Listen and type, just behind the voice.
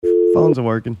Phones are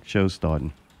working. Show's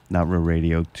starting. Not Real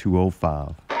Radio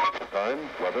 205. Time,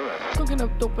 weather, and Cooking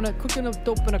up dope in a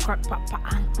crock pot.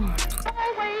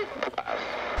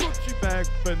 Gucci bag,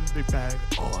 Fendi bag.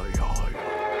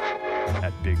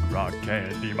 At Big Rock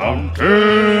Candy Mountain.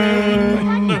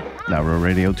 Now Real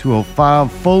Radio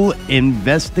 205. Full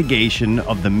investigation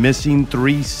of the missing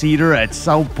three-seater at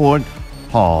Southport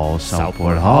Hall.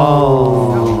 Southport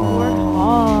Hall.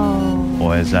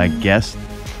 Or as our guest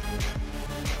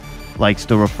likes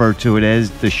to refer to it as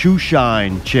the shoe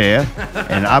shine chair.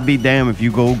 And I'll be damned if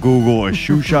you go Google a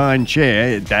shoe shine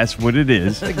chair. That's what it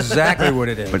is. Exactly what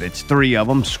it is. But it's three of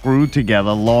them screwed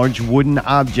together, large wooden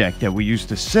object that we used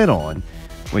to sit on,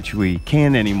 which we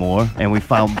can't anymore. And we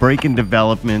found breaking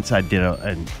developments. I did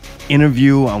an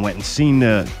interview. I went and seen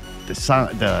the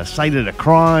site of the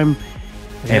crime.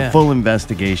 And full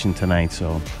investigation tonight. So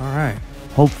all right.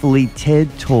 Hopefully Ted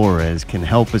Torres can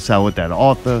help us out with that.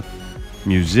 Author,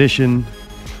 musician.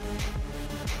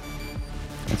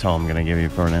 That's all I'm going to give you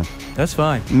for now. That's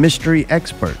fine. Mystery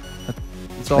expert.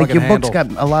 That's all I Like can your book's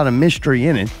handle. got a lot of mystery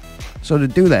in it. So to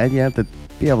do that, you have to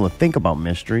be able to think about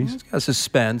mysteries. It's got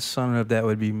suspense. I don't know if that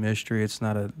would be mystery. It's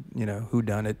not a,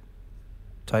 whodunit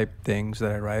type things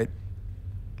that I write.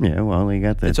 Yeah, well, you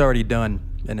got that. It's already done,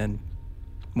 and then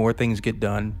more things get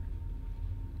done,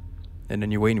 and then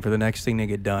you're waiting for the next thing to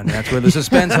get done. That's where the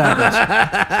suspense happens.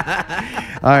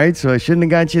 All right, so I shouldn't have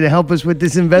got you to help us with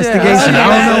this investigation. Yeah.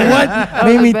 I don't know what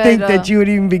made me think bad, that you would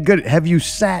even be good. Have you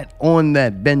sat on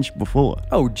that bench before?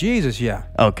 Oh, Jesus, yeah.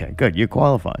 Okay, good. You're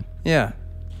qualified. Yeah.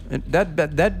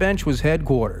 That bench was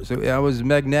headquarters. I was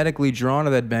magnetically drawn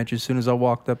to that bench as soon as I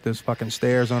walked up those fucking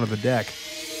stairs onto the deck.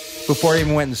 Before I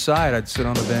even went inside, I'd sit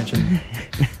on the bench and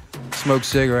smoke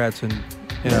cigarettes and,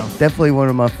 Definitely one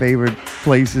of my favorite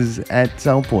places at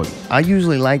Southport. I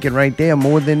usually like it right there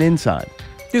more than inside.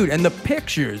 Dude, and the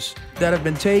pictures that have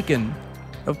been taken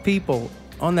of people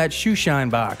on that shoe shine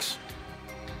box,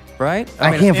 right?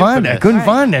 I can't find that. I couldn't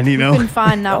find any, Couldn't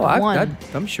find not one.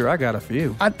 I'm sure I got a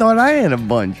few. I thought I had a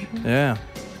bunch, Yeah.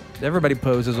 Everybody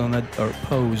poses on that, or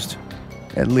posed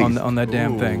at least. on that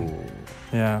damn thing.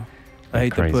 Yeah. I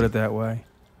hate crazy. to put it that way.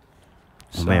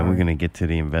 Oh, man, we're going to get to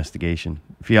the investigation.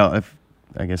 If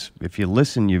you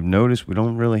listen, you've noticed we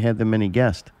don't really have that many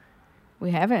guests.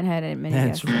 We haven't had it many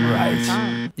That's guests in a long right.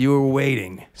 time. You were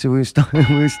waiting. So we were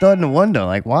starting to wonder,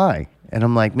 like, why? And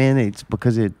I'm like, man, it's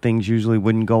because things usually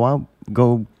wouldn't go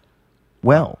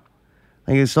well.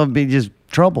 Like, it's something be just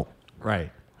trouble. Right.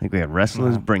 Like, we had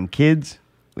wrestlers bring kids.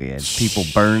 We had people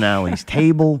burn Allie's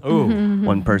table. Ooh.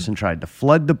 One person tried to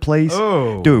flood the place.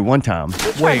 Oh. Dude, one time.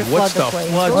 Wait, to what's the flood the place.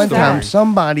 flood One story? time,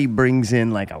 somebody brings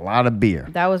in like a lot of beer.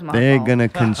 That was my They're fault. gonna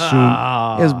consume.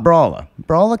 It was Brawler.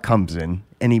 Brawler comes in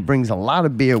and he brings a lot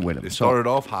of beer with him. it started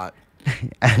off hot.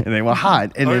 So they were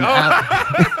hot, and then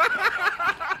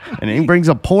and then he brings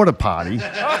a porta potty.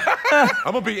 I'm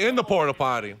gonna be in the porta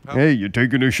potty. Hey, you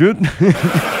taking a shit? Could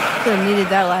have needed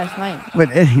that last night.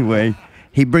 But anyway,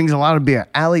 he brings a lot of beer.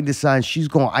 Allie decides she's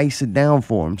gonna ice it down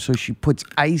for him, so she puts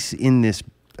ice in this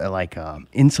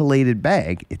insulated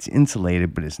bag. It's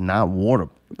insulated, but it's not water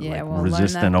Yeah, well, learn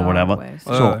resistant that or the hard whatever. way.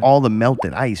 So all the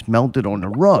melted ice melted on the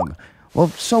rug. Well,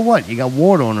 so what? You got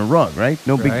water on the rug, right?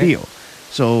 No big Right. deal.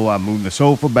 So I move the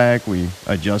sofa back. We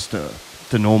adjust to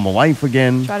normal life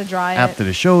again. Try to dry it. After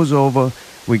the show's over,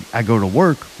 I go to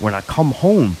work. When I come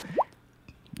home,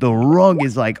 the rug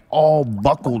is like all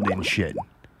buckled and shit.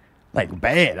 Like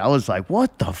bad. I was like,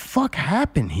 what the fuck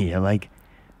happened here? Like,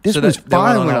 this was that went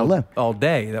fine on when I all, left. all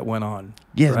day. That went on.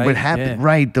 Yes, right? what happened, Yeah.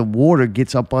 right, the water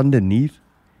gets up underneath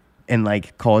and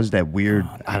like caused that weird,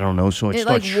 I don't know, so it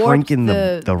starts like warped shrinking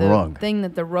the rug. thing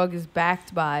that the rug is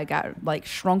backed by got like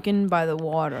shrunken by the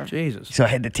water. Jesus. So I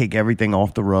had to take everything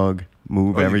off the rug,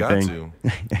 move Oh, you got everything,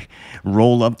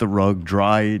 roll up the rug,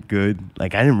 dry it good.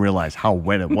 Like, I didn't realize how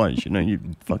wet it was, you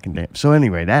fucking damn. So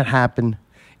anyway, that happened.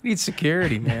 You need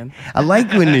security, man. I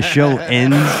like when the show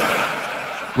ends.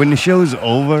 When the show's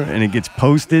over and it gets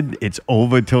posted, it's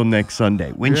over till next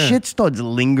Sunday. When Yeah. shit starts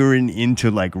lingering into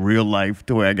like real life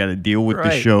to where I got to deal with the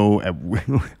Right. show at weird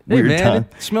Hey, man, time.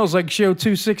 it smells like show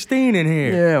 216 in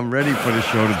here. Yeah, I'm ready for the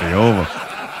show to be over.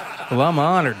 Well, I'm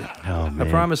honored. Oh, I man.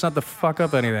 promise not to fuck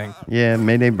up anything. Yeah,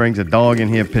 Mayday brings a dog in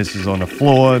here, pisses on the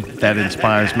floor. That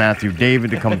inspires Matthew David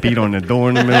to come beat on the door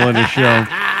in the middle of the show.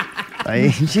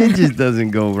 Like, shit just doesn't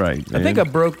go right, man. I think I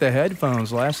broke the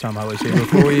headphones last time I was here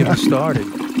before we even started.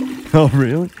 Oh,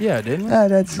 really? Yeah, didn't we?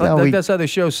 That's how we... That's how the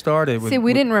show started. See,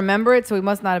 we didn't remember it, so we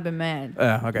must not have been mad.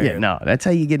 Okay. Yeah, no, that's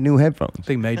how you get new headphones. I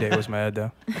think Mayday was mad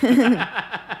though.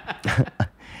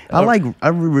 I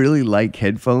really like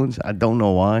headphones. I don't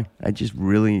know why.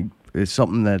 is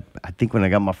something that I think when I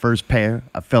got my first pair,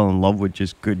 I fell in love with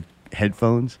just good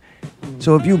headphones.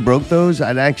 So if you broke those,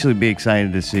 I'd actually be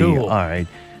excited to see, Cool. all right,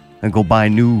 and go buy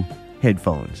new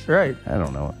headphones. Right. I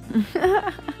don't know.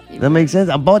 That makes sense?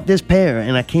 I bought this pair,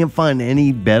 and I can't find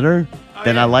any better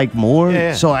that I like more,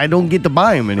 Yeah. so I don't get to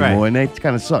buy them anymore, Right. and that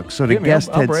kind of sucks. So the Give me, guest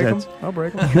I'll break headsets, them. I'll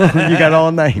break them. you got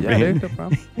all night, Yeah, man. dude, no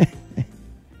problem.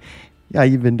 Yeah,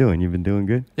 you've been doing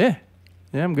good. Yeah.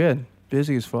 Yeah, I'm good.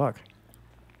 Busy as fuck.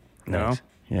 You know? Nice.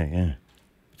 Yeah.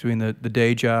 Between the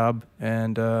day job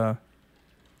and the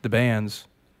bands.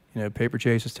 You know, Paper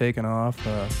Chase is taking off.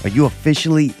 Are you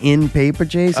officially in Paper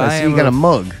Chase? I see am you got a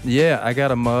mug. Yeah, I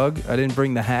got a mug. I didn't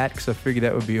bring the hat because I figured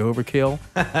that would be overkill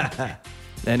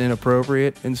and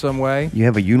inappropriate in some way. You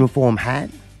have a uniform hat?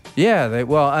 Yeah, they Yeah,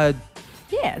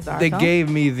 Zarko. they gave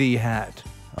me the hat.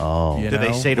 Oh. You Did they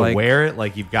know, say to like- wear it?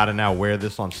 Like, you've got to now wear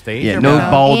this on stage? Yeah, or no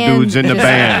what? bald And dudes in the just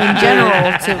band. in general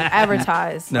to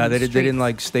advertise. No, on they the didn't streets.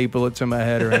 like staple it to my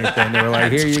head or anything. They were like,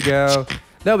 "Here you go."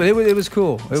 No, but it was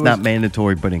cool. It It's was not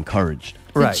mandatory, but encouraged.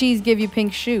 Did right. Cheese give you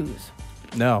pink shoes?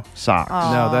 No, Socks.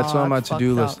 no, that's on my that's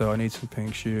to-do fucked list up. though. I need some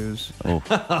pink shoes. Oh.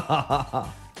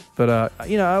 But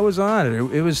you know, I was on it.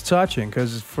 It was touching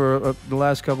because for the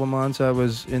last couple of months I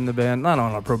was in the band, not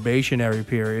on a probationary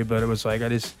period, but it was like I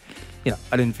just, you know,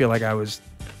 I didn't feel like I was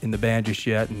in the band just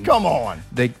yet. And Come on.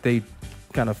 they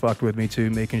kind of fucked with me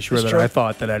too, making sure It's that true. I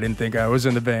thought that I didn't think I was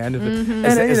in the band. Mm-hmm.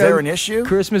 Is, you is know, there an issue?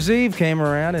 Christmas Eve came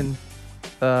around and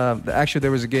actually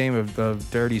there was a game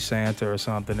of Dirty Santa or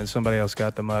something, and somebody else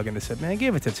got the mug and they said, "Man,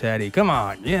 give it to Teddy. Come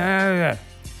on, yeah."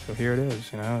 So here it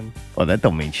is, you know. And Oh, that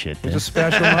don't mean shit, it's man. a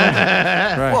special moment,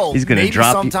 right? Well, He's gonna maybe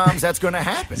drop you. sometimes that's going to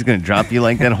happen. He's going to drop you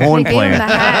like that They horn gave him player. the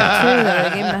hat too. Though.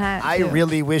 They gave him the hat. I too.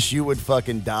 really wish you would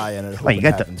fucking die, and I hope Wait, you it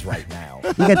got the- happens right now.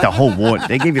 You got the whole ward.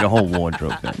 They gave you the whole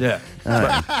wardrobe. Then. Yeah,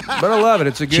 but I love it.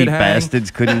 It's a good Cheap hang. bastards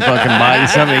couldn't fucking buy you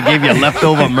something. They gave you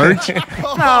leftover merch.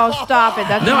 Oh, stop it!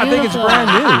 That's No, a I think it's uniform.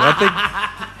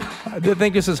 brand new. I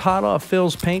think this is hot off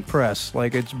Phil's paint press.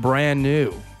 Like it's brand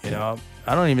new. You know,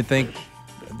 I don't even think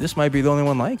this might be the only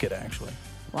one like it actually.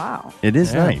 Wow. It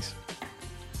is Yeah. nice.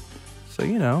 So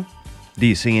you know, Do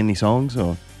you sing any songs,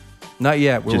 or not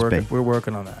yet. We're Just working. big. We're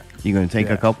working on that. you going to take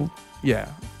Yeah. a couple? Yeah,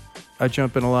 I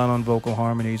jump in a lot on vocal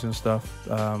harmonies and stuff,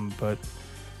 but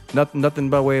nothing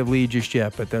by way of lead just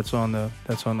yet. But that's on the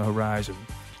horizon.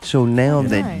 So now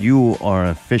that Nice. you are an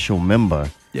official member,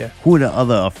 Yeah. who are the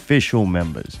other official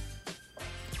members?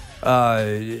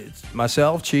 It's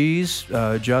myself, Cheese,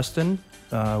 Justin,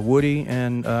 Woody,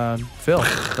 and Phil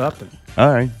Upton.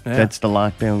 All right, Yeah. that's the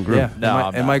lockdown group. Yeah, No, I'm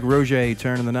and not. Mike Roger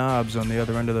turning the knobs on the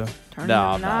other end of the Turn No, the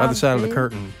I'm not. other knobs, side of the dude.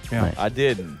 curtain. Yeah. Right. I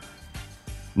didn't.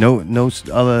 No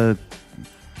other.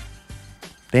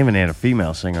 They haven't had a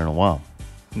female singer in a while.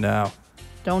 No,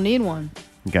 Don't need one.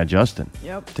 You got Justin.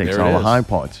 Yep. Takes There it all the is. high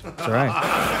parts. that's all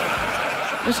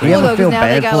right. It's You cool though, ever 'cause feel now they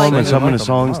bad got for him like in some of the Like 'em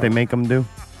songs hard. they make him do?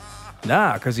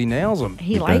 Nah, because he nails them.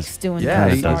 he He likes does. doing Yeah,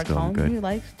 that. he does Hard do 'em tone. good. He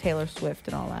likes Taylor Swift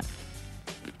and all that.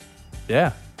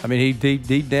 Yeah, I mean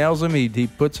he nails them. He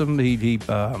puts them.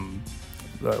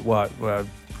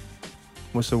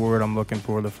 What's the word I'm looking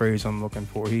for? The phrase I'm looking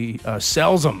for. He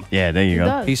sells them. Yeah, there you He go.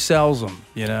 does. He sells them,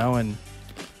 you know,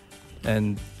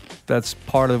 and that's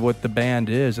part of what the band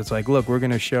is. It's like, look, we're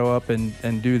going to show up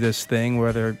and do this thing,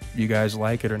 whether you guys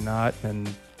like it or not. And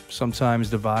sometimes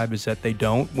the vibe is that they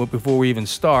don't before we even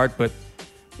start, but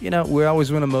you know, we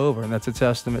always win them over, and that's a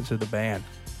testament to the band.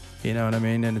 You know what I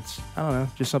mean? And it's, I don't know,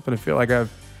 just something to feel like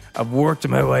I've worked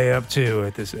my way up to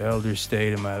at this elder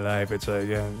state in my life. It's like,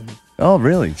 Oh,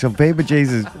 really? So Paper Chase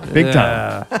is big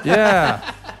time. Yeah,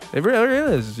 it really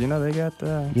is. You know, they got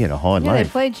You had a hard Yeah, they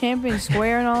life. played Champion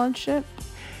Square and all that shit.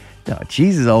 No,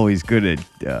 Cheese is always good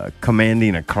at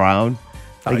commanding a crowd.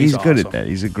 Oh, Like he's he's good at awesome. that.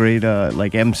 He's a great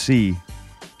like MC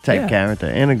type Yeah. character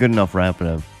and a good enough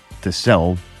rapper to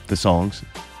sell the songs.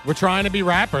 We're trying to be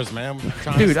rappers, man. We're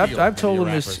trying Dude, to I've told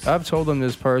him this. I've told him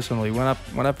this personally. When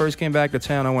I first came back to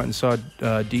town, I went and saw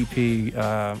DP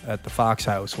at the Fox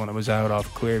House when I was out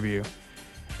off Clearview,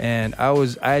 and I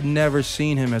had never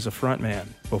seen him as a frontman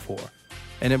before,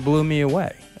 and it blew me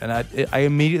away. And I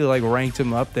immediately like ranked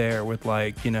him up there with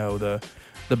like, you know, the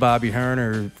Bobby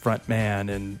Herner frontman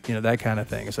and you know that kind of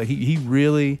thing. It's like he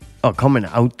really Oh, coming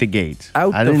out the gates.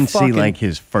 Out I the didn't see fucking- like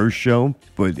his first show,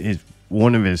 but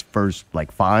one of his first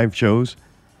like 5 shows.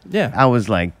 yeah. I was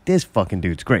like, this fucking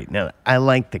dude's great. Now, I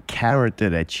like the character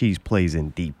that Cheese plays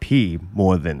in DP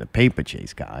more than the Paper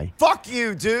Chase guy. Fuck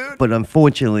you, dude. But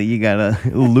unfortunately, you gotta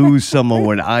lose some of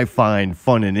what I find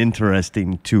fun and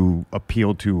interesting to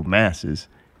appeal to masses.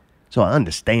 So I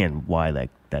understand why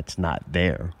that's not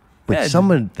there. But Yeah,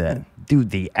 some of that,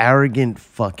 dude, the arrogant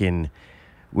fucking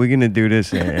we're going to do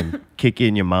this and kick you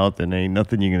in your mouth and ain't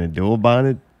nothing you're going to do about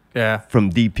it Yeah.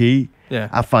 from DP. Yeah.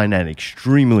 I find that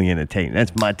extremely entertaining.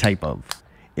 That's my type of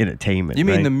entertainment. You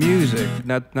mean right? the music,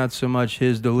 not so much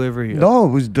his delivery. No, it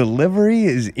was delivery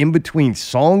is in between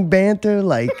song banter.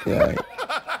 Like,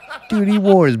 dude, he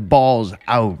wore his balls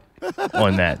out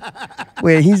on that.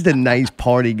 Where he's the nice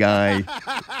party guy,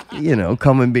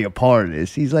 come and be a part of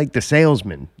this. He's like the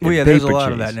salesman. Well, in yeah, there's a Paper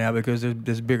lot of Chase. that now because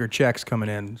there's bigger checks coming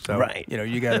in. So, Right.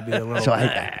 you got to be a little. So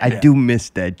I do miss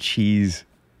that cheese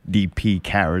DP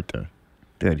character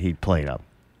that he played up.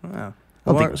 Wow. I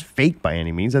don't think it was fake by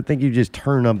any means. I think you just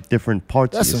turn up different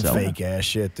parts That's of some yourself. fake ass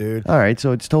shit, dude. All right,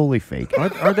 so it's totally fake.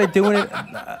 Aren't they doing it?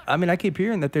 I mean, I keep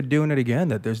hearing that they're doing it again.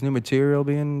 That there's new material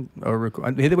being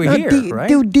recorded. We're here, right?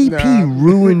 Dude, DP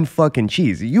ruined fucking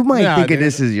cheese. You might Nah, think of dude.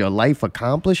 this as your life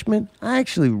accomplishment. I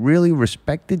actually really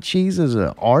respected Cheese as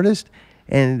an artist,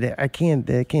 and I can't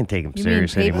take him You mean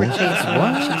serious Paper anymore. Chase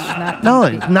one? She's not No,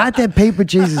 DP. it's not that Paper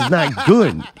Chase is not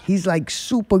good. He's like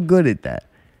super good at that.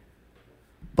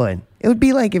 But it would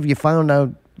be like if you found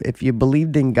out, if you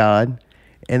believed in God,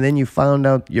 and then you found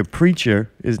out your preacher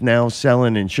is now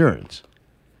selling insurance.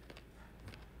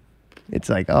 It's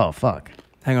like, oh, fuck.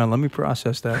 Hang on, let me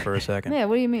process that for a second. Yeah,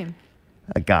 what do you mean?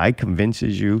 A guy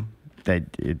convinces you that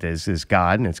there's this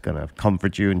God and it's going to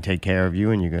comfort you and take care of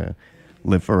you and you're going to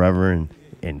live forever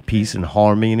in peace and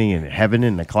harmony and heaven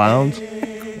in the clouds.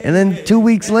 And then 2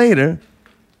 weeks later,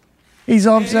 he's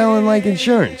off selling like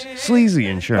insurance, sleazy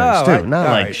insurance too, not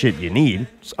all like right. shit you need.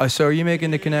 So are you making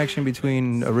the connection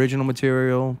between original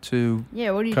material to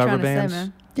Yeah, what are you cover trying bands? to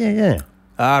say, man? Yeah.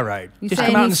 All right. You Just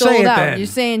saying come out he and sold say it out? then. You're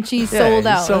saying Cheese Yeah, sold he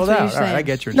out. sold That's what out. you're All saying. right, I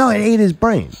get your. No, it ate his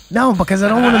brain. No, because I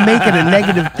don't want to make it a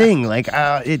negative thing. Like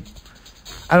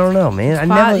I don't know,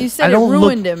 man. You said I don't it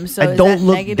ruined look, him, so I is don't that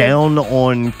look negative? down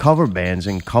on cover bands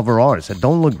and cover artists. I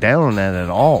don't look down on that at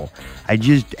all. I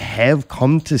just have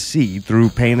come to see through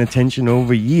paying attention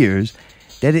over years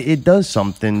that it does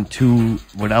something to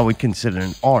what I would consider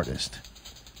an artist.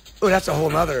 Oh, that's a whole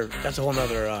nother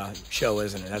show,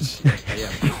 isn't it? That's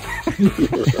yeah.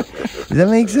 Does that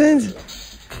make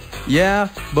sense? Yeah,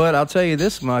 but I'll tell you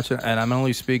this much, and I'm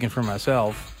only speaking for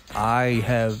myself. I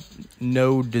have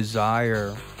no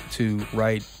desire to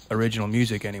write original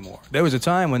music anymore. There was a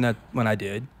time when I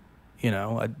did,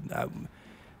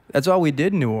 that's all we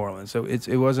did in New Orleans. So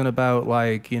it wasn't about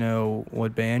like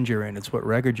what band you're in. It's what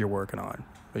record you're working on.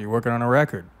 You're working on a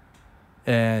record,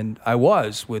 and I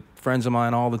was with friends of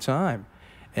mine all the time.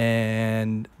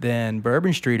 And then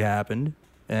Bourbon Street happened,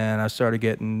 and I started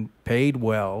getting paid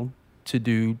well to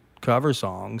do cover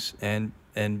songs and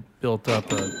built up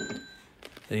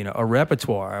a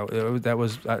repertoire.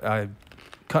 I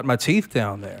cut my teeth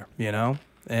down there,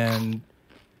 and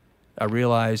I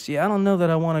realized, I don't know that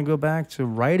I want to go back to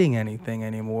writing anything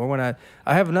anymore. When I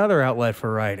have another outlet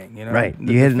for writing, Right.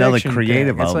 You had another fiction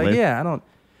creative thing. It's outlet. like,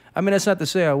 I mean, that's not to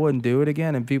say I wouldn't do it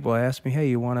again. And people ask me, hey,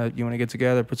 you want to get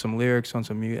together, put some lyrics on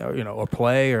some, or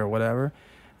play or whatever,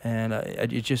 and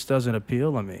it just doesn't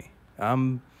appeal to me.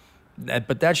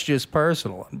 But that's just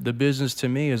personal. The business to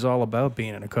me is all about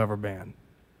being in a cover band.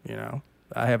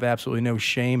 I have absolutely no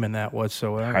shame in that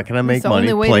whatsoever. How can I make It's the money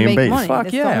only way to playing make bass? money. Fuck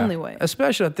That's yeah. the only way.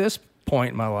 Especially at this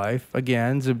point in my life,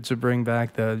 again, to bring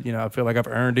back I feel like I've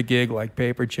earned a gig like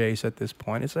Paper Chase at this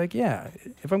point. It's like,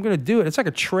 if I'm going to do it, it's like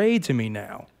a trade to me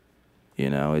now.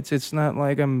 It's not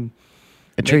like I'm...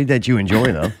 A trade that you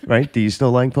enjoy, though, right? Do you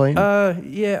still like playing?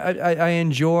 Yeah, I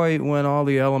enjoy when all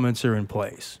the elements are in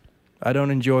place. I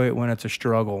don't enjoy it when it's a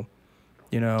struggle.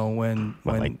 When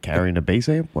like carrying a bass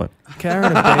amp? What?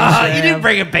 carrying a bass You didn't amp.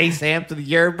 bring a bass amp to the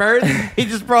Yardbirds. He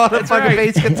just brought a fucking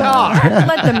bass guitar.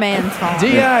 Let the man talk.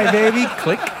 DI, baby,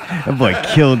 click. That boy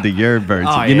killed the Yardbirds.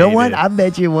 Oh, You yeah, know he what? did. I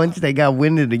bet you once they got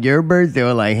wind of the Yardbirds, they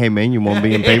were like, hey, man, you want to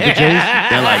be in Paper Chase?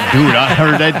 They're like, dude, I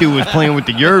heard that dude was playing with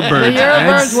the The Yardbirds.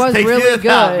 Yardbirds was Take really it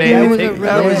out, good. man. That was Take a it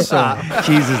really out.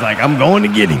 Cheese is like, I'm going to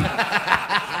get him.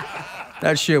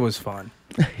 That shit was fun.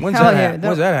 When's Hell that, yeah,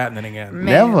 when's that happening again?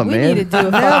 Never, we man. need to do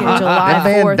a fucking July That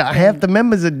band, 4th. half the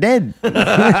members are dead. They're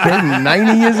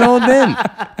 90 years old then.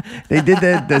 They did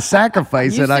the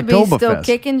sacrifice Used at to be still Oktoberfest.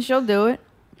 kicking. She'll do it.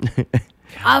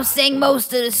 I'll sing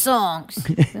most of the songs.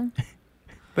 I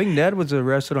think Ned was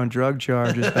arrested on drug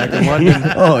charges back in London.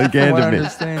 Oh, it From can't what I be.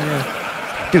 understand, yeah.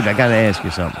 Dude, I got to ask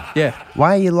you something. Yeah.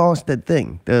 Why you lost that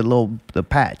thing, the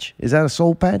patch? Is that a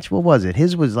soul patch? What was it?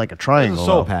 His was like a triangle.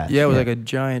 Soul though. patch. Yeah, it was like a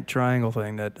giant triangle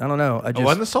thing that, I don't know. I just,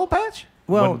 Wasn't the soul patch?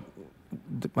 well,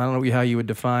 I don't know how you would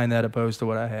define that opposed to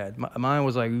what I had. Mine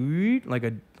was like a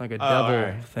double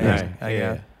alright. thing. Right. I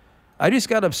Yeah. I just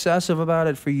got obsessive about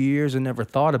it for years and never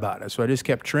thought about it. So I just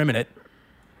kept trimming it.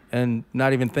 and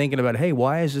not even thinking about, hey,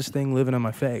 why is this thing living on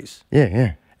my face?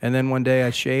 Yeah. And then one day I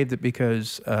shaved it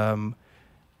because,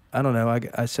 I don't know,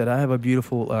 I said, I have a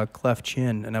beautiful cleft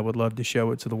chin and I would love to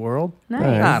show it to the world.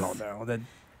 Nice. I don't know.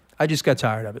 I just got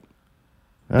tired of it.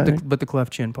 But the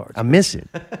cleft chin part. I miss it.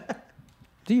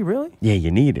 Do you really? Yeah,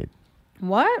 you need it.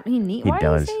 What? He need? He Why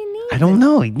does. does he need? I don't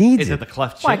know. He needs Is it. it the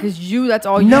cleft chin? Why? Because that's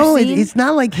all you've No, seen? it's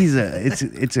not like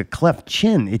it's a cleft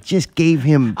chin. It just gave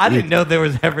him. I didn't know there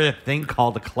was ever a thing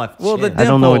called a cleft Well, the chin. dimple, I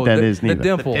don't know what that the, is the neither.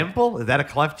 dimple. The dimple? Is that a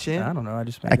cleft chin? I don't know. I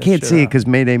just made I that can't shit see it up. because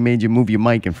Mayday made you move your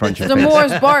mic in front of It's your a face.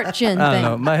 Morris Bart chin I thing.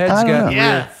 don't know. My head's I don't got know.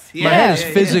 Yes. my head has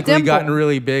yeah. physically Dimple. gotten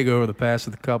really big over the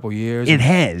past couple years. It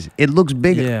has. It looks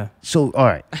bigger. Yeah. So all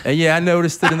right, And yeah, I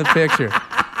noticed it in the picture.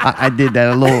 I did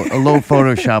that a little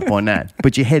Photoshop on that.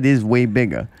 But your head is way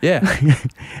bigger. Yeah.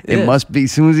 It is. must be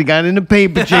as soon as he got in the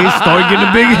paper chase, started getting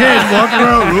a big head, walking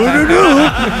around,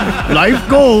 woo-doo-doo, life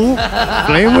goal,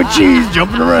 playing with cheese,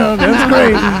 jumping around. That's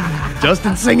great.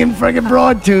 Justin singing freaking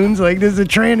broad tunes like this is a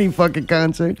tranny fucking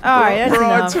concert. All right, that's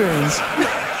Broad enough.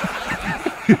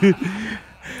 tunes.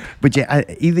 But yeah,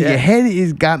 either your head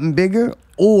is gotten bigger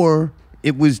or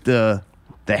it was the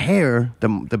hair,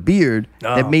 the beard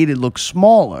that made it look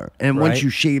smaller. And once Right. you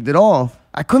shaved it off,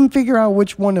 I couldn't figure out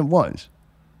which one it was.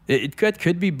 It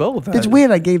could be both. It's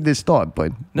weird I gave this thought,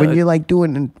 but No, when you're like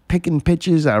doing and picking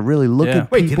pictures, I really look Yeah.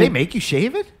 at Wait, people. did they make you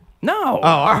shave it? No. Oh,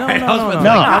 all right. No, I was no, about no. to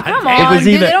No. say, Oh, come It on, was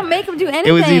dude. either- They don't make him do anything.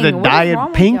 It was either What is dye wrong it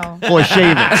with pink y'all? or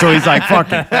shave it. So he's like,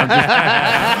 fuck it. I'm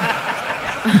just-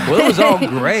 Well, it was all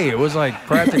gray. It was like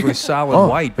practically solid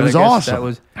white. It But was I guess awesome. That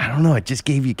was. I don't know. It just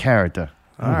gave you character.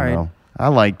 I don't right. know. I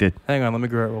liked it. Hang on, let me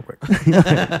grow it real quick.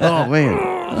 Oh,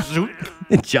 man.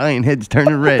 Giant head's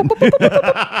turning red.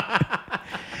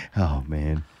 Oh,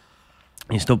 man.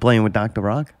 You still playing with Dr.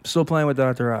 Rock? Still playing with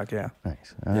Dr. Rock, yeah.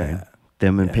 Nice. All right.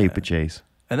 Them and Paper Chase.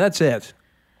 And that's it.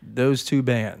 Those two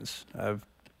bands. I've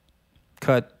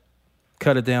cut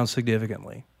it down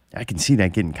significantly. I can see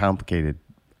that getting complicated.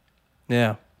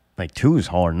 Yeah. Like, 2 is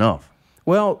hard enough.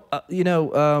 Well,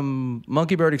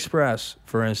 Monkey Bird Express,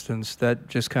 for instance, that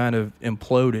just kind of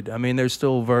imploded. I mean, there's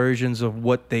still versions of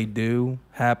what they do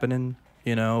happening,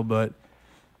 but,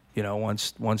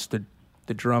 once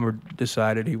the drummer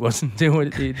decided he wasn't doing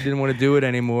it, he didn't want to do it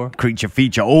anymore. Creature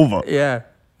feature over. Yeah.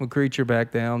 When Creature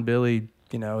backed down, Billy,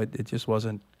 it just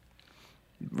wasn't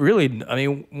really. I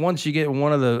mean, once you get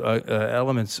one of the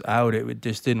elements out, it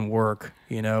just didn't work,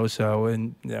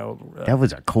 so, That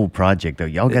was a cool project, though.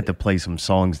 Y'all got to play some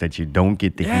songs that you don't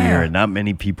get to hear, and not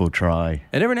many people try.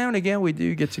 And every now and again, we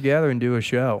do get together and do a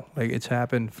show. Like it's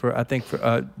happened I think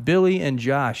Billy and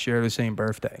Josh share the same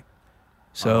birthday.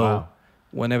 So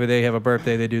whenever they have a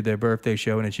birthday, they do their birthday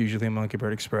show, and it's usually a Monkey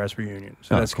Bird Express reunion.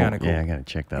 So that's cool. kind of cool. Yeah, I got to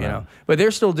check that out. But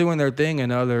they're still doing their thing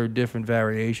in other different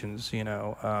variations,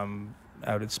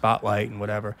 out at Spotlight and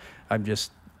whatever. I'm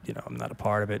just, I'm not a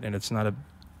part of it, and it's not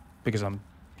because I'm,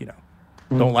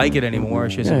 don't like it anymore.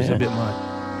 It's just it's a bit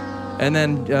much. And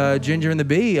then Ginger and the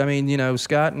Bee. I mean,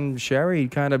 Scott and Sherry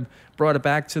kind of brought it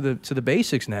back to the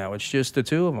basics now. It's just the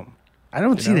two of them. I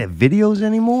don't see their videos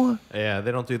anymore. Yeah,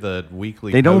 they don't do the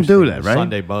weekly. They don't do posting, that, the right?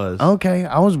 Sunday buzz. Okay,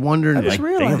 I was wondering. I just like,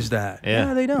 realized damn. that. Yeah.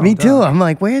 Yeah, they don't. Me too. I'm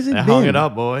like, where's it They been? hung it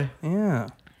up, boy. Yeah.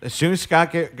 As soon as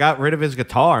Scott got rid of his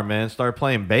guitar, man, started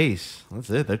playing bass. That's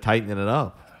it. They're tightening it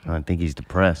up. I think he's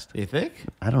depressed. You think?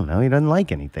 I don't know. He doesn't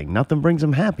like anything. Nothing brings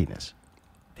him happiness.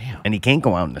 Damn. And he can't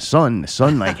go out in the sun. The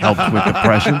sun like helps with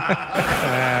depression.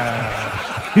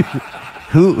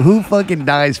 Who fucking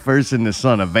dies first in the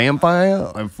sun? A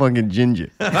vampire or fucking Ginger?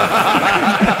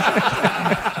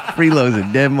 Freelo's a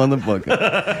dead motherfucker.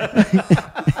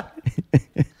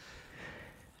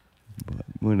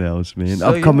 What else, man?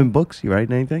 So, Upcoming yeah. books? You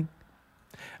writing anything?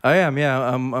 I am,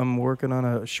 yeah. I'm working on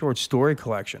a short story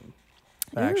collection,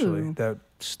 actually, Ooh. that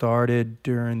started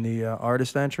during the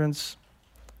artist entrance.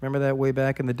 Remember that way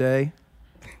back in the day?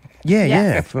 Yeah, Yes.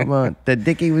 yeah. From that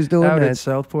Dickie was doing Out at that.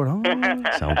 Southport Hall.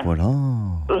 Southport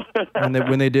Hall.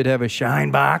 when they did have a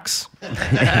shine box.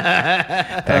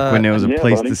 Back when there was a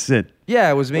place buddy. to sit. Yeah,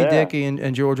 it was me, Yeah. Dickie,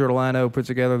 and George Orlando put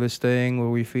together this thing where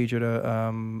we featured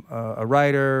a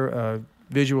writer, a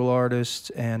visual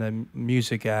artist, and a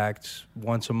music act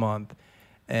once a month.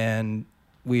 And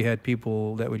we had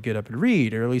people that would get up and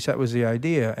read, or at least that was the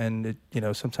idea. And,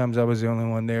 sometimes I was the only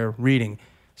one there reading.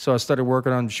 So I started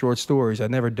working on short stories. I'd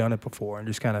never done it before and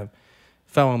just kind of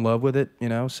fell in love with it,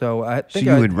 So I So think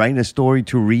you would write a story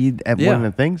to read at one of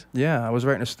the things? Yeah, I was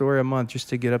writing a story a month just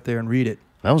to get up there and read it.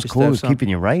 That was Just to cool. It have was something. keeping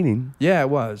you writing. Yeah, it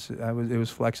was. It was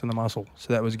flexing the muscle,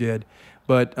 so that was good.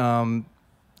 But and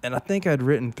I think I'd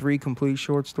written 3 complete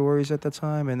short stories at the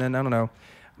time, and then I don't know.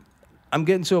 I'm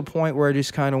getting to a point where I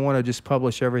just kind of want to just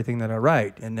publish everything that I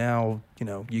write, and now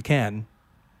you can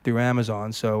through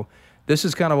Amazon. So this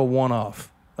is kind of a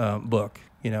one-off book.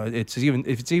 If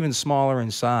it's even smaller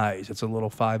in size, it's a little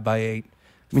 5x8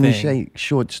 When you thing. say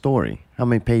short story, how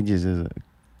many pages is it?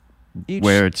 Each-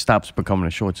 Where it stops becoming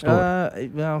a short story?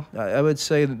 Well, I would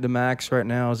say that the max right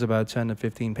now is about 10 to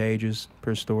 15 pages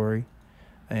per story.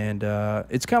 And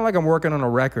it's kind of like I'm working on a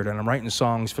record, and I'm writing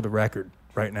songs for the record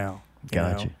right now.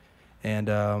 Gotcha. And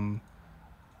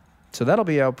so that'll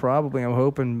be out probably, I'm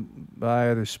hoping,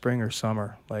 by either spring or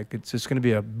summer. Like, it's just going to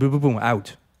be a boom, boom, boom,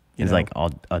 out. It's like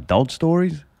adult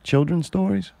stories? Children's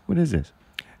stories? What is this?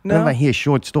 No. Whenever I hear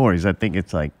short stories, I think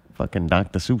it's like fucking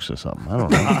Dr. Seuss or something. I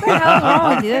don't know. What the hell's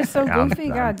wrong with you? That's so I'm goofy.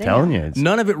 Goddamn. telling you. It's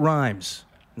None of it rhymes.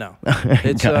 No.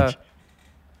 It's, Gotcha.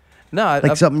 no,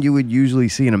 like something you would usually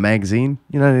see in a magazine.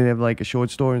 You know, they have like a short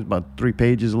story, it's about 3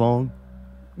 pages long.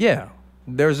 Yeah,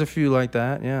 there's a few like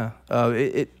that. Yeah,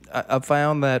 I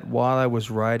found that while I was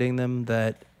writing them,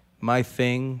 that my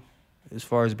thing, as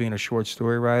far as being a short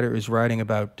story writer, is writing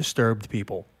about disturbed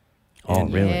people. Oh,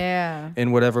 really? Yeah.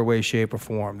 In whatever way, shape, or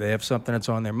form, they have something that's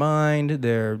on their mind.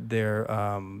 They're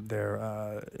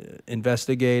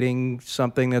investigating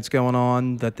something that's going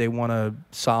on that they want to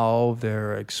solve.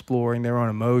 They're exploring their own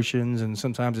emotions, and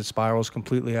sometimes it spirals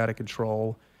completely out of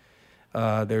control.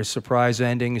 There's surprise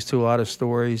endings to a lot of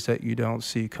stories that you don't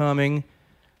see coming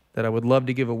that I would love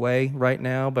to give away right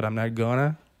now, but I'm not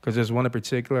gonna, because there's one in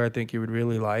particular I think you would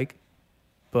really like.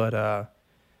 But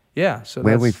yeah, so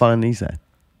Where do we find these at?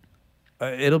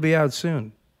 it'll be out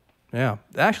soon. Yeah,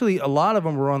 actually, a lot of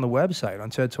them were on the website on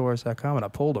TedTorres.com, and I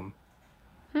pulled them.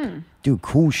 Dude,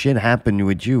 cool shit happened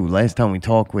with you. Last time we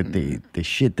talked with the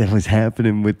shit that was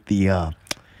happening with the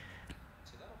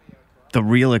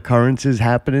real occurrences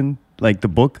happening, like the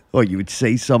book. Or you would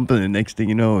say something, and the next thing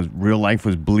you know, real life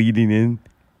was bleeding in.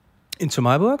 Into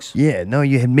my books? Yeah, no,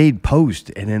 you had made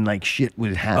post, and then like shit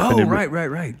was happening. Oh,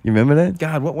 right. You remember that?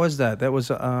 God, what was that? That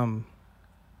was Like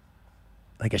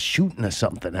a shooting or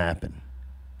something happened.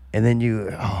 And then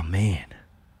oh man.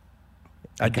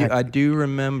 I do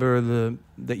remember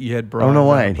that you had brought. I don't know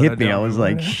why up, it but hit me. I don't was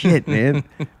like, remember. shit, man.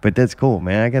 But that's cool,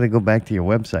 man. I got to go back to your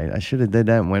website. I should have did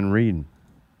that and went reading.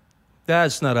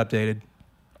 That's not updated.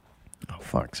 Oh,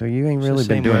 fuck. So you ain't It's the really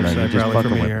been same doing that. You're website just probably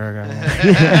fucking from a with year me.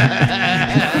 ago.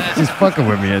 Just fucking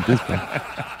with me at this point.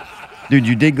 Dude,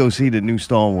 you did go see the new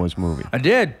Star Wars movie. I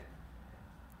did.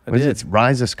 Was it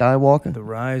Rise of Skywalker? The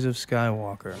Rise of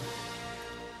Skywalker.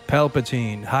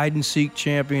 Palpatine, hide and seek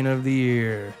champion of the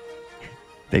year.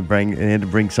 They had to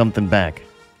bring something back.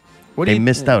 What do They you-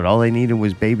 missed out. All they needed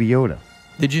was Baby Yoda.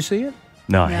 Did you see it?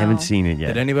 No, I haven't No. seen it yet.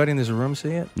 Did anybody in this room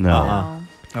see it? No. No.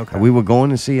 Okay. We were going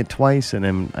to see it twice, and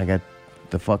then I got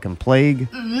the fucking plague.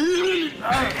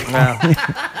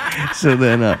 So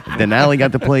then Allie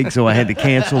got the plague, so I had to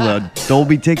cancel the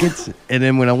Dolby tickets. And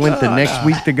then when I went the next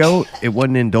week to go, it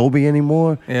wasn't in Dolby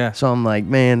anymore. Yeah. So I'm like,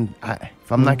 man,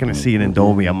 if I'm not going to see it in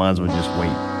Dolby, I might as well just wait.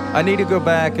 I need to go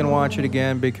back and watch it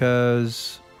again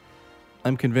because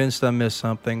I'm convinced I missed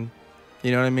something.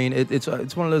 You know what I mean? It's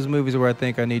one of those movies where I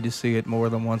think I need to see it more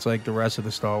than once, like the rest of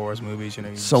the Star Wars movies. You know,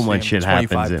 you So see much them shit happens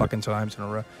 25 in it. fucking times in a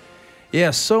row.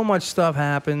 Yeah, so much stuff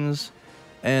happens,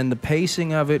 and the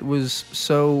pacing of it was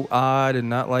so odd and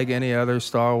not like any other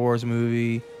Star Wars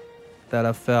movie that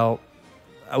I felt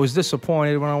I was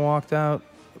disappointed when I walked out,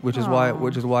 which is why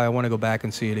I want to go back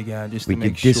and see it again just We to get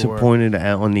make sure. disappointed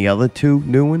on the other two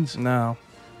new ones? No.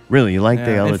 Really? You like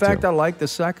the Yeah. other In fact, two? I liked the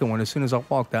second one as soon as I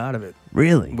walked out of it.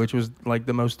 Really? Which was like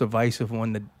the most divisive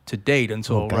one to date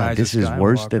until Oh, God, Rise this of is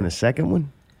worse than Skywalker. the second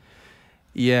one?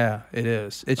 Yeah, it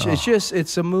is.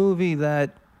 It's a movie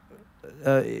that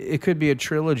it could be a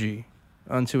trilogy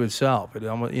unto itself. It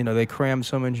almost, they crammed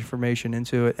so much information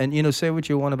into it. And say what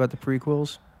you want about the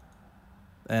prequels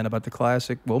and about the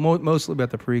classic. Well, mostly about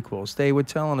the prequels. They were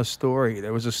telling a story.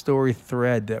 There was a story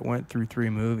thread that went through 3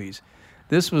 movies.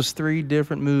 This was 3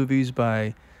 different movies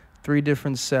by 3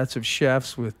 different sets of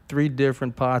chefs with 3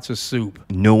 different pots of soup.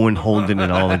 No one holding it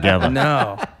all together.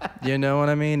 No, you know what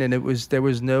I mean? And there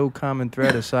was no common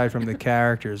thread aside from the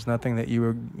characters. Nothing that you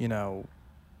were,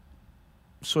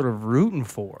 sort of rooting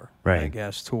for. Right. I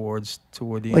guess toward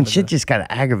the When end. shit just got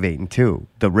aggravating too.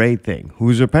 The Ray thing.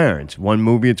 Who's her parents? One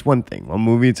movie it's one thing. One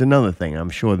movie it's another thing. I'm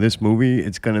sure this movie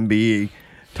it's gonna be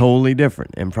totally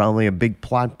different and probably a big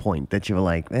plot point that you were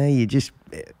like, yeah,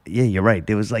 you're right.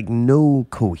 There was like no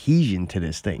cohesion to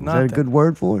this thing. Is that a Nothing. good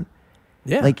word for it?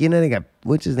 Yeah. Like, they got,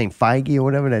 what's his name, Feige or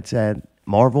whatever that's at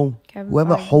Marvel? Kevin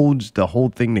Whoever Feige. holds the whole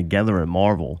thing together at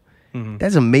Marvel.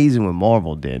 That's amazing what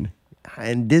Marvel did.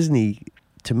 And Disney,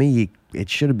 to me, it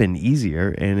should have been easier,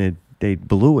 and they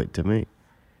blew it to me.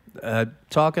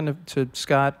 Talking to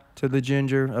Scott, to the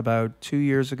Ginger, about 2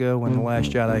 years ago when The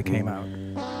Last Jedi came out,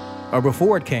 or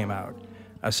before it came out,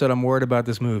 I said, I'm worried about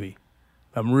this movie.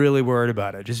 I'm really worried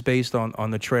about it, just based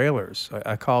on the trailers.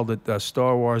 I called it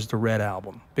Star Wars: The Red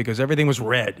Album because everything was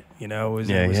red. You know,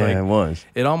 it was.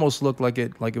 It almost looked like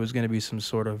it was going to be some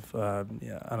sort of I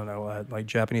don't know, like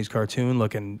Japanese cartoon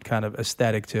looking kind of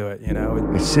aesthetic to it. You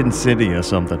know, It's Sin City or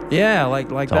something. yeah, like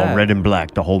It's that. all red and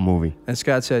black, the whole movie. And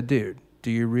Scott said, "Dude,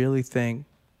 do you really think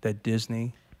that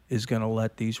Disney is going to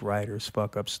let these writers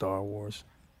fuck up Star Wars?"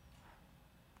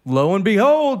 Lo and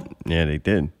behold, Yeah, they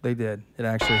did. they did. It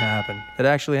actually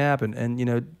happened. And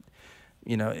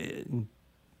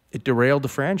it derailed the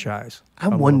franchise. I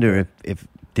wonder if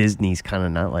Disney's kind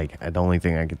of not like, the only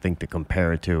thing I could think to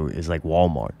compare it to is like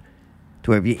Walmart.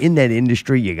 To where if you're in that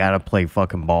industry, you got to play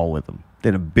fucking ball with them.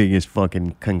 They're the biggest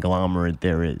fucking conglomerate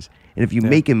there is. And if you're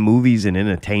making movies and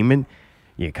entertainment,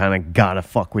 you kind of got to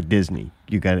fuck with Disney.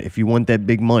 If you want that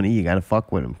big money, you got to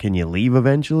fuck with them. Can you leave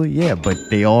eventually? Yeah, but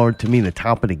they are, to me, the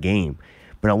top of the game.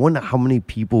 But I wonder how many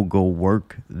people go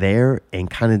work there and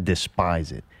kind of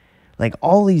despise it. Like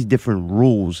all these different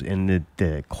rules and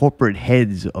the corporate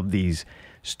heads of these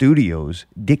studios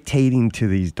dictating to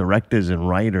these directors and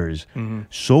writers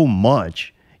so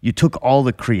much, you took all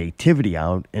the creativity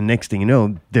out, and next thing you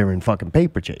know, they're in fucking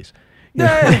Paper Chase.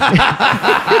 Thanks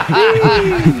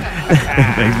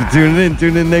for tuning in.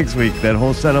 Tune in next week. That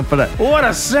whole setup for that. What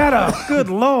a setup! Good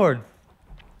Lord.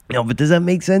 No, but does that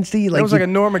make sense to you? That was like a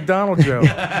Norm Macdonald joke.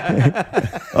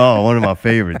 Oh, one of my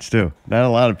favorites too. Not a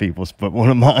lot of people's, but one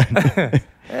of mine.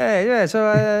 Hey, yeah.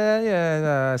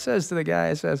 So says to the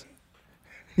guy, says,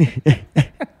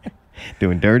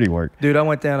 Doing dirty work. "Dude, I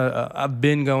went down. I've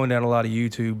been going down a lot of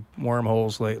YouTube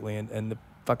wormholes lately, and the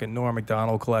fucking Norm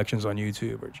Macdonald collections on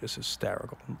YouTube are just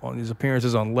hysterical. On his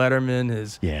appearances on Letterman,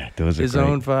 his great.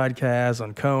 own podcast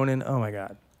on Conan. Oh my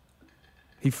God,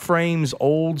 he frames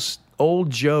old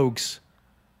jokes,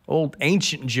 old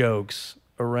ancient jokes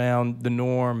around the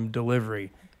Norm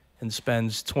delivery, and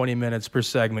spends 20 minutes per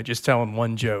segment just telling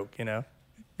one joke. You know,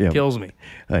 kills me.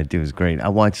 That dude was great. I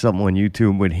watched something on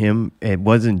YouTube with him. It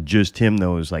wasn't just him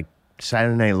though. It was like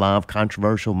Saturday Night Live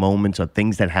controversial moments or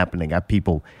things that happened that got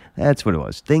people. That's what it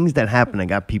was. Things that happened that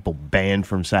got people banned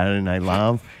from Saturday Night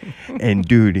Live. And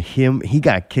dude, he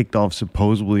got kicked off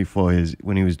supposedly for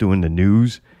when he was doing the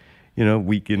news,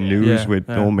 weekend news with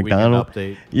Norm Macdonald.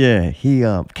 Update. Yeah, he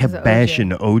kept bashing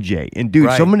OJ. And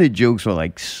dude, some of the jokes were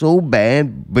like so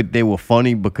bad, but they were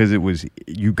funny because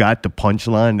you got the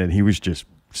punchline that he was just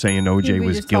saying OJ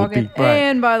was guilty.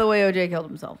 And by the way, OJ killed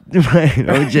himself. Right.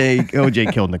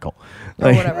 OJ killed Nicole.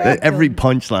 Or whatever. Every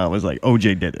punchline was like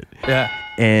OJ did it. Yeah.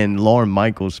 And Lauren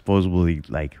Michaels supposedly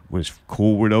was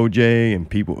cool with OJ, and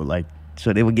people were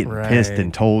so they were getting pissed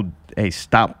and told, "Hey,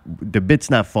 stop! The bit's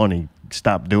not funny.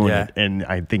 Stop doing it." And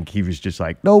I think he was just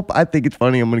like, "Nope, I think it's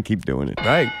funny. I'm gonna keep doing it."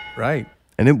 Right.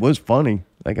 And it was funny.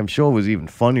 I'm sure it was even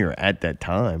funnier at that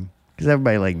time because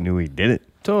everybody knew he did it.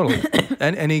 Totally.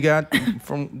 and he got,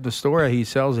 from the story he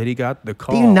sells it, he got the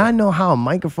call. Do you not know how a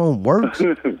microphone works?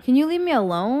 Can you leave me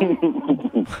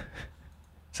alone?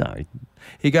 Sorry.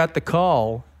 He got the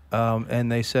call,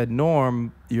 and they said,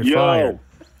 "Norm, you're fired."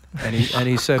 And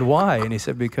he said, "Why?" And he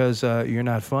said, "Because you're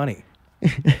not funny."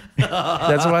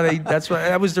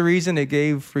 That was the reason they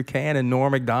gave for Cannon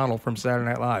Norm Macdonald from Saturday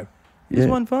Night Live. He just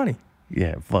wasn't funny.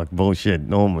 Yeah, fuck bullshit.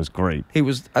 Norm was great.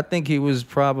 I think he was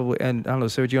probably, and I don't know,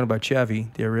 say what you want about Chevy,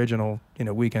 the original,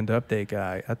 Weekend Update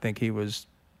guy. I think he was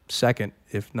second,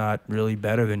 if not really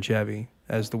better than Chevy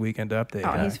as the Weekend Update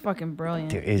guy. He's fucking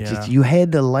brilliant. Dude, it's just, you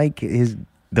had to like his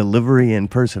delivery and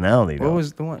personality. What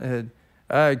was the one?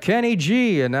 Kenny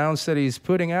G announced that he's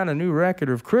putting out a new record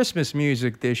of Christmas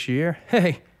music this year.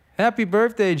 Hey, happy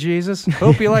birthday, Jesus.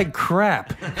 Hope you like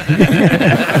crap.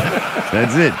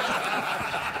 That's it.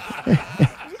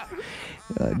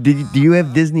 Do you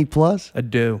have Disney Plus? I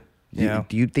do. Yeah.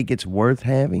 Do you think it's worth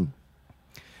having?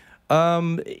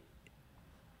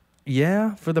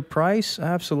 Yeah, for the price,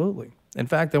 absolutely. In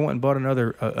fact, I went and bought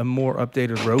a more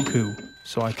updated Roku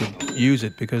so I could use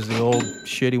it because the old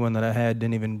shitty one that I had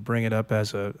didn't even bring it up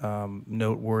as a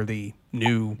noteworthy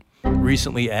new,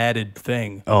 recently added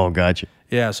thing. Oh, gotcha.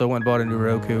 Yeah, so I went and bought a new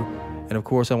Roku. And, of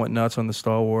course, I went nuts on the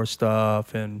Star Wars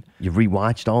stuff. And you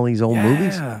rewatched all these old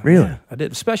movies? Really? Yeah, I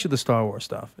did, especially the Star Wars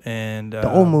stuff. And the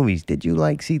old movies. Did you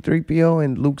like C-3PO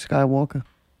and Luke Skywalker?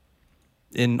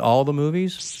 In all the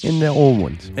movies? In the old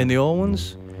ones. In the old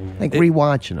ones?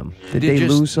 Rewatching them. Did they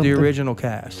lose something? The original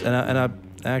cast. And I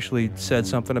actually said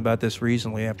something about this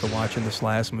recently after watching this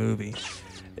last movie.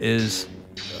 is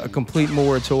a complete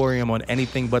moratorium on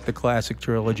anything but the classic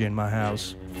trilogy in my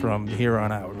house from here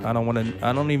on out. I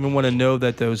don't even want to know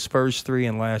that those first 3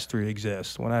 and last 3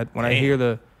 exist. When I hear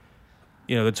the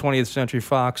 20th Century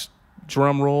Fox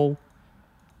drum roll.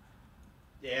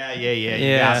 Yeah.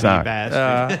 Yeah. You Sorry.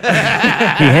 bastard.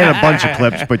 He had a bunch of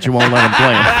clips, but you won't let him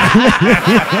play them.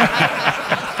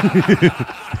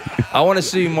 I want to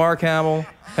see Mark Hamill,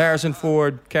 Harrison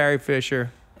Ford, Carrie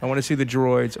Fisher. I want to see the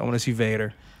droids. I want to see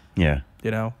Vader. Yeah.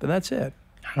 Then that's it.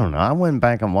 I don't know. I went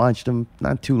back and watched them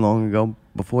not too long ago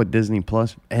before Disney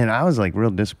Plus, and I was like real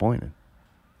disappointed.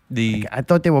 I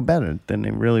thought they were better than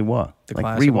they really were. The Like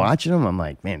classic ones? rewatching them, I'm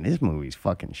like, man, this movie's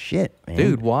fucking shit, man.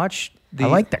 Dude, watch the. I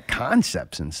like the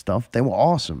concepts and stuff. They were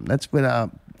awesome. That's what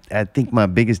I think my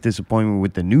biggest disappointment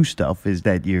with the new stuff is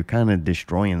that you're kind of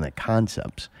destroying the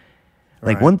concepts.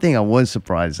 Like Right. one thing I was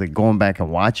surprised, like going back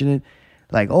and watching it,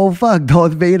 like, oh fuck,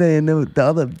 Darth Vader and the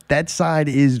other, that side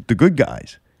is the good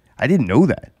guys. I didn't know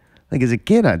that. Like as a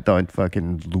kid, I thought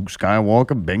fucking Luke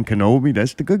Skywalker, Ben Kenobi,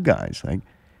 that's the good guys. Like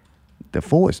the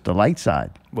Force, the light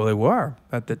side. Well, they were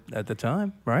at the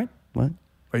time, right? What? Or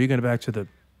are you going back to the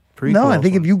prequel? No, I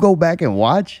think if you go back and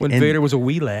watch, when and- Vader was a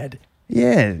wee lad.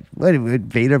 Yeah, what,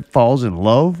 Vader falls in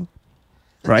love,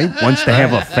 right? Wants to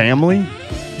have a family.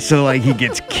 So, like, he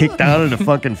gets kicked out of the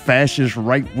fucking fascist,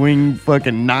 right-wing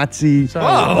fucking Nazi. Dude,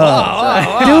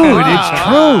 it's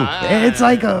true. It's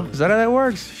like Is that how that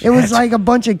works? it was like a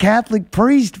bunch of Catholic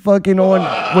priests fucking on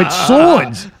with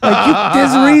swords. Like,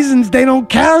 there's reasons they don't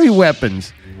carry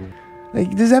weapons.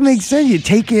 Like, does that make sense? You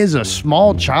take you as a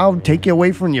small child, take you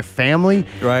away from your family,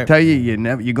 Right. Tell you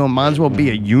you're gonna might as well be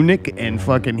a eunuch and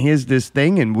fucking here's this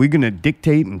thing, and we're gonna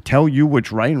dictate and tell you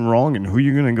what's right and wrong and who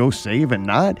you're gonna go save and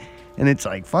not. And it's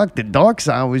like, fuck, the dark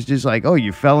side was just like, oh,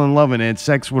 you fell in love and had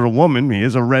sex with a woman.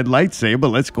 Here's a red lightsaber.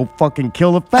 Let's go fucking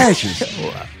kill the fascists.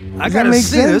 I that gotta make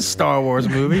see sense? this Star Wars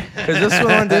movie. Is this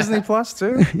one on Disney Plus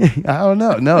too? I don't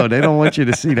know. No, they don't want you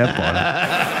to see that part.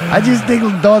 I just think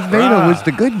Darth Vader was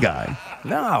the good guy.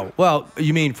 No. Well,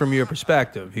 you mean from your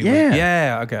perspective? Yeah.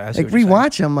 Yeah. Okay. I see Like what you're saying.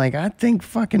 rewatch him, like I think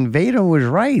fucking Vader was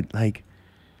right. Like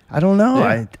I don't know.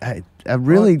 Yeah. I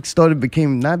really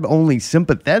became not only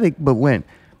sympathetic, but went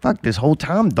fuck this whole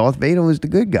time. Darth Vader was the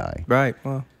good guy. Right.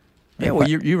 Well. Yeah. Like, Well,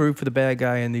 you root for the bad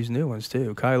guy in these new ones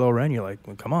too. Kylo Ren. You're like,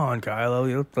 well, come on,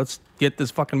 Kylo. Let's get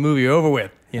this fucking movie over with.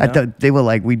 You know? I thought they were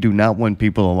like, we do not want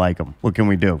people to like him. What can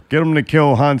we do? Get him to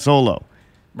kill Han Solo.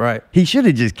 Right. He should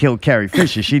have just killed Carrie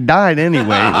Fisher. She died anyway.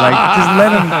 Like, just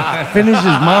let him finish his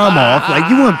mom off. Like,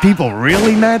 you want people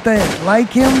really not to like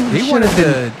him? He wanted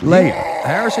to. Leia.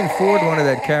 Harrison Ford wanted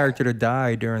that character to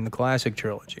die during the classic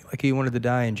trilogy. Like he wanted to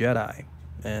die in Jedi,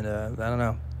 and I don't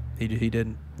know. He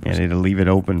didn't. Yeah, they'd leave it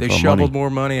open They for shoveled money more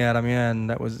money at him, yeah, and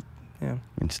that was, yeah.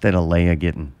 instead of Leia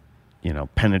getting,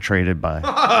 penetrated by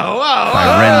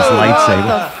Ren's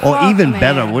lightsaber. Or even man?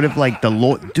 better, what if like the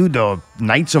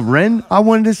Knights of Ren? I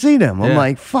wanted to see them. I'm Yeah.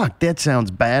 like, fuck, that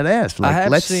sounds badass. Like,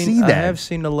 let's see I that. have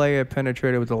seen the Leia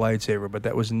penetrated with the lightsaber, but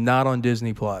that was not on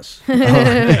Disney Plus. Yeah,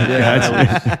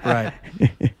 that was- right.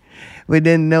 We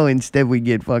didn't know. Instead, we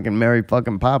get fucking Mary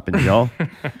fucking Poppins, y'all.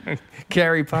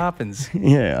 Carrie Poppins.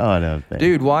 Yeah, oh, that was bad.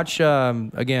 Dude, watch,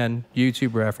 again,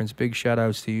 YouTube reference. Big shout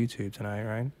outs to YouTube tonight,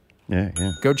 right? Yeah,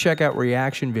 yeah. Go check out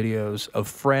reaction videos of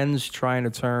friends trying to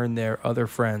turn their other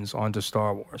friends onto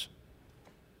Star Wars.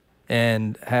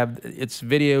 And it's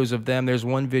videos of them. There's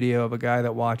one video of a guy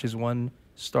that watches one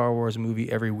Star Wars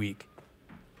movie every week.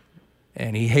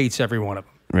 And he hates every one of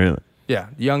them. Really? Yeah,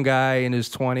 young guy in his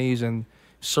 20s and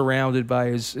surrounded by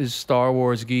his Star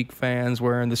Wars geek fans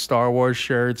wearing the Star Wars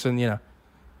shirts and,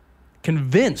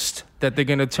 convinced that they're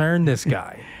going to turn this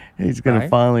guy. He's gonna Right.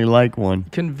 finally like one.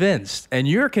 Convinced, and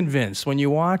you're convinced when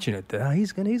you're watching it that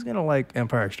he's gonna like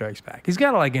Empire Strikes Back. He's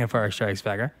gotta like Empire Strikes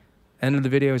Back. Right? End of the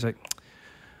video, he's like,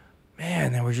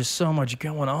 "Man, there was just so much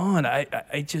going on. I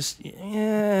just,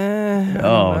 yeah." I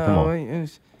Oh, don't come know. on.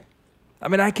 I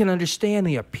mean, I can understand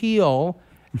the appeal,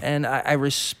 and I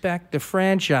respect the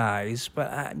franchise,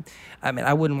 but I mean,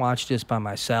 I wouldn't watch this by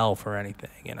myself or anything,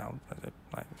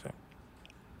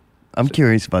 I'm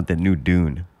curious about the new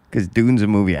Dune. Because Dune's a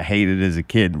movie I hated as a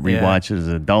kid, Yeah. rewatched it as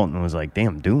an adult, and was like,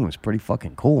 damn, Dune was pretty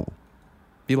fucking cool.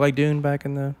 Do you like Dune back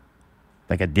in the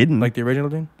Like, I didn't. like the original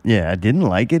Dune? Yeah, I didn't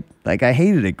like it. Like, I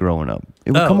hated it growing up.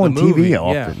 It would Oh, come the on movie, TV yeah.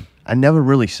 often. I never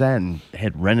really sat and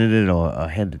had rented it or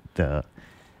had the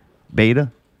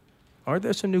beta. Aren't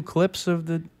there some new clips of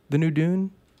the new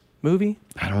Dune movie?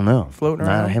 I don't know. Floating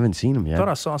Nah, around? I haven't seen them I yet. thought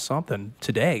I saw something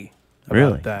today about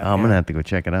Really? that. Oh, I'm yeah. going to have to go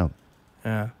check it out.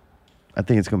 Yeah. I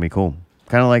think it's going to be cool.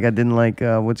 Kind of like I didn't like,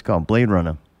 what's it called, Blade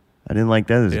Runner. I didn't like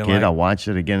that as a Didn't kid. like- I watched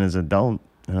it again as an adult.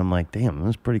 And I'm like, damn, that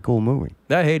was a pretty cool movie.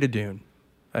 I hated Dune.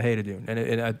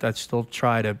 And I still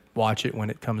try to watch it when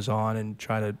it comes on and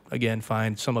try to, again,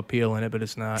 find some appeal in it, but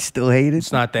it's not. Still hate it?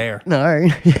 It's not there. No, all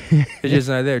right. It's just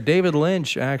not there. David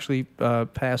Lynch actually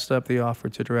passed up the offer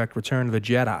to direct Return of the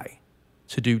Jedi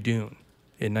to do Dune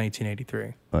in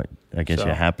 1983. But I guess So-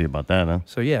 you're happy about that, huh?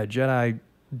 So yeah, Jedi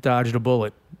dodged a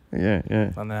bullet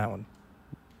Yeah. on that one.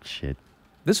 Shit.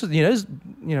 This is,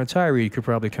 Tyree could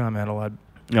probably comment a lot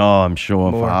Oh, I'm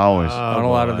sure more for hours. on a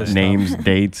lot of this Names,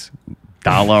 dates,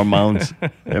 dollar amounts.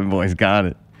 Everybody's got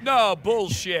it. No,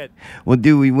 bullshit. Well,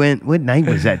 dude, we went. What night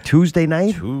was that? Tuesday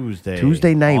night.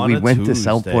 Tuesday night, On we a went to Tuesday.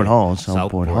 Southport Hall.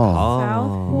 Southport Hall.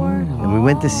 Southport. And we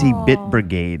went to see Bit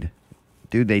Brigade.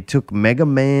 Dude, they took Mega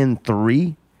Man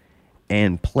 3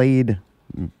 and played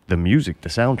the music, the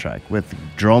soundtrack, with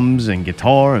drums and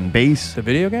guitar and bass. The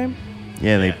video game?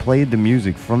 Yeah, they played the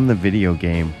music from the video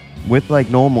game with like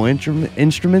normal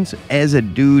instruments as a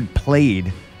dude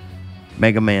played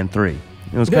Mega Man 3.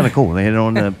 It was kind of cool. They had it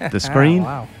on the screen.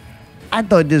 Wow. I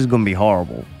thought this was going to be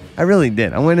horrible. I really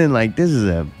did. I went in like, this is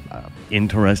a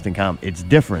interesting comp. It's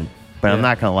different, but I'm Yeah.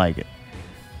 not going to like it.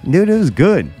 Dude, it was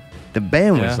good. The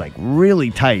band was Yeah. like really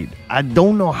tight. I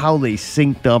don't know how they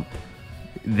synced up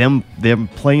them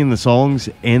playing the songs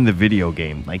and the video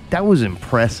game. Like, that was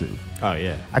impressive. Oh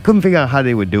yeah. I couldn't figure out how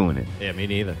they were doing it. Yeah, me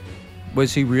neither.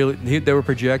 Was he really? They were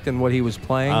projecting what he was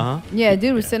playing. Yeah,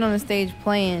 dude was sitting on the stage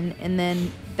playing, and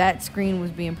then that screen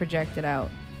was being projected out.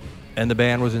 And the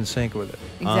band was in sync with it.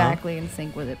 Exactly in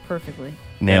sync with it perfectly.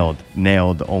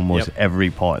 Nailed almost Yep. every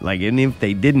part. Like, and if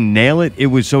they didn't nail it, it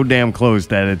was so damn close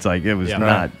that it's like it was Yeah.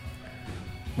 not.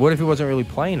 What if he wasn't really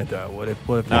playing it though? What if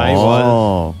No, he Oh.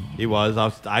 was. He was.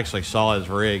 I actually saw his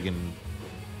rig, and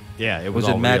yeah, it was was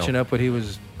it all matching real. up what he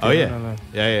was? Oh doing yeah, on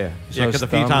the- yeah. So Because a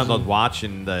few thumbs times I was and-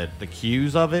 watching the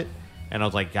cues of it, and I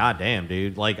was like, God damn,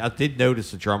 dude! Like I did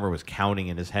notice the drummer was counting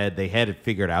in his head. They had it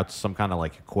figured out to some kind of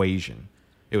like equation.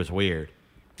 It was weird.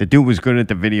 The dude was good at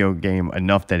the video game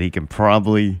enough that he can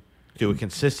probably. Do it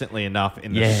consistently enough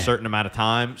in Yeah. a certain amount of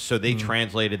time. So they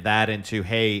translated that into,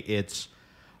 hey, it's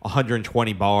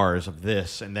 120 bars of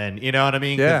this, and then you know what I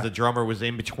mean? Yeah. Because the drummer was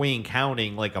in between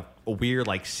counting like a weird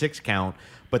like 6 count,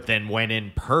 but then went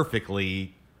in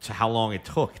perfectly to how long it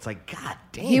took. It's like, God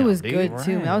damn, He was dude. good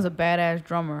too. That was a badass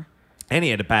drummer. And he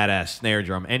had a badass snare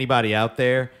drum. Anybody out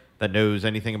there that knows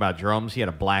anything about drums, he had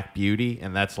a Black Beauty,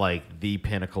 and that's like the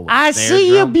pinnacle of I snare see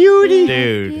your drum. beauty.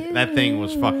 Dude, that thing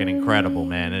was fucking incredible,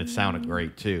 man, and it sounded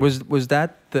great too. Was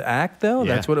that the act though?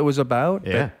 Yeah. That's what it was about.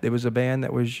 Yeah. That it was a band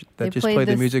that They just played played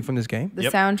the this- music from this game. The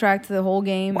Yep. soundtrack to the whole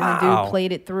game, and the Wow. dude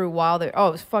played it through while they. Oh,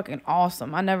 it was fucking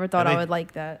awesome. I never thought And I they- would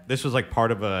like that. This was like part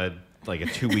of a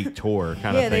 2-week tour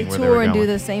kind Yeah, of they thing. where they tour were and do going.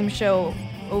 the same show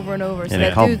over and over. So And they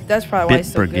that call dude, that's probably why Bit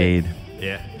he's so Brigade.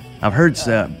 Yeah. I've heard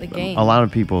the game. a lot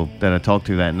of people that I talked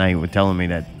to that night were telling me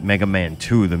that Mega Man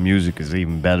 2, the music is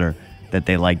even better, that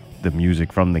they like the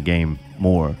music from the game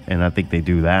more. And I think they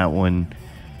do that one.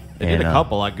 They did And, a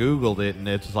couple. I Googled it, and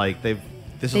it's like this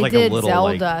is They like did a little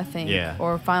Zelda, like, I think, Yeah.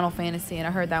 or Final Fantasy, and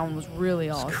I heard that one was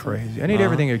really awesome. Crazy. I need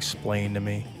everything explained to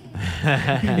me.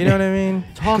 You know what I mean?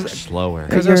 Talk slower.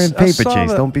 Because 'Cause you're I in s- I Paper saw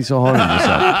Chase. the- Don't be so hard on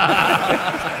yourself.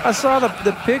 I saw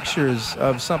the pictures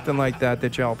of something like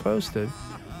that y'all posted,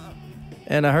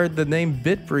 and I heard the name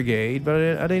Bit Brigade, but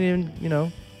I didn't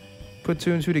even put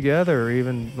 2 and 2 together or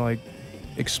even like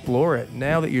explore it.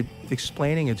 Now that you're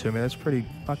explaining it to me, that's pretty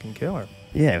fucking killer.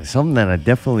 Yeah, it was something that I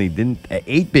definitely didn't.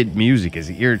 8-bit music is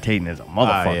irritating as a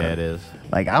motherfucker. yeah, it is.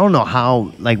 Like, I don't know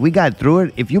how. Like, we got through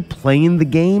it. If you're playing the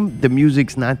game, the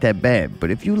music's not that bad.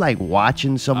 But if you like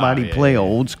watching somebody yeah, play yeah. an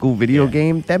old school video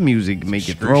game, that music make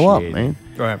you throw up, man.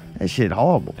 Go ahead. That shit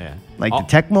horrible. Yeah. Like Oh. the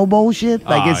Tecmo Bowl shit.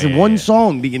 Like, Oh, it's yeah, one yeah.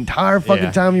 song the entire fucking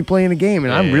Yeah. time you're playing the game.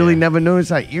 And I Yeah, really yeah. never noticed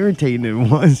how irritating it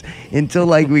was until,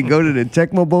 like, we go to the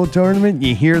Tecmo Bowl tournament.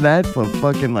 You hear that for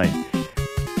fucking, like,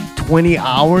 20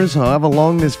 hours, however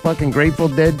long this fucking Grateful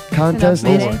Dead contest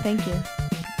Enough, is. Mayday. Thank you.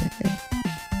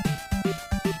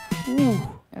 Ooh.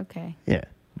 Okay. Yeah.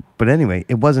 But anyway,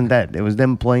 it wasn't that. It was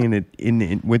them playing it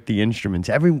in with the instruments.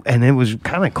 And it was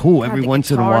kind of cool. Every the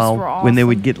once in a guitars while, were when they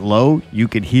would awesome. get low, you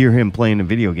could hear him playing a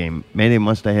video game. Maybe they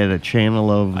must have had a channel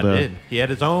of I the. did. He had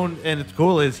his own, and it's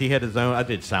cool is he had his own. I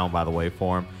did sound, by the way,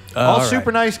 for him. Oh, all all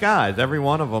super right. nice guys, every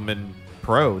one of them in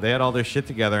pro. They had all their shit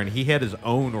together, and he had his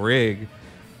own rig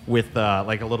with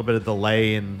like a little bit of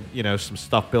delay and some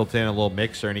stuff built in, a little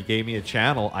mixer, and he gave me a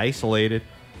channel isolated.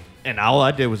 And all I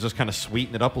did was just kind of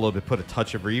sweeten it up a little bit, put a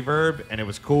touch of reverb, and it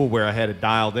was cool where I had it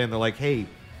dialed in. They're like, hey,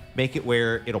 make it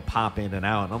where it'll pop in and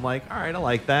out. And I'm like, all right, I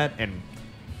like that. And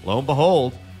lo and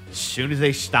behold, as soon as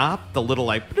they stopped, the little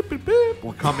like boop, boop, boop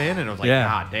will come in, and I was like, Yeah.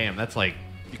 God damn, that's like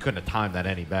you couldn't have timed that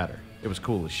any better. It was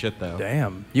cool as shit, though.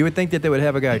 Damn. You would think that they would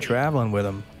have a guy traveling with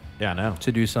them Yeah, I know.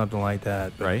 to do something like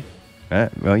that. But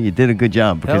Right? Well, you did a good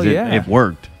job because Hell yeah. it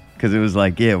worked. Because it was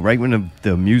like, yeah, right when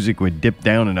the music would dip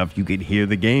down enough, you could hear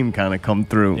the game kind of come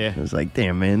through. Yeah. It was like,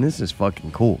 damn, man, this is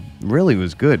fucking cool. Really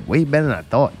was good. Way better than I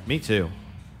thought. Me too.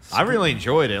 I really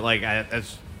enjoyed it. Like, I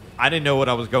didn't know what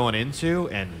I was going into,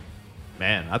 and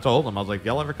man, I told him, I was like,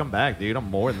 y'all ever come back, dude? I'm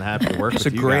more than happy to work it's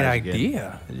with a you great guys again.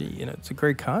 idea. You know, it's a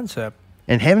great concept.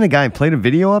 And having a guy play the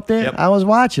video up there, Yep. I was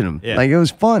watching him. Yeah. Like, it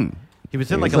was fun. He was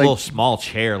in It like was a like- little small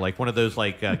chair, like one of those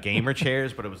like gamer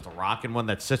chairs, but it was the rocking one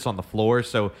that sits on the floor.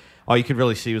 So all you could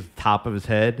really see was the top of his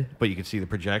head, but you could see the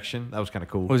projection. That was kind of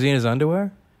cool. Was he in his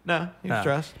underwear? No, he was No.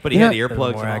 dressed, but he You had know-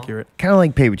 earplugs. More and all. accurate. Kind of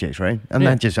like Paper Chase, right? I'm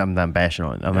Yeah. not bashing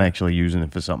on it. I'm actually using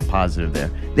it for something positive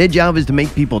there. Their job is to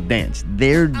make people dance.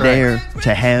 They're there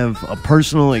to have a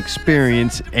personal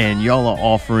experience, and y'all are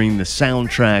offering the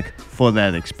soundtrack for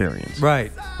that experience.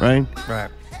 Right. Right? Right.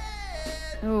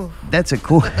 Ooh, That's a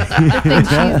cool. good thing Cheese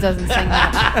doesn't sing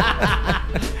that.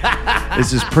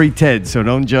 This is pre-TED, so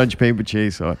don't judge Paper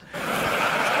Chase with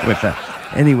that.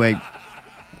 Anyway,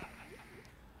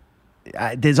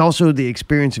 there's also the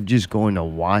experience of just going to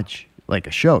watch like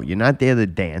a show. You're not there to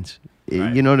dance.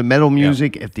 Right. You know, the metal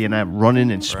music, if they're not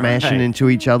running and smashing Right. into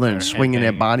each other and Or swinging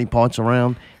their headbanging. body parts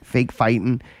around, fake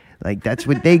fighting, like that's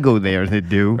what they go there to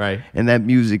do. Right. And that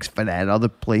music's for that other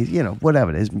place, you know,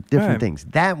 whatever. There's different Right. things.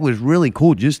 That was really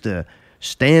cool just to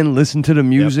stand, listen to the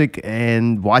music,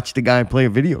 and watch the guy play a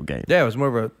video game. Yeah, it was more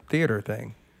of a theater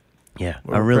thing. Yeah,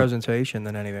 More I of a really. presentation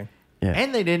than anything. Yeah.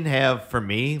 And they didn't have, for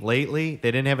me lately,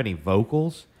 they didn't have any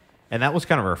vocals, and that was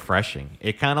kind of refreshing.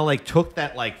 It kind of like took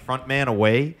that like front man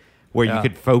away, where you Yeah.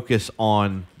 could focus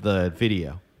on the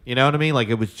video. You know what I mean? Like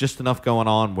it was just enough going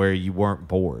on where you weren't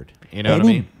bored. You know what I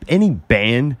mean? Any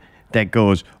band that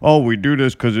goes, oh, we do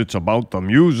this because it's about the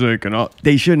music and all,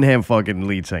 they shouldn't have fucking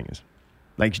lead singers.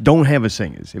 Like, don't have a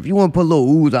singers. If you want to put little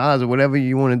oohs, ahs, or whatever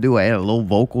you want to do, add a little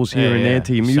vocals here Yeah, and yeah. there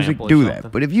to your music, Sample or do something.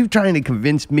 that. But if you're trying to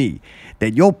convince me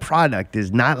that your product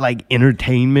is not like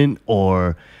entertainment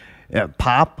or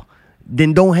pop,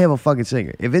 then don't have a fucking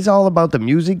singer. If it's all about the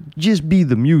music, just be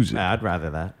the music. Yeah, I'd rather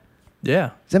that. Yeah.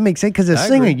 Does that make sense? Because a I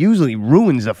singer agree. usually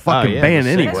ruins a fucking yeah, band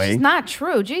the singer- That's anyway. just not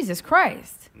true. Jesus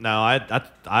Christ. No, I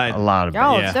A lot of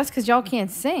Y'all, bands. Yeah. that's because y'all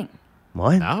can't sing.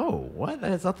 What? no. What?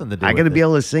 That has nothing to do. I with got to be it.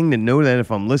 able to sing to know that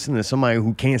if I'm listening to somebody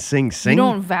who can't sing. You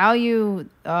don't value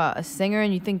a singer,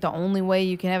 and you think the only way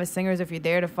you can have a singer is if you're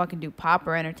there to fucking do pop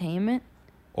or entertainment.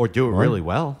 or do it really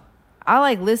well. I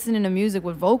like listening to music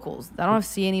with vocals. I don't have to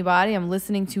see anybody. I'm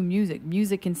listening to music.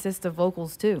 Music consists of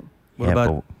vocals too. What Yeah, about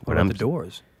but what what about I'm- the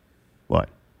Doors? What?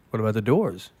 What about the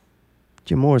Doors?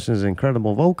 Jim Morrison's an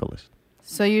incredible vocalist.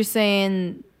 So you're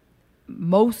saying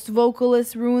most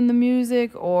vocalists ruin the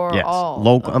music, or Yes. all?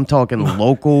 Local. I'm talking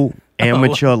local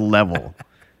amateur level.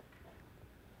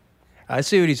 I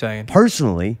see what he's saying.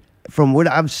 Personally, from what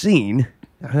I've seen,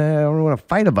 I don't want to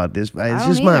fight about this, but it's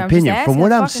don't just my either. I'm just opinion. From asking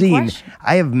what a I've fucking seen, question.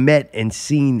 I have met and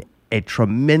seen a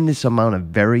tremendous amount of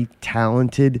very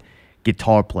talented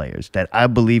guitar players that I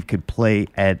believe could play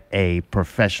at a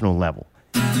professional level.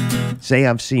 Say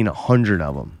I've seen 100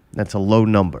 of them. That's a low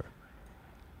number.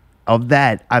 Of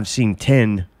that, I've seen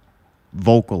 10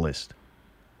 vocalists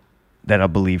that I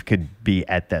believe could be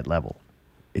at that level.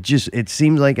 It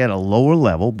seems like at a lower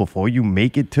level, before you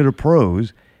make it to the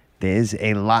pros, there's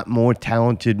a lot more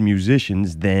talented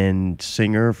musicians than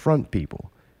singer front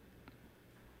people.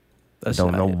 That's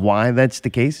Don't know why that's the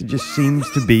case. It just seems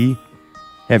to be.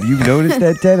 Have you noticed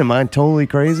that, Ted? Am I totally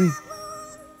crazy?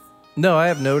 No, I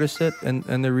have noticed it, and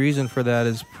the reason for that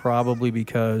is probably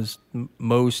because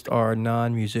most are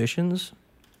non-musicians,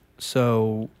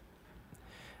 so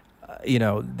you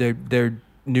know they're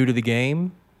new to the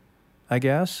game, I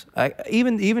guess.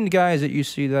 Even guys that you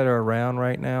see that are around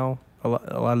right now, a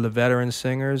lot of the veteran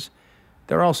singers,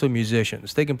 they're also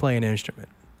musicians. They can play an instrument,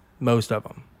 most of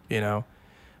them, you know.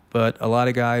 But a lot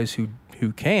of guys who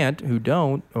can't, who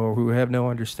don't, or who have no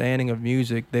understanding of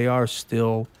music, they are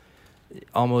still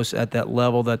almost at that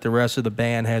level that the rest of the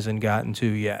band hasn't gotten to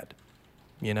yet.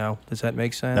 You know, does that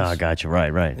make sense? No, I got you.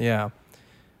 Right. Yeah.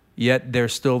 Yet they're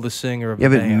still the singer of You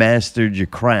the haven't band. mastered your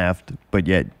craft, but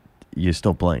yet you're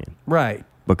still playing. Right.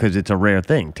 Because it's a rare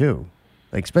thing, too.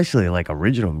 Like, especially like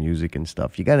original music and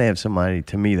stuff. You got to have somebody,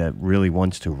 to me, that really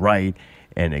wants to write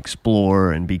and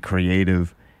explore and be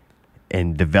creative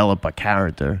and develop a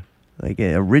character. Like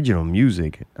original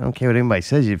music, I don't care what anybody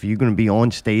says. If you're going to be on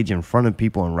stage in front of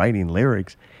people and writing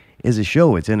lyrics, it's a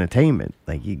show. It's entertainment.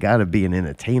 Like you got to be an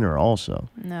entertainer also.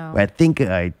 No. I think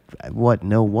what?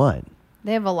 No, what?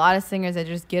 They have a lot of singers that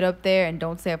just get up there and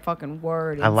don't say a fucking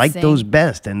word. I and like sing. those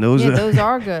best, and those Yeah, are those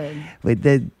are good. but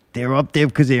they're up there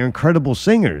because they're incredible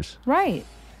singers. Right.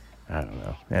 I don't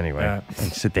know. Anyway, Yeah. I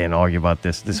sit there and argue about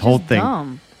this It's whole just thing.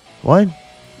 Dumb. What?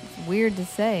 It's weird to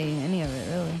say any of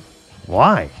it, really.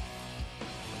 Why?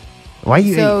 Why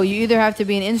you? So you either have to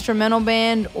be an instrumental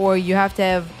band or you have to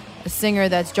have a singer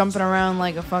that's jumping around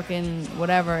like a fucking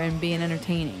whatever and being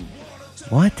entertaining.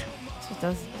 what? It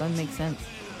just doesn't make sense.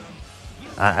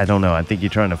 I don't know. I think you're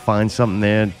trying to find something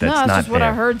there that's No, it's not just what I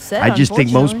there. heard said, I just think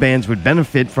most unfortunately. bands would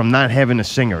benefit from not having a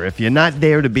singer. If you're not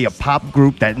there to be a pop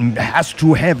group that has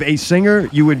to have a singer,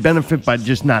 you would benefit by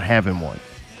just not having one.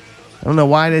 I don't know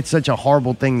why that's such a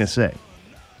horrible thing to say.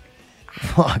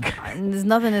 Fuck. And there's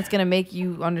nothing that's gonna make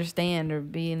you understand or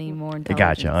be any more I intelligent.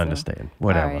 gotcha. I so- understand.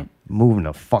 Whatever. All right. Moving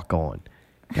the fuck on.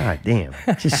 God damn.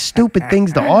 Just stupid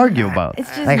things to argue about. It's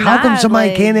just like, how come not, somebody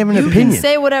like, can't have an you opinion? can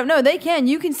say whatever. No, they can.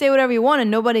 You can say whatever you want,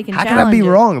 and nobody can How challenge can I be it.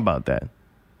 wrong about that?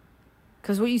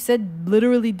 Because what you said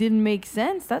literally didn't make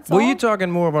sense. That's Were all. you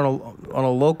talking more of on a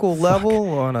local level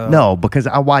or on a No, because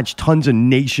I watch tons of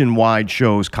nationwide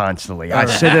shows constantly. I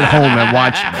sit at home and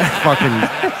watch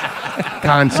fucking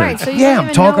concerts. Right, so you Yeah, don't I'm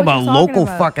even talking know what about you're talking local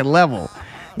about. fucking level.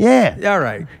 Yeah. All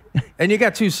right. And you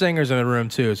got two singers in the room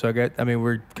too, so we're kind Oh, of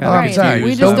I'm Right. sorry. We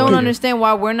Don't just don't do it. understand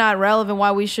why we're not relevant,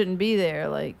 why we shouldn't be there.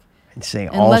 Like, I'd say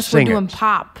all unless we're singers. doing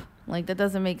pop. Like, that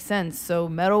doesn't make sense. So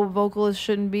metal vocalists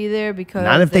shouldn't be there because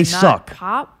Not if they they're not suck.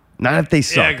 pop. Not if they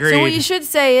suck. agree. So what you should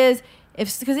say is,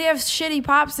 because they have shitty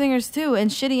pop singers too and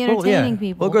shitty entertaining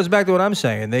people. Well, it goes back to what I'm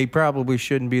saying. They probably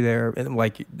shouldn't be there,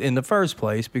 in the first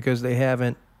place, because they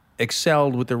haven't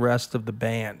excelled with the rest of the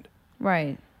band,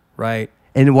 Right. right?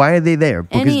 And why are they there?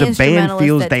 Because Any the band instrumentalist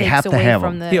feels that they takes have to away have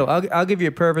from them. the- Heel, I'll give you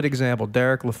a perfect example.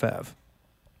 Derek Lefebvre.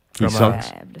 He from, sucks.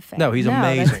 Fab, the Fab. No, he's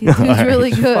that's- amazing. He's really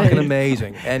good. Fucking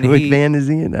amazing. And What he, band is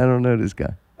he in? I don't know this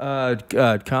guy.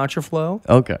 Contraflow.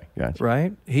 Okay, gotcha.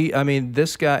 Right.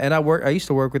 This guy, and I used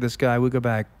to work with this guy. We go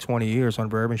back 20 years on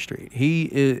Bourbon Street.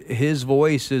 His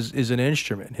voice is an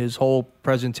instrument. His whole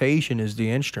presentation is the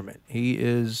instrument.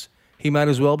 He might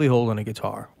as well be holding a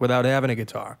guitar without having a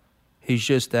guitar. He's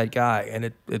just that guy,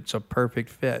 and it's a perfect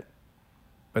fit.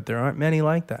 But there aren't many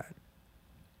like that.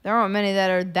 There aren't many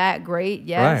that are that great,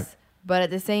 yes. Right. But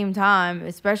at the same time,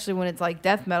 especially when it's like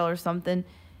death metal or something,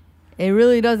 it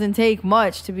really doesn't take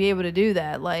much to be able to do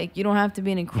that. Like, you don't have to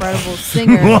be an incredible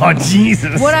singer. Oh,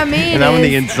 Jesus. What I mean And I'm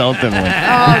the is- insulting one. Oh,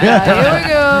 God. Here we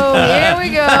go. Here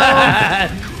we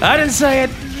go. I didn't say it.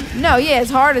 No, yeah,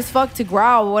 it's hard as fuck to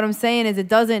growl. What I'm saying is it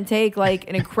doesn't take like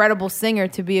an incredible singer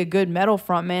to be a good metal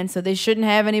frontman. So they shouldn't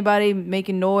have anybody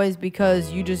making noise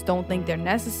because you just don't think they're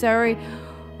necessary.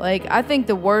 Like, I think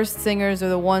the worst singers are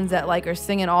the ones that like are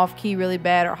singing off key really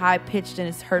bad or high pitched and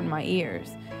it's hurting my ears.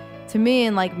 To me,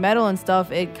 in like metal and stuff,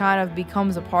 it kind of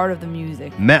becomes a part of the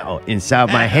music. Metal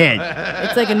inside my head.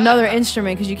 It's like another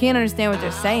instrument because you can't understand what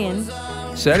they're saying.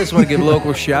 So I just want to give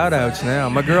local shout outs now.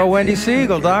 My girl Wendy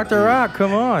Siegel, Dr. Rock,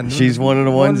 come on. She's one of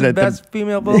the ones the that the- best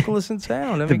female vocalists in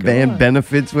town. The band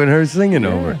benefits with her singing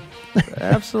over.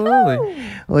 Absolutely.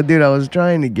 Well, dude, I was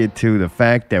trying to get to the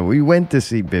fact that we went to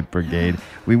see Bit Brigade.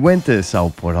 We went to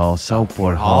Southport Hall.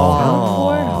 Southport So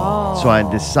Hall. I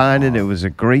decided it was a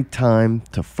great time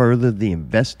to further the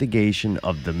investigation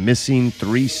of the missing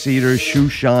three-seater shoe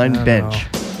shine bench.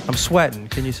 I'm sweating.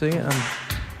 Can you see it?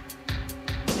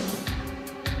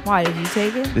 Why did you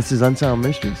take it? This is Unsolved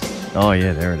Mysteries? Oh,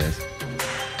 yeah, there it is.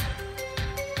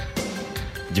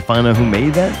 Did you find out who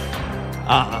made that?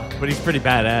 But he's pretty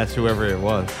badass, whoever it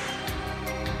was.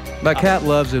 My cat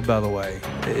loves it, by the way.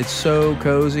 It's so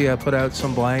cozy. I put out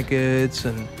some blankets,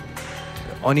 and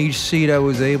on each seat I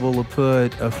was able to put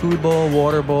a food bowl,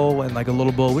 water bowl, and like a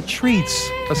little bowl with treats,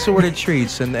 assorted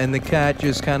treats, and the cat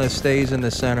just kind of stays in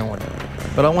the center one.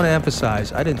 But I want to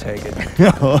emphasize, I didn't take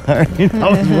it. All right. I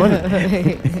was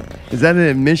wondering. Is that an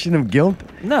admission of guilt?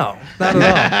 No, not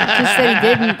at Just said he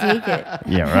didn't take it.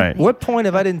 Yeah, right. all. What point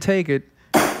if I didn't take it?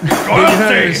 Did you not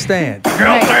understand?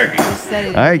 Right. Just said he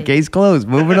didn't All right, take it. case closed.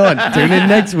 Moving on. Tune in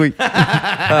next week.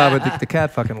 But the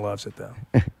cat fucking loves it, though.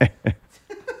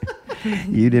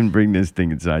 You didn't bring this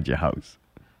thing inside your house.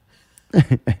 Well,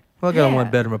 I got a Yeah.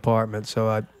 one-bedroom apartment,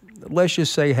 so let's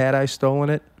just say, had I stolen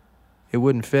it, it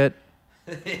wouldn't fit.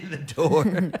 In the door.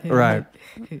 Right.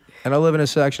 And I live in a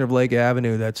section of Lake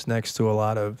Avenue that's next to a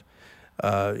lot of,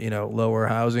 lower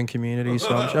housing communities.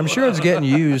 So I'm sure it's getting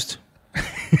used.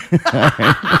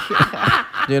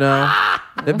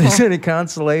 If there's any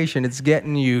consolation, it's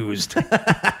getting used.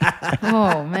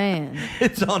 Oh, man.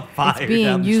 It's on fire. It's being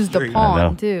down the used street. I know.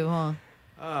 upon, too,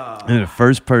 huh? And the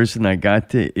first person I got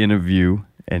to interview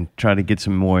and try to get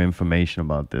some more information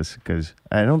about this because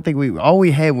I don't think all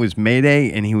we had was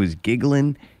Mayday and he was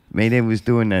giggling. Mayday was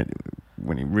doing that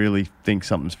when he really thinks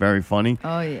something's very funny.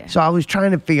 Oh, yeah. So I was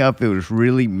trying to figure out if it was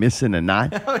really missing a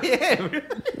knot. Oh yeah.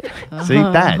 See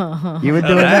that? You were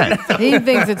doing that. He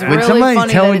thinks it's When really somebody's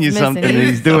funny telling that you it's something missing. and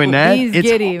he's doing that, He's it's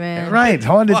giddy, man. right. It's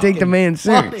hard to take the man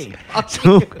serious.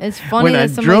 So It's funny when that I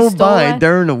somebody drove stole by that.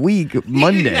 during the week,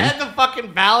 Monday. You had to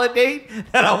fucking validate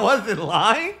that I wasn't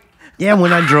lying. Yeah,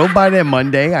 when I drove by there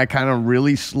Monday, I kind of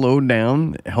really slowed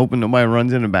down, hoping nobody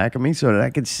runs in the back of me so that I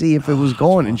could see if it was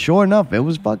going. And sure enough, it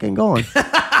was fucking going.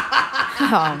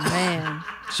 Oh, man.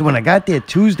 So when I got there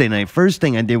Tuesday night, first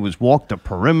thing I did was walk the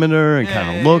perimeter and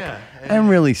kind of look. I didn't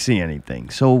really see anything.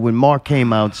 So when Mark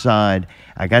came outside,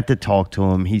 I got to talk to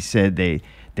him. He said they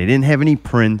didn't have any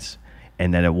prints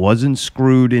and that it wasn't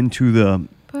screwed into the...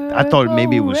 I thought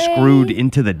maybe it was screwed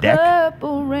into the deck.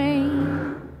 Purple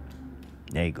rain.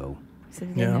 There you go. So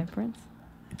they didn't have prints?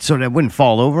 So that wouldn't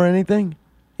fall over or anything?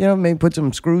 You know, maybe put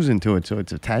some screws into it so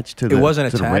it's attached to the... It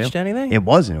wasn't to the attached to rail. anything? It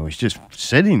wasn't. It was just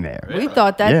sitting there. We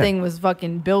thought that Yeah. thing was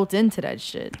fucking built into that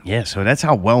shit. Yeah, so that's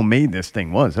how well made this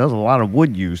thing was. There was a lot of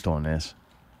wood used on this.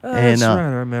 That's right. I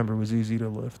remember it was easy to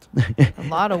lift. A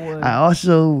lot of wood. I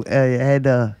also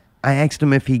I asked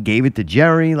him if he gave it to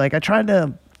Jerry. Like, I tried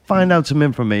to find out some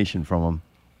information from him.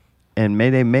 And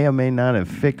they may or may not have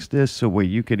fixed this so where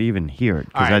you could even hear it.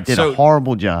 Because All right, I did so- a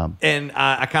horrible job. And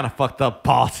I kind of fucked up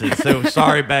Paul's. So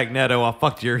sorry, Bagnetto. I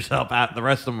fucked yours up. The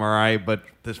rest of them are all right, but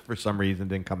this for some reason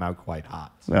didn't come out quite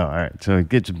hot. Oh, all right. So it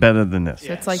gets better than this.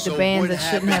 So it's like the So bands what that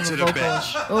shouldn't have a happened to the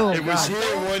vocalist. bench? Oh, It was God.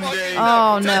 here one day.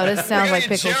 Oh, no. This sounds like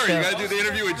Pickle Jerry. You shit. gotta do the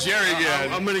interview with Jerry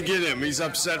again. I'm gonna get him. He's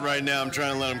upset right now. I'm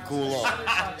trying to let him cool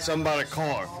off. Something about a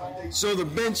car. So the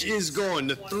bench is gone.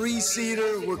 The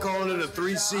 3-seater, we're calling it a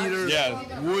 3-seater.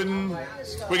 Yeah. Wooden.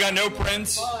 We got no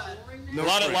prints. No a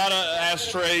lot print. of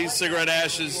ashtrays, cigarette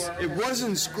ashes. It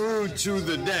wasn't screwed to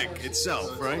the deck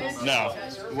itself, right? No,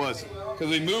 It wasn't. because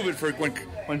we move it for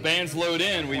when bands load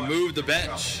in. We move the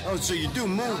bench. Oh, so you do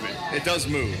move it. It does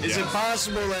move. Is yeah. it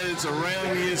possible that it's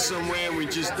around here somewhere and we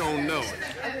just don't know it?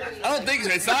 I don't think so.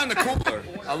 It's not in the cooler.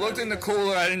 I looked in the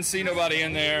cooler. I didn't see nobody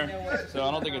in there, so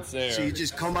I don't think it's there. So you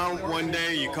just come out one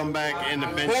day, you come back, and the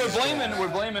bench Well, is gone. we're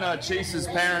blaming Chase's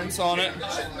parents on it.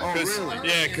 Oh, 'Cause- really?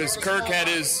 Yeah, because Kirk had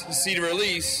his CD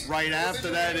release. Right after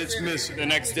that, it's missing. The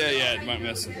next day, yeah, it went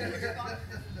missing.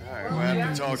 All right, we'll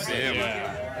have to talk to him.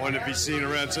 Yeah. Want to be seen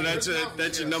around. So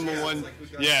that's your number one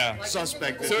Yeah.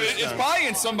 suspect. At So this it's time. probably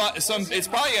in some. It's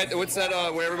probably at what's that?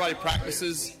 Where everybody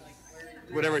practices.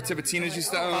 Whatever Tipitina's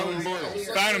used to own.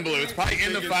 Fountain Blue. It's probably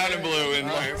in the Fountain Blue. And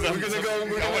All right, we're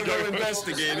gonna go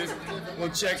investigate it. We'll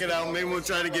check it out. Maybe we'll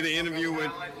try to get an interview with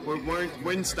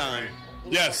Winstein.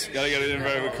 Yes, gotta get it in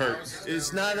with Kurt.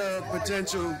 It's not a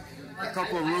potential. A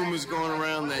couple of rumors going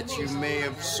around that you may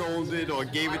have sold it or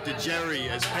gave it to Jerry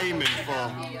as payment for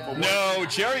what? No,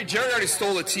 Jerry already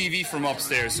stole a TV from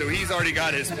upstairs, so he's already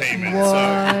got his payment.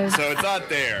 What? So it's not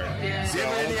there. Do you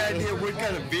have any idea what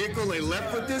kind of vehicle they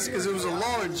left with this? Because it was a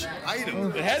large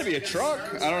item. It had to be a truck.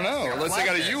 I don't know. Unless they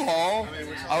got a U-Haul.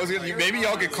 Maybe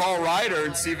y'all could call Ryder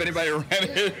and see if anybody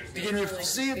rented it. Can you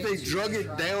see if they drug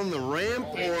it down the ramp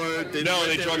or they No,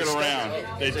 they drug it around.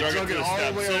 They drug it to the all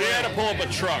steps. way So they had to around. pull up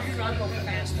a truck.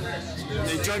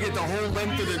 They drug it the whole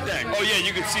length of the deck. Oh yeah,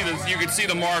 you could see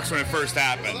the marks when it first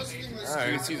happened. All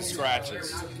right. You could see the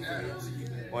scratches.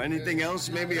 Or anything else?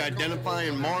 Maybe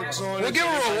identifying marks on it. We'll give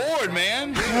a reward,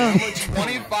 man. How much?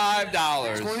 $25.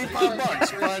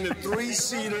 $25. Find a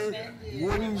 3-seater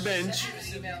wooden bench.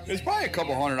 It's probably a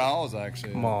couple $100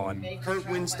 actually. Come on. Kurt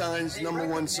Winstein's number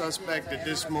one suspect at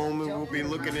this moment. We'll be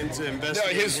looking into No,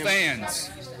 investigating his him. fans.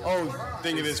 Oh,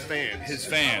 thinking his fans. His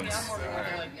fans.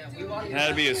 It had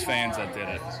to be his fans that did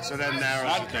it. So that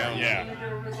narrows it down. Yeah.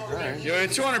 All right. There were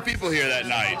 200 people here that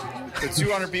night. The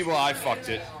 200 people, I fucked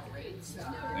it.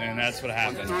 And that's what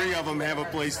happened. 3 of them have a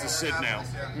place to sit now.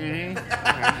 Mm-hmm.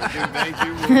 Thank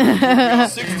you.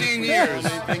 16 years.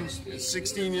 It's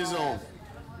 16 years old.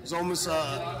 It's almost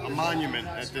a monument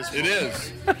at this point. It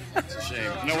is. It's a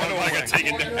shame. No wonder why I got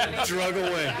taken down. Drug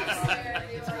away.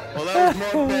 Well, that was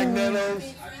Mark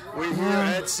Bagnetto. We're here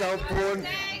at Southport.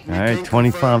 All right,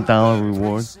 $25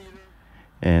 reward.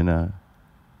 And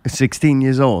 16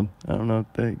 years old. I don't know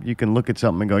if you can look at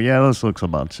something and go, yeah, this looks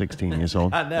about 16 years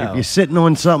old. I know. If you're sitting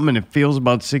on something and it feels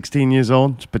about 16 years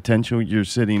old, it's potential you're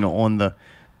sitting on the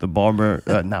barber,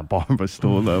 not barber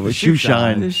stool, the shoe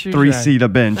shine The shoe 3-seater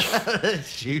bench.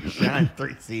 Shoe shine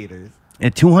 3-seaters.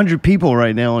 At 200 people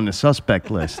right now on the suspect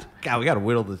list. God, we got to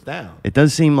whittle this down. It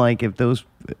does seem like if those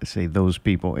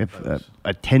people, if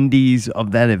attendees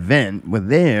of that event were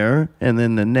there, and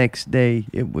then the next day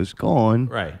it was gone,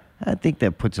 Right. I think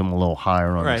that puts them a little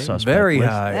higher on the suspect Very list.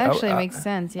 high. That actually makes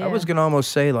sense. Yeah. I was gonna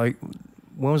almost say like,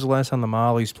 when was the last time the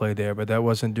Mollies played there? But that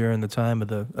wasn't during the time of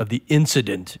the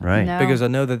incident, Right? No. Because I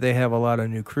know that they have a lot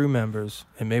of new crew members,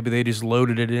 and maybe they just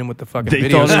loaded it in with the fucking They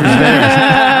video. thought it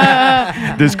was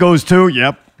theirs. This goes too.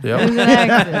 Yep. It was an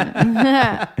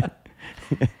accident.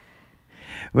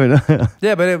 But,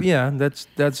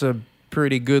 that's a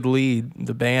pretty good lead.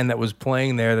 The band that was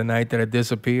playing there the night that it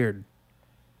disappeared,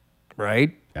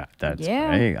 right? Yeah.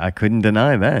 Hey, I couldn't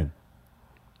deny that.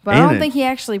 But I don't think he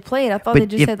actually played. I thought they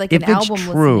just had like an album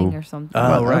listening or something.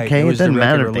 Oh, right. Okay, It it, was the doesn't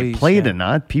matter if record they release, played yeah. or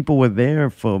not. People were there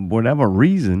for whatever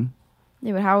reason.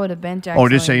 Yeah, but how would a bench Oh,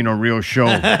 this actually- ain't a real show.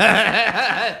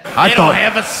 They don't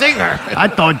have a singer. I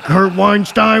thought Kurt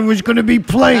Weinstein was going to be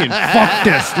playing. Fuck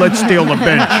this. Let's steal the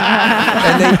bench.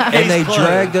 And they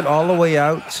dragged it all the way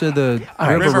out to the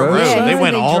River Road. Yeah, They he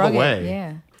went said all the drug it, way.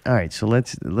 Yeah. All right, so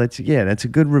let's yeah, that's a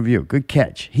good review. Good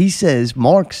catch.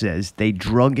 Mark says they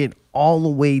drug it all the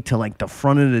way to like the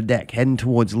front of the deck, heading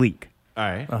towards Leak. All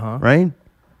right. Right?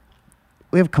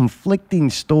 We have conflicting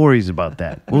stories about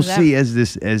that. We'll that- see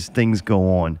as things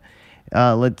go on.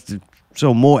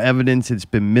 So more evidence. It's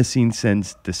been missing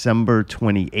since December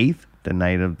 28th, the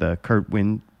night of the Kurt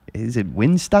Is it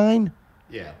Winstein?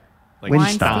 Yeah.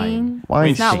 Weinstein.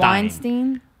 It's not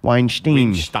Weinstein.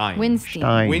 Weinstein.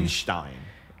 Winstein. Weinstein.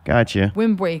 Gotcha.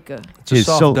 Windbreaker. It's a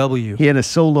soft W. He had a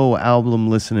solo album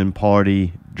listening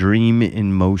party, Dream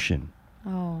in Motion.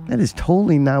 Oh. That is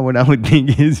totally not what I would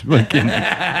think his fucking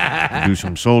do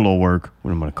some solo work.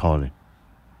 What am I gonna call it?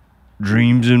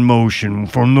 Dreams in Motion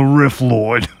from the Riff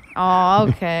Lord. Oh,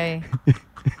 okay.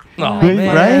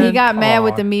 Right? He got mad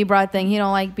with the Me Brought thing. He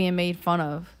don't like being made fun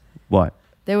of. What?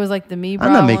 There was like the Me Brought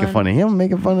I'm not making one, fun of him. I'm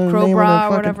making fun of the Crow name Bra of the or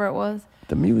fucking, whatever it was.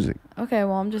 the music. Okay,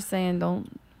 well, I'm just saying don't.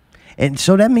 And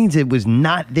so that means it was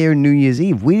not there New Year's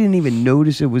Eve. We didn't even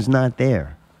notice it was not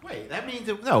there. Wait, that means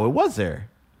it was there.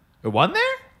 It wasn't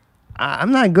there?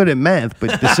 I'm not good at math,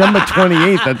 but December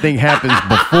 28th, I think, happens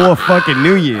before fucking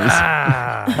New Year's.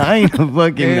 I ain't a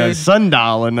fucking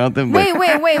sundial or nothing. But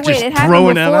Wait. just It happened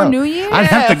throwing that before out. New Year's? I'd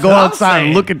have to go outside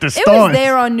and look at the It stars. was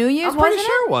there on New Year's, I'm pretty wasn't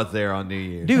sure it was there on New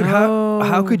Year's. Dude,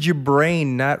 how could your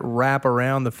brain not wrap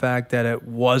around the fact that it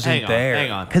wasn't there? Hang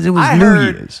on. 'Cause it was I New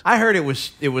heard- Year's. I heard it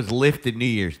was lifted New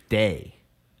Year's Day.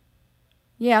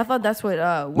 Yeah, I thought that's what.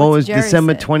 What was Jerry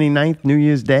December said. 29th, New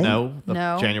Year's Day? No,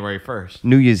 No. January 1st.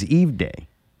 New Year's Eve Day.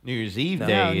 New Year's Eve No,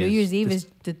 Day New is Year's Eve is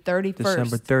the 31st.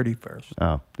 December 31st.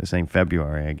 Oh, this ain't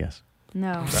February, I guess.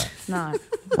 No, it's not.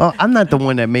 Well, I'm not the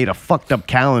one that made a fucked up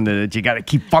calendar that you got to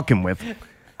keep fucking with.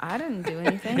 I didn't do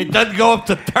anything. It doesn't go up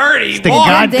to 30. It's the Boy.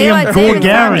 goddamn Daylight savings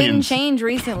time didn't Gorgarians. change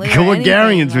recently. or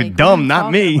Gorgarians anything. were Like, dumb, what are not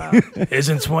you me. talking about?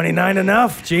 Isn't 29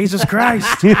 enough? Jesus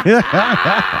Christ.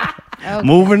 Okay.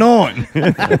 Moving on.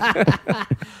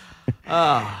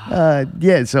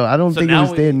 Yeah, so I don't So think it now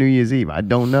was there New Year's Eve. I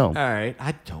don't know. All right.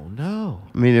 I don't know.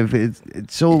 I mean, if it's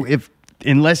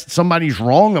unless somebody's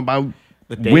wrong about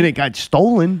The date? when it got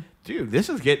stolen, Dude, this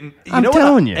is getting. You I'm know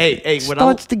telling what? you, Hey, it when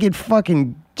starts to get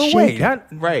fucking But wait,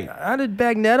 shaky. how did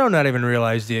Bagnetto not even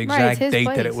realize the it's exact his date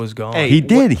that place. it was gone? Hey, He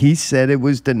did. He said it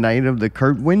was the night of the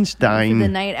Kurt The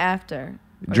Weinstein night after.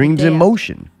 or Dreams the day in after.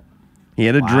 Motion. He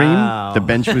had a Wow. dream. The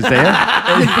bench was there.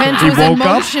 The bench He was in woke up.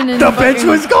 motion and The bench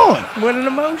was gone. What an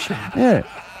emotion. Yeah.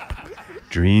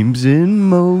 Dreams in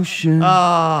motion.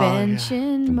 bench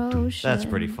in motion. That's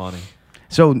pretty funny.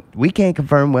 So we can't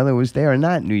confirm whether it was there or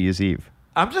not New Year's Eve.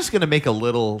 I'm just gonna make a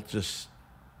little just.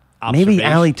 Maybe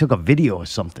observation. Allie took a video or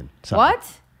something. What?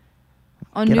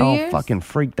 On Get New all Year's? fucking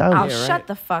freaked out. Oh, shut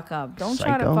the fuck up. Don't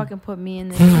try to Psycho. fucking put me in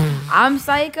this. I'm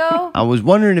psycho? I was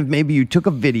wondering if maybe you took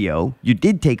a video. You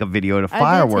did take a video of the I did take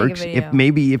a fireworks.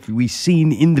 video. If we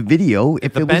seen in the video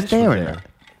if The it was bench there was or there.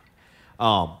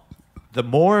 not. The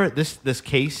more this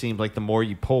case seems like, the more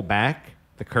you pull back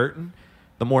the curtain,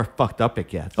 the more fucked up it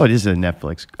gets. Oh, this is a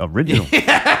Netflix original.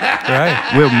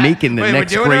 Right. We're making the Wait,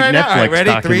 next we're doing great it right now? Netflix All right, ready?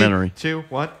 documentary. 3, 2,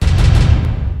 1.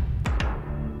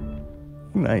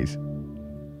 Nice.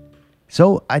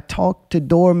 So I talked to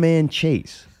doorman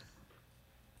Chase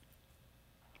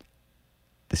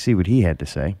to see what he had to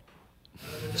say.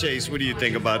 Chase, what do you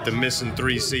think about the missing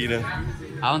three-seater?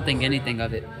 I don't think anything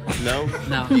of it. No?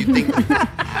 No. You think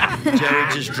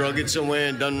Jerry just drug it somewhere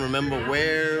and doesn't remember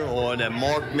where? Or that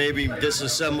Mark maybe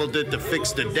disassembled it to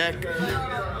fix the deck?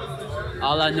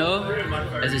 All I know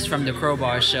is it's from the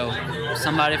Crowbar Show.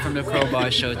 Somebody from the Crowbar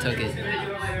Show took it.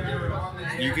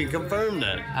 You can confirm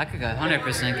that. I could 100%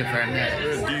 confirm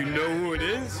that. Do you know who it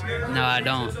is? No, I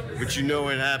don't. But you know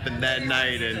it happened that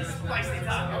night, and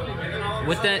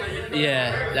With that,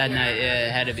 yeah, that night, yeah,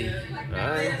 it had to be.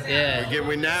 Alright. Yeah, Again,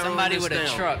 we narrow somebody this with a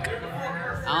down. truck.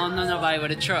 I don't know nobody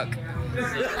with a truck.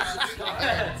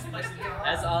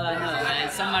 That's all I know,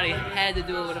 man. Somebody had to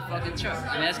do it with a fucking truck.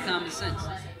 I mean, that's common sense.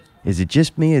 Is it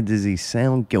just me or does he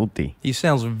sound guilty? He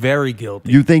sounds very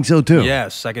guilty. You think so too?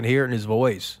 Yes, I can hear it in his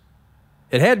voice.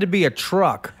 It had to be a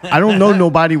truck. I don't know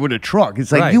nobody with a truck.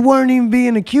 It's like Right. you weren't even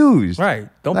being accused. Right.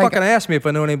 Don't Like- fucking ask me if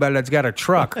I know anybody that's got a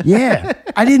truck. Yeah.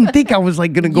 I didn't think I was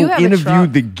like gonna You go have a interview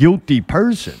truck. the guilty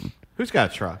person. Who's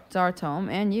got a truck? Zartome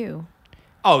and you.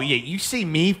 Oh yeah, you see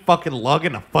me fucking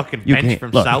lugging a fucking You bench can't-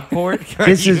 from look, Southport? Are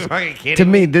This you is fucking kidding to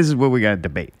me. This is what we got to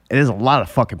debate. There's a lot of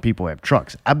fucking people who have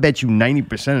trucks. I bet you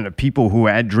 90% of the people who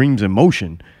are at Dreams in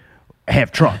Motion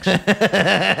have trucks.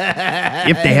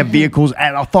 If they have vehicles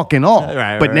at a fucking all.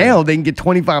 Right, but right. now they can get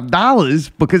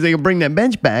 $25 because they can bring that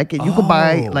bench back, and you can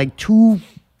buy like 2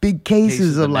 big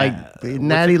cases of like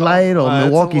Natty Light or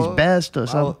Milwaukee's Best or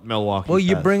something. Milwaukee. Well,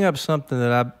 you bring up something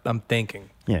that I'm thinking.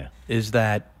 Yeah. Is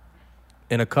that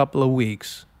in a couple of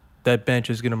weeks, that bench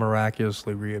is going to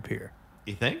miraculously reappear.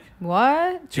 You think?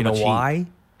 What? You know why?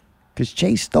 Because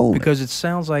Chase stole it. Because it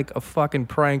sounds like a fucking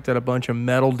prank that a bunch of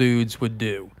metal dudes would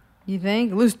do. You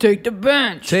think? Let's take the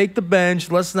bench. Take the bench.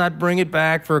 Let's not bring it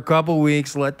back for a couple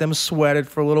weeks. Let them sweat it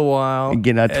for a little while. And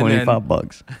get out and then-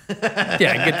 $25.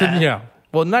 Yeah, get the,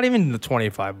 well, not even the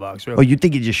 $25. Really. Oh, you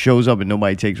think it just shows up and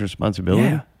nobody takes responsibility?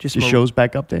 Yeah, just just shows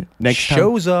back up there. Next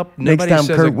shows time, up, Next nobody time,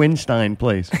 says Kurt a- Winstein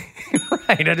plays.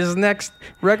 right at his next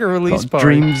record release Called party.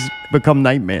 Dreams become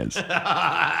nightmares. All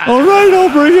right,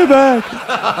 I'll bring it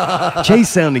back. Chase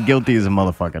sounded guilty as a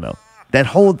motherfucker though. That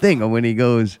whole thing of when he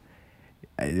goes,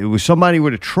 it was somebody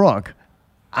with a truck.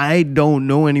 I don't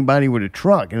know anybody with a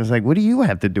truck, and it's like, what do you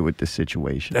have to do with this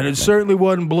situation? And it certainly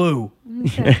wasn't blue. He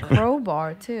said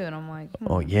crowbar too, and I'm like,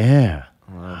 Oh yeah.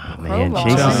 Oh, man, crowbar.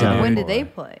 Chase is When- sounding- When did they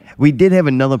play? We did have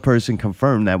another person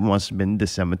confirm that must have been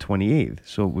December 28th.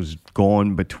 So it was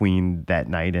gone between that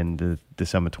night and the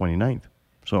December 29th.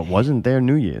 So it wasn't their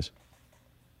New Year's.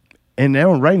 And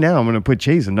now, right now, I'm going to put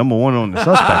Chase at number 1 on the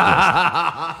suspect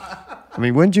list. I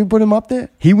mean, wouldn't you put him up there?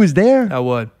 He was there. I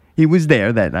would. He was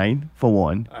there that night, for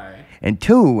one. All right. And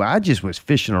two, I just was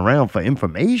fishing around for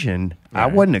information. I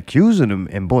wasn't accusing him.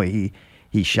 And boy,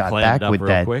 he shot Clammed back up with real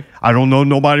that. quick. I don't know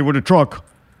nobody with a truck.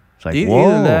 It's like, whoa.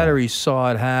 Either that or he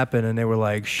saw it happen and they were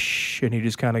like, shh, and he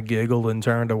just kind of giggled and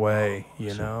turned away,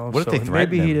 you know? What if So they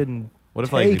threatened maybe he him? didn't What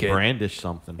if like take he it. brandished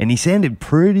something? And he sounded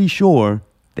pretty sure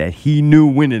that he knew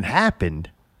when it happened.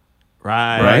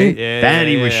 Right. Right? Yeah, That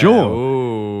he was sure.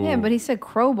 Ooh. Yeah, but he said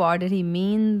crowbar. Did he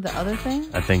mean the other thing?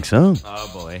 I think so.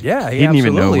 Oh boy. Yeah, He didn't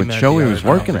even know absolutely what meant show the he other was thing.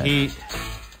 working at. He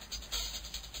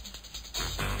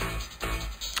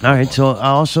All right, so I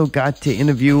also got to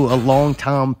interview a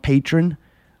longtime patron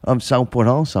of Southport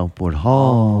Hall. Southport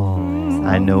Hall.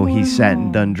 I know he sat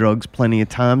and done drugs plenty of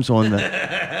times on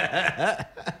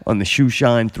the shoe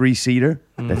shine 3-seater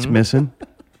that's missing.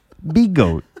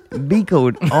 B-Goat.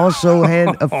 B-Goat also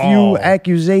had a few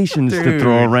accusations to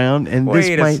throw dude. around, and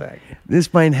Wait a second.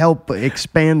 this might help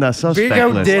expand our suspect Big O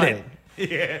list. did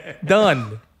it.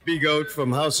 Done. Big Goat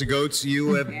from House of Goats,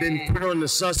 you have been put on the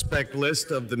suspect list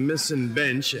of the missing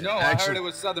bench. No, I heard it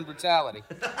was Southern brutality.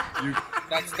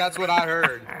 That's what I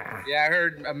heard. Yeah, I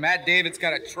heard Matt David's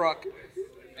got a truck,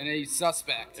 and he's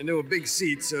suspect. And they were big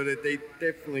seats so that they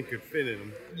definitely could fit in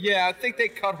them. Yeah, I think they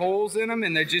cut holes in them,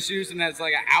 and they're just using it as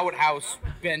like an outhouse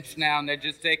bench now, and they're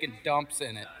just taking dumps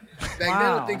in it. Back then,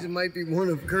 I think it might be one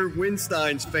of Kurt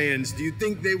Winstein's fans. Do you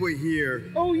think they were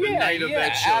here? Oh the yeah, night of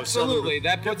that show? absolutely.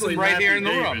 That puts them Definitely right here in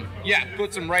the Matthew room. Yeah,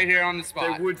 puts them right here on the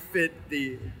spot. They would fit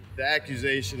the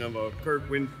accusation of a Kurt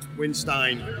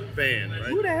Winstein fan, right?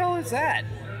 Who the hell is that?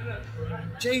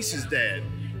 Chase's dad.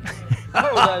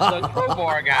 Oh, the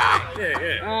crowbar guy.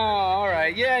 Yeah. Oh, all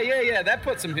right. Yeah. That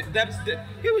puts him.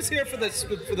 He was here for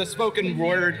the spoken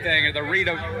word thing, or the read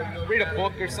a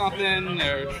book or something,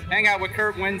 or hang out with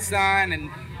Kurt Winstein, and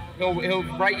he'll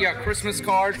write you a Christmas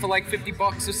card for like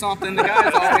 $50 or something. The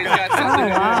guy's always got something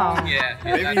going on. Yeah.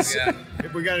 Maybe that's the guy.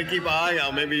 if we got to keep an eye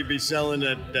out, maybe he'd be selling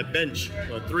that bench,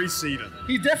 a 3-seater.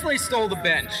 He definitely stole the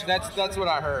bench. That's what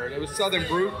I heard. It was Southern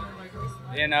Brute,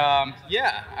 and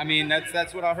yeah. I mean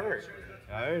that's what I heard.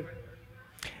 All right.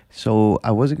 So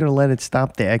I wasn't going to let it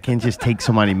stop there. I can't just take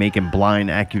somebody making blind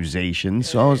accusations.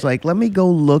 So I was like, let me go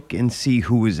look and see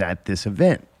who was at this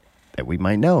event that we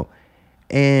might know.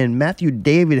 And Matthew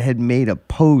David had made a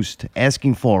post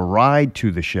asking for a ride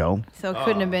to the show, So it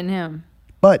couldn't have been him.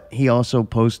 but he also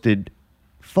posted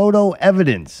photo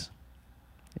evidence.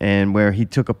 and where he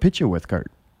took a picture with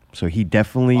Kurt. So he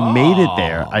definitely made it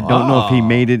there. I don't know if he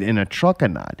made it in a truck or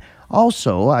not.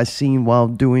 Also, I seen while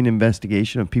doing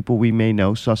investigation of people we may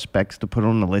know, suspects to put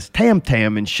on the list. Tam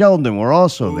Tam and Sheldon were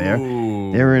also there.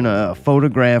 They're in a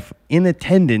photograph in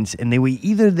attendance, and they were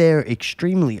either there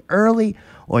extremely early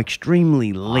or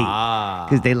extremely late.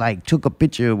 Because they took a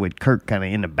picture with Kurt kind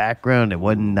of in the background. There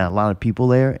wasn't a lot of people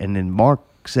there. And then Mark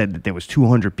said that there was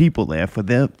 200 people there. For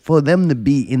them to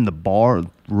be in the bar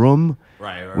room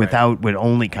with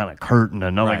only kind of Kurt and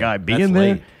another guy being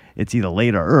there, late. it's either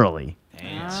late or early.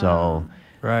 So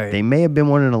they may have been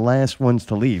one of the last ones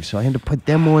to leave. So I had to put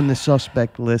them on the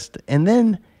suspect list. And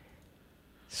then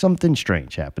something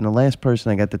strange happened. The last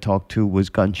person I got to talk to was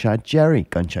Gunshot Jerry.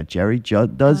 Gunshot Jerry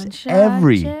does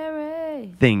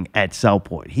everything at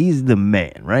Southport. He's the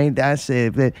man, right? I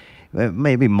said that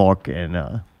maybe Mark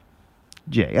and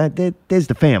Jay. There's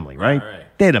the family, right?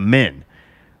 They're the men.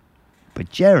 But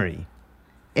Jerry,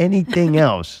 anything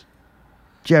else,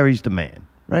 Jerry's the man.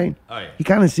 Right? Oh, yeah. He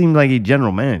kind of seemed like a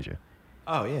general manager.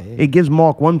 Oh, yeah. It gives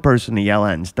Mark one person to yell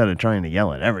at instead of trying to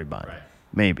yell at everybody. Right.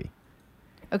 Maybe.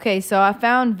 Okay, so I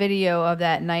found video of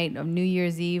that night of New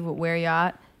Year's Eve with Ware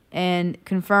Yacht and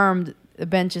confirmed the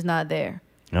bench is not there.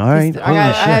 All right. I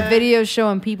have videos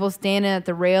showing people standing at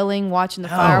the railing watching the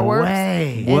fireworks.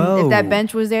 Way. And if that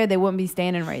bench was there, they wouldn't be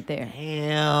standing right there.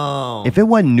 Damn. If it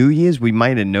wasn't New Year's, we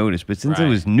might have noticed. But since it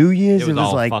was New Year's, it was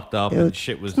all like fucked up and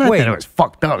shit was. It's not that it was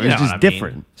fucked up. It was just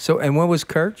different. So, and when was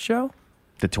Kurt's show?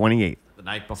 The 28th. The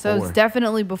night before. So it's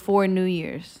definitely before New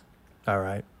Year's. All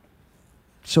right.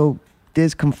 So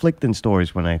there's conflicting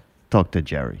stories when I talk to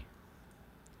Jerry.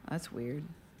 That's weird.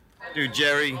 Dude,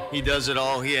 Jerry, he does it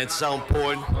all. He had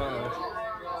Southport.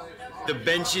 The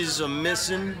benches are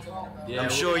missing. Yeah, I'm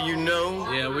sure you know.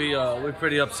 Yeah, we're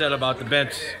pretty upset about the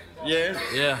bench. Yeah?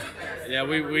 Yeah.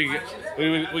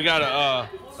 We gotta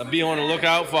be on the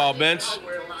lookout for our bench.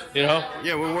 You know?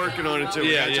 Yeah, we're working on it too.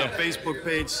 Yeah, we got our Facebook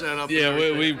page set up. Yeah,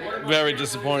 we very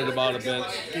disappointed about the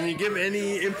bench. Can you give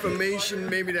any information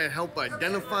maybe that help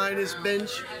identify this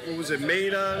bench? What was it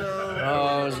made out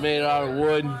of? It was made out of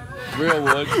wood, real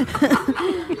wood.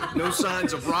 No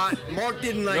signs of rot. Mark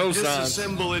didn't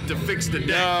disassemble it to fix the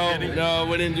deck. No,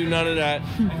 we didn't do none of that.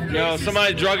 No,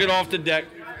 somebody drug it off the deck,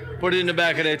 put it in the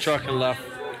back of their truck and left.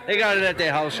 They got it at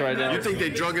their house right now. You think they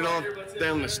drug it off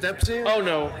down the steps here? Oh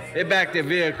no, they backed their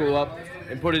vehicle up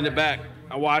and put it in the back.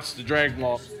 I watched the drag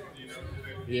mark.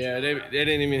 Yeah, they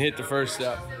didn't even hit the first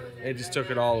step. They just took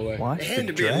it all away. It had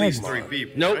to be at least 3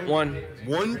 people. Nope, right? One.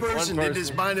 One person did this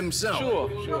by themselves? Sure.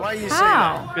 Why you say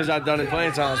that? Because I've done it plenty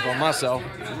of times by myself.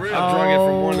 I drug it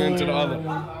from one end to the other.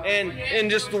 And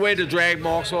just the way the drag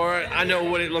marks are, I know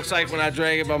what it looks like when I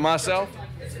drag it by myself.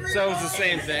 So it's the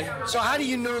same thing. So how do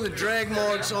you know the drag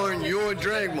marks aren't your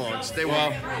drag marks? They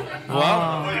were.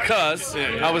 Well, because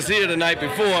I was here the night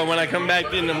before, and when I come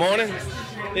back in the morning,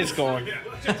 it's gone.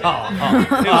 It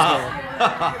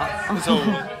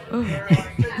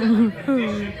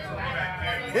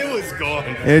was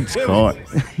gone. It's gone.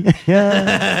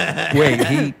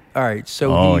 Wait, all right,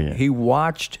 so he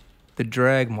watched the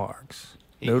drag marks.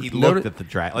 He looked at the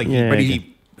drag.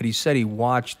 But he said he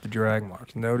watched the drag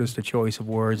marks. Notice the choice of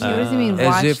words. What does he mean, as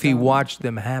watched if he them? watched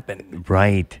them happen.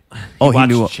 Right. He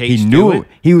knew. He knew it.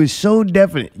 He was so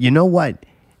definite. You know what?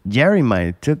 Jerry might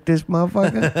have took this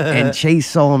motherfucker and Chase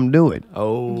saw him do it.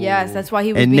 Oh. Yes, that's why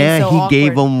he was and being now so he awkward.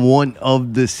 gave him one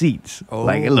of the seats.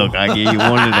 Like, look, I gave you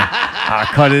one of the. I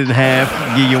cut it in half.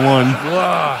 Give you one.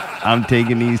 I'm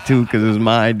taking these two because it was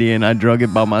my idea and I drug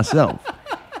it by myself.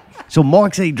 So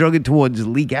Mark said he drug it towards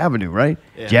Leak Avenue, right?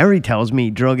 Yeah. Jerry tells me he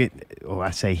drug it. Oh, I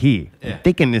say he. Yeah. I'm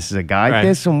thinking this is a guy. Right.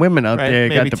 There's some women out there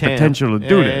Maybe got the Tam. potential to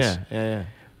do this. Yeah.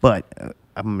 But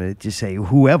I'm going to just say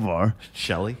whoever.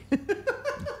 Shelly.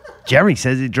 Jerry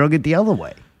says he drug it the other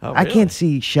way. Oh, I really? can't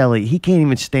see Shelly. He can't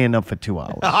even stand up for 2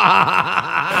 hours.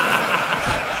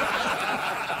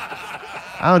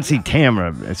 I don't see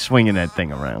Tamara swinging that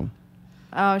thing around.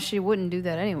 Oh, she wouldn't do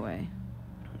that anyway.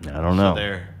 I don't know.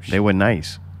 They were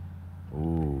nice.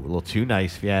 Ooh, a little too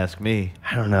nice if you ask me.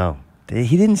 I don't know.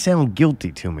 He didn't sound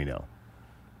guilty to me, though.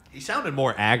 He sounded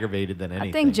more aggravated than anything.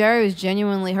 I think Jerry was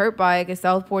genuinely hurt by it because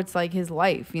Southport's like his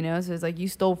life, you know? So it's like, you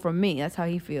stole from me. That's how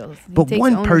he feels. He But takes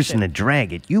one ownership. person to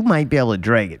drag it, you might be able to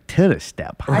drag it to the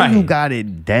step. How you got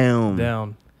it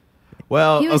down?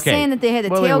 Well, He was okay. saying that they had the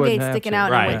Well, they wouldn't tailgate have sticking to. out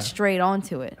and Right. went straight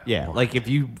onto it. Yeah, like if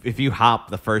you hop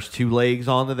the first 2 legs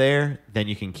onto there, then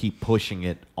you can keep pushing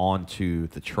it onto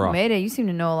the truck. Mayday, you seem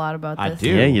to know a lot about I this. do.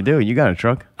 Yeah, you do. You got a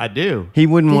truck. I do. He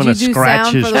wouldn't Did want you to do scratch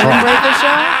sound his for the truck. Windbreaker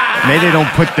show? Maybe they don't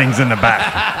put things in the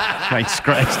back. Like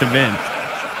scratch the vent.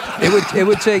 It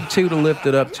would take 2 to lift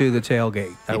it up to the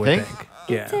tailgate. I You would think? think.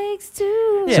 Yeah. Takes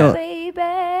two, So- baby.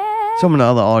 Some of the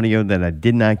other audio that I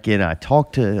did not get, I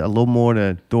talked to a little more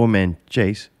to Doorman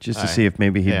Chase just to All right. see if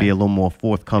maybe he'd be Yeah. a little more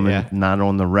forthcoming, Yeah. not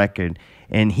on the record.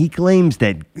 And he claims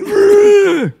that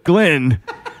Glenn,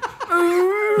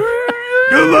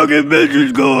 the fucking bitch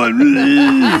is gone.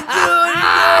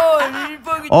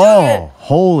 Oh,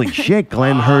 holy shit!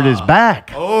 Glenn hurt his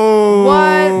back. Oh.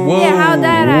 What? Yeah, how'd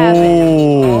that happen?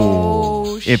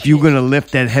 Oh, if you're gonna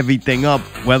lift that heavy thing up,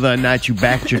 whether or not you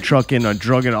backed your truck in or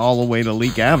drug it all the way to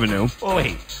Leak Avenue. Oh,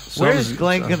 wait. Where's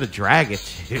Glenn going to drag it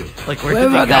to? Like, where's Where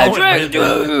am I he gonna going drag with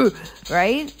it it? to?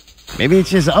 Right? Maybe it's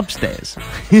just upstairs.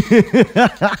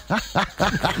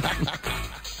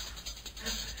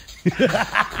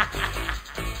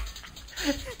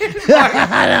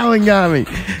 That one got me.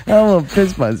 I'm gonna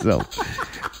piss myself.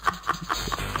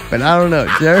 But I don't know,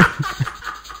 Jerry.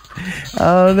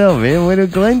 I don't know, man. Where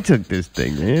did Glenn took this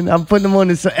thing, man? I'm putting him on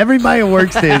the. Everybody who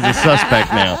works there is a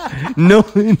suspect now. No,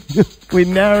 we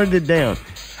narrowed it down.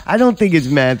 I don't think it's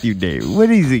Matthew Day. What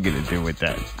is he gonna do with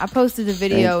that? I posted the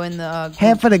video in the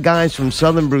Half of the guys from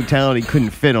Southern Brutality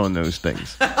couldn't fit on those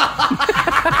things.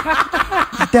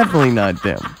 It's definitely not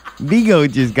them. Vigo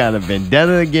just got a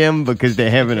vendetta again because they're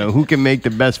having a who can make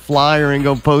the best flyer and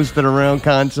go post it around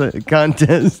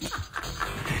contest.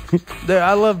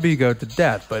 I love Bigo to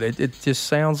death, but it just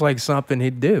sounds like something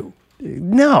he'd do.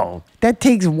 No, that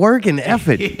takes work and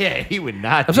effort. Yeah, he would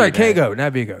not. I'm sorry, Kago,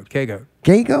 not Bigo. Kago.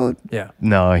 Kago? Yeah.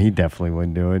 No, he definitely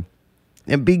wouldn't do it.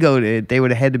 And Bigo, they would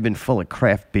have had to been full of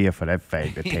craft beer for that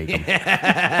fag to take him.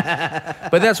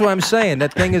 But that's what I'm saying.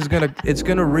 That thing is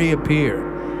gonna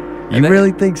reappear. You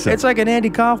really think so? It's like an Andy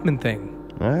Kaufman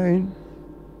thing. All right.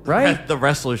 Right? The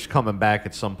wrestler's coming back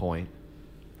at some point.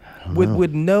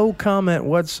 With no comment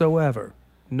whatsoever.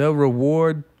 No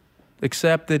reward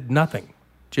accepted, nothing.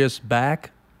 Just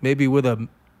back, maybe with a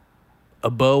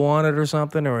bow on it or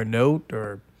something, or a note,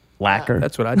 or lacquer.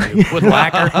 That's what I do. With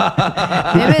lacquer.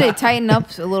 Maybe they tighten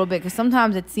up a little bit because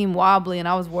sometimes it seemed wobbly and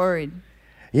I was worried.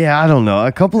 Yeah, I don't know.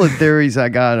 A couple of theories I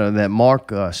got are that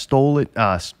Mark stole it.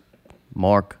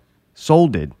 Mark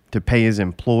sold it to pay his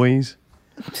employees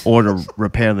or to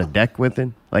repair the deck with it.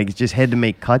 Like, he just had to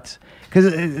make cuts.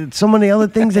 Because some of the other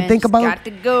things to think about, got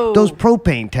to go. those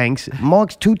propane tanks,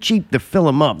 Mark's too cheap to fill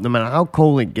them up no matter how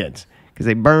cold it gets because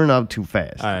they burn up too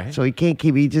fast. All right. So he can't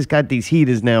keep, he just got these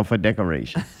heaters now for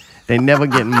decoration. They never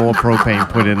getting more propane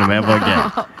put in them ever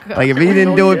again. Like, if he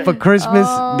didn't do it for Christmas,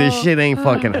 this shit ain't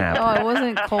fucking happening. Oh, it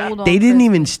wasn't cold on They didn't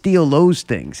even steal those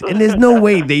things. And there's no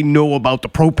way they know about the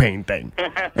propane thing.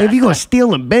 And if you're going to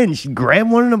steal a bench,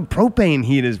 grab one of them propane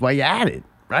heaters while you're at it,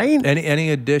 right? Any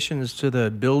additions to the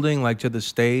building, like to the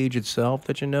stage itself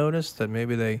that you noticed? That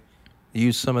maybe they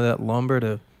used some of that lumber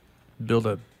to build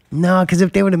a... No, because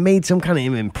if they would have made some kind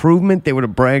of improvement, they would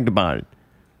have bragged about it.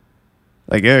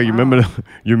 Like, hey, you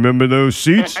remember those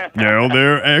seats? Now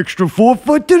they're extra 4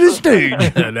 foot to the stage.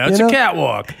 That's You know? a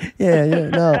catwalk. Yeah,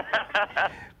 no.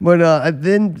 But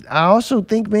then I also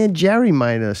think, man, Jerry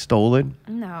might have stole it.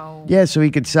 No. Yeah, so he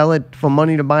could sell it for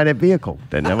money to buy that vehicle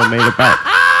that never made it back.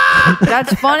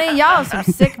 That's funny. Y'all are some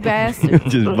sick bastards.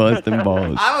 Just busting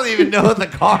balls. I don't even know what the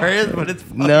car is, but it's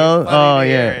fucking No, funny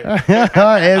to hear yeah. it.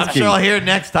 I'm I'm sure I'll hear it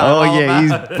next time. Oh all yeah, about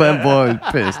he's it. boy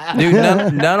pissed.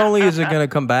 Dude, not only is it going to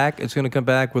come back, it's going to come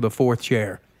back with a fourth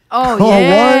chair. Oh, Oh,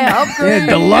 yeah. what? Upgrade. Yeah,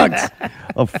 deluxe,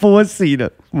 a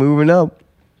 4-seater, moving up.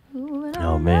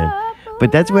 Oh man,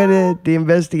 but that's where the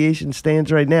investigation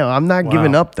stands right now. I'm not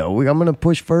giving up though. I'm going to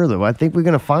push further. I think we're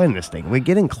going to find this thing. We're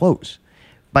getting close.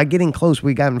 By getting close,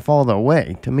 we gotten farther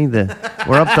away. To me,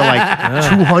 we're up to like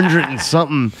 200 and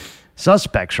something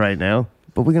suspects right now.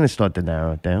 But we're going to start to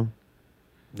narrow it down.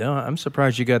 No, I'm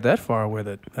surprised you got that far with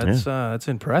it. That's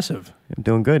impressive. I'm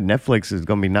doing good. Netflix is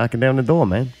going to be knocking down the door,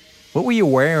 man. What were you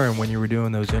wearing when you were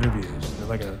doing those interviews?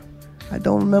 Like I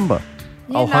don't remember.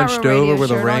 all didn't have hunched a radio over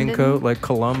with a shirt on, didn't raincoat like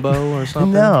Columbo or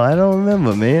something? No, I don't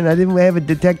remember, man. I didn't have a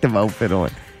detective outfit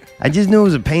on. I just knew it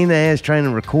was a pain in the ass trying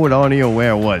to record audio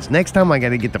where it was. Next time I got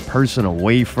to get the person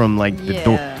away from like the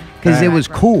door. Because it was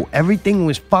cool. Everything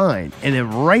was fine. And then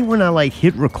right when I like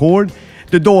hit record,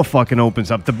 the door fucking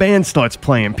opens up. The band starts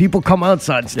playing. People come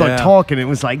outside and start talking. It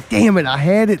was like, damn it, I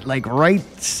had it like right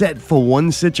set for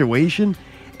one situation.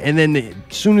 And then as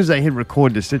soon as I hit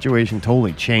record, the situation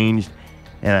totally changed.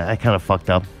 And I kind of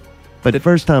fucked up. But the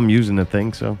first time using the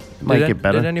thing, so it might get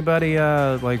better. Did anybody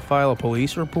like file a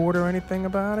police report or anything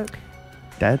about it?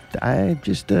 That I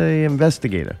just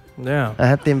investigator. Yeah. I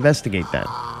have to investigate that.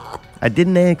 I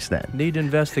didn't ask that. Need to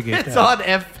investigate It's that.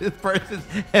 on versus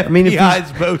I mean, if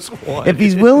FBI's most wanted. If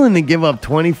he's willing to give up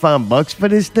 $25 for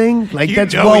this thing, like You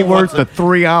that's know he well worth wants the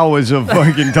 3 hours of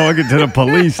fucking talking to the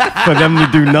police for them to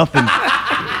do nothing.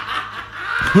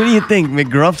 What do you think?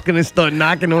 McGruff's going to start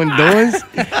knocking on doors?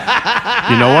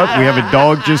 You know what? We have a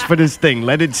dog just for this thing.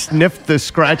 Let it sniff the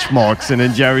scratch marks. And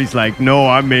then Jerry's like, no,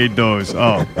 I made those. Oh,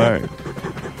 all right.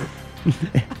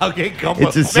 I'll get Gumbo.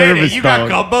 It's a service you dog.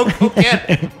 got Gumbo? Go get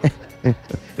it.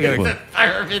 We gotta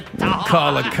Service dog.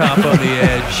 call a cop on the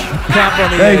edge. Cop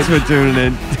on the Thanks edge. for tuning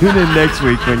in. Tune in next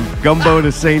week when Gumbo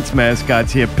the Saints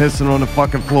mascot's here pissing on the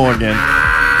fucking floor again.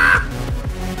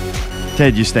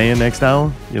 Ted, you staying next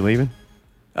hour? You leaving?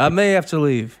 I may have to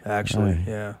leave, actually. All right.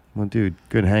 Yeah. Well, dude,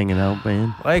 good hanging out,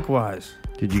 man. Likewise.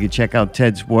 Did you check out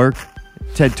Ted's work?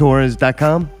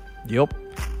 TedTorres.com? Yep.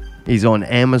 He's on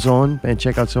Amazon, and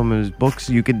check out some of his books.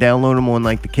 You can download them on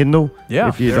like the Kindle. Yeah,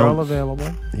 if you they're don't, all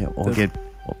available. Yeah, or get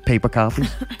paper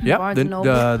copies. Yep. Barnes and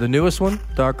Noble. The newest one,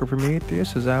 Darker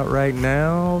Prometheus, is out right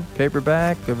now.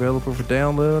 Paperback, available for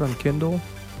download on Kindle.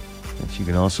 And you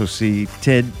can also see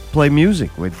Ted play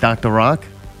music with Dr. Rock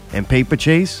and Paper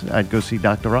Chase. I'd go see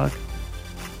Dr. Rock.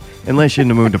 Unless you're in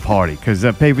the mood to party, because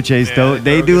Paper Chase,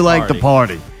 they do like to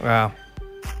party. Wow.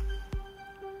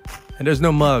 And there's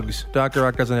no mugs. Dr.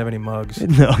 Rock doesn't have any mugs.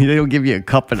 No, they don't give you a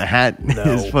cup and a hat No.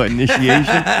 as for initiation.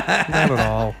 Not at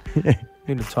all.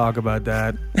 Need to talk about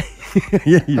that.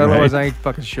 Yeah, you're Otherwise, right. I ain't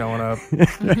fucking showing up.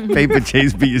 Paper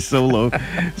Chase be your solo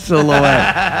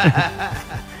act.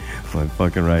 Well,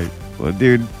 fucking right. Well,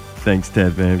 dude, thanks,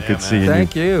 Ted, man. Yeah, Good seeing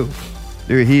Thank you.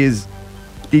 Dude, he is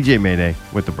DJ Mayday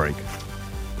with the break.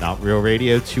 Not Real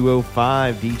Radio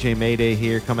 205. DJ Mayday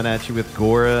here coming at you with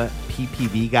Gora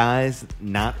PPV guys.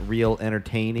 Not Real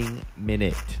Entertaining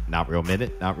Minute. Not Real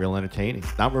Minute. Not Real Entertaining.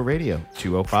 Not Real Radio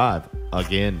 205.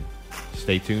 Again,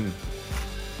 stay tuned.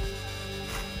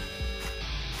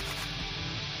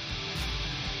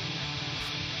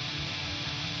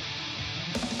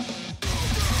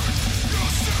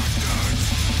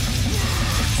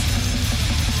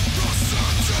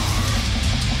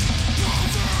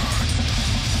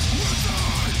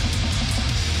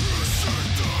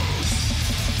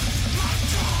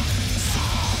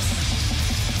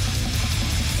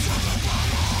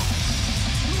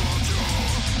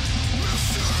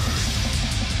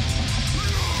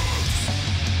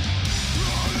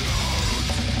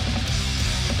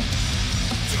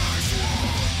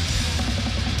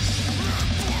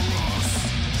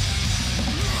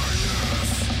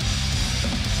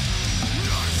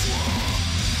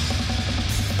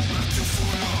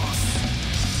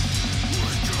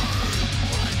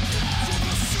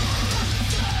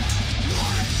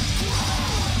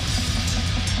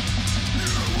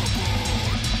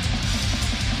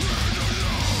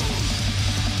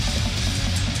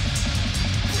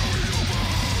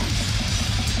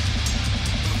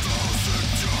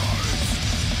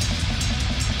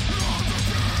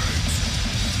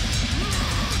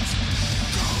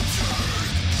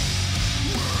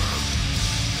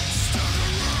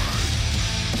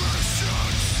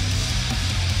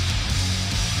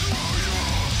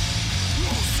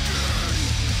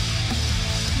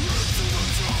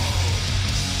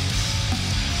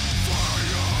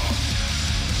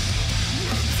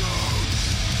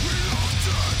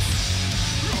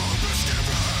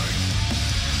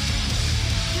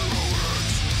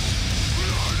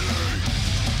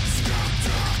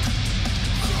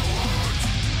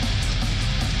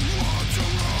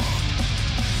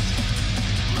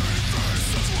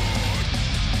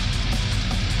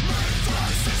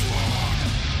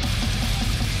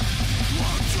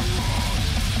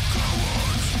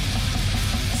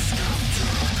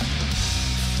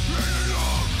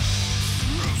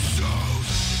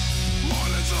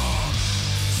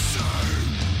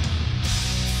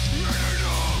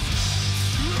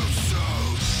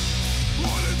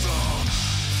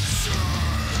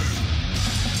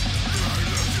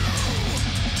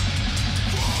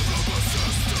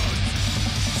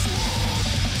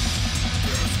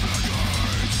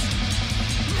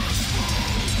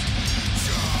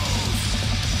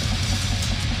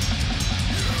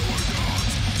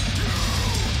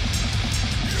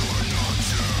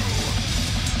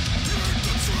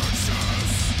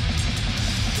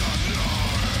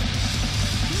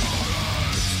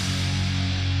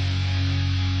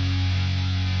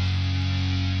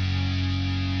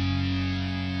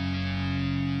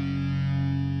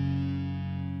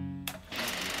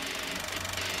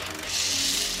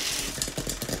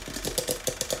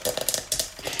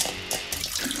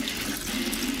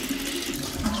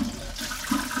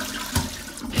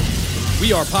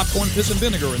 We are Popcorn, Piss, and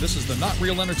Vinegar, and this is the Not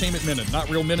Real Entertainment Minute. Not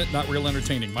Real Minute, Not Real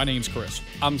Entertaining. My name's Chris.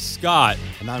 I'm Scott.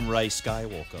 And I'm Ray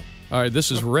Skywalker. All right,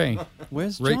 this is Ray.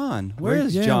 Where's Ray, John? Where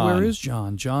is yeah, John? Where is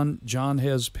John? John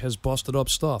has busted up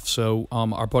stuff. So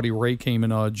our buddy Ray came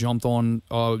and jumped on.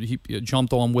 He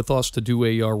jumped on with us to do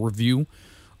a review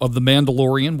of The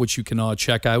Mandalorian, which you can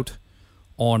check out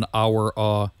on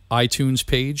our iTunes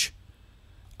page.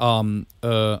 Oh my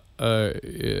God!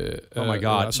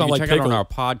 I sound you like check Pickle. it on our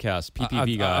podcast,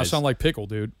 PPV Guys. I sound like Pickle,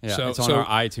 dude. Yeah, so, it's on our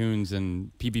iTunes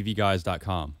and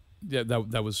ppvguys.com. Yeah,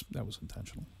 that was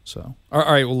intentional. So, all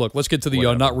right. Well, look, let's get to the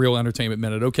Not Real Entertainment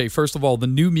Minute. Okay, first of all, The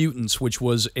New Mutants, which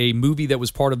was a movie that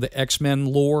was part of the X-Men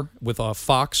lore with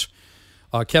Fox.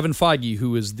 Kevin Feige,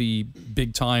 who is the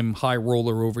big-time high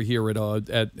roller over here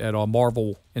at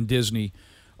Marvel and Disney,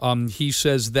 he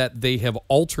says that they have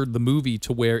altered the movie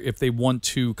to where if they want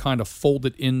to kind of fold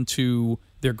it into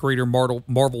their greater Marvel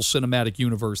Cinematic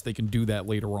Universe, they can do that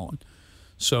later on.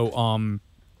 So,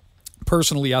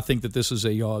 personally, I think that this is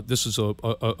a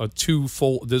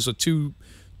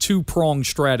two-pronged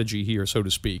strategy here, so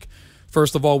to speak.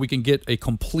 First of all, we can get a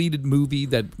completed movie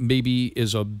that maybe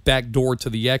is a backdoor to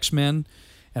the X-Men,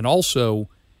 and also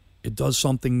it does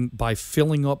something by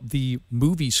filling up the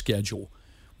movie schedule.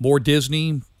 More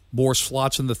Disney, more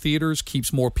slots in the theaters,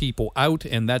 keeps more people out,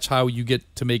 and that's how you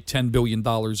get to make $10 billion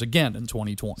again in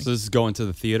 2020. So this is going to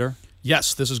the theater?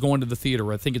 Yes, this is going to the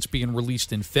theater. I think it's being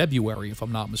released in February, if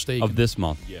I'm not mistaken. Of this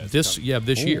month? Yeah, this year.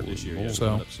 This year, yeah.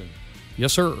 So,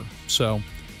 yes, sir. So,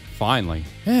 finally.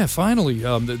 Yeah, finally.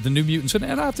 The New Mutants.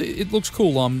 And it looks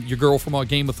cool. Your girl from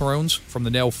Game of Thrones, from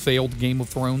the now failed Game of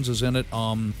Thrones, is in it.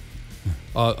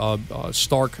 Arya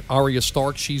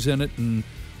Stark, she's in it, and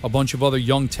a bunch of other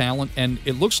young talent. And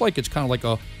it looks like it's kind of like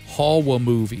a Hallwa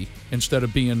movie instead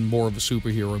of being more of a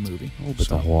superhero movie. Oh, but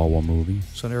the Hallwa movie.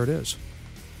 So there it is.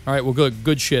 All right, well,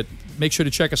 good shit. Make sure to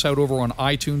check us out over on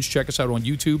iTunes. Check us out on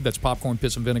YouTube. That's Popcorn,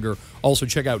 Piss, and Vinegar. Also,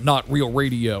 check out Not Real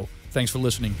Radio. Thanks for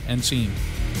listening and seeing.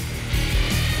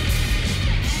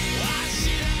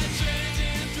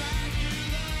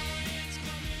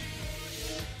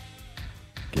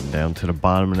 Getting down to the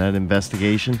bottom of that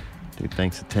investigation. Dude,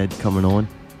 thanks to Ted coming on.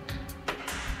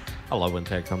 I love when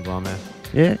Ted comes on, man.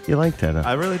 Yeah, you like Ted, huh?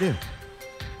 I really do.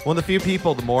 One of the few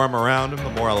people, the more I'm around him, the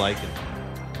more I like him.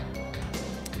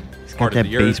 He's got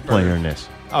that bass player-ness.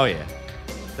 Oh, yeah.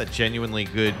 That genuinely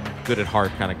good at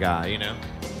heart kind of guy, you know?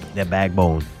 That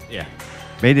backbone. Yeah.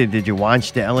 Maida, did you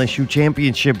watch the LSU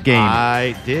championship game?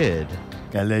 I did.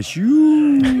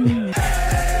 LSU.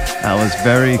 I was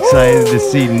very excited to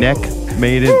see Neck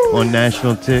made it on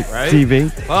national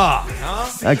TV. Huh?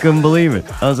 I couldn't believe it.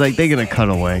 I was like, they're going to cut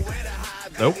away.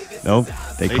 Nope.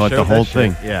 They caught the whole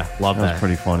thing. Yeah, love that. That was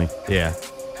pretty funny. Yeah.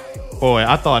 Boy,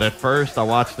 I thought at first, I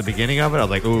watched the beginning of it, I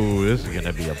was like, ooh, this is going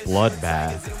to be a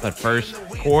bloodbath. That first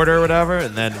quarter or whatever,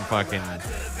 and then fucking,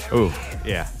 ooh,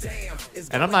 yeah.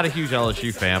 And I'm not a huge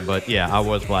LSU fan, but yeah, I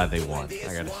was glad they won,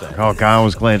 I got to say. Oh, God, I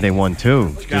was glad they won,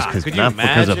 too. Not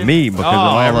because of me, because of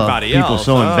all everybody the people else.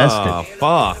 so invested. Oh,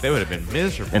 fuck. They would have been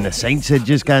miserable. And the Saints had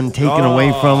just gotten taken away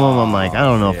from them. I'm like, I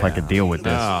don't know if I could deal with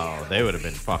this. No, they would have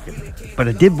been fucking... But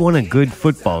I did win a good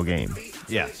football game.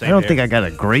 Yeah, same I don't here. think I got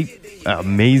a great,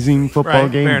 amazing football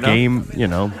Right, fair enough. game,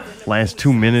 last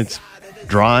 2 minutes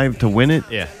drive to win it.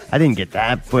 Yeah. I didn't get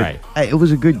that, but Right. It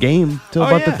was a good game till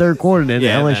about the third quarter. Then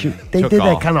Yeah, and LSU, then they took did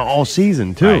off. that kind of all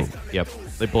season, too. Right. Yep.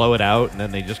 They blow it out, and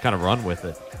then they just kind of run with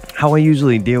it. How I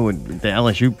usually deal with the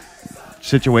LSU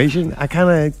situation, I kind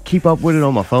of keep up with it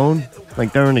on my phone,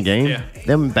 like during the game. Yeah.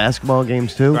 Them basketball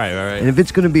games, too. Right. And if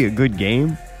it's going to be a good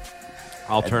game,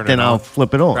 I'll turn it then on. I'll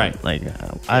flip it on. Right. Like,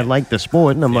 I like the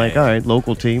sport, and I'm like, all right,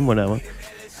 local team, whatever.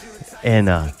 And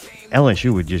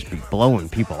LSU would just be blowing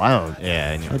people out.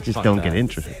 Yeah. And I just don't get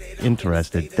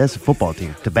interested. That's a football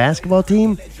team. The basketball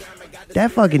team,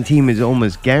 that fucking team is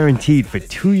almost guaranteed for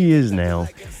 2 years now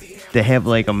to have,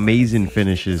 like, amazing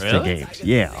finishes to Really? games.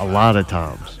 Yeah, a lot of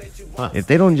times. Huh. If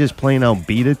they don't just plain out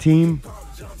beat a team,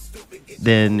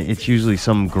 then it's usually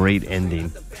some great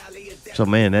ending. So,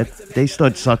 man, they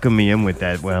start sucking me in with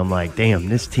that where I'm like, damn,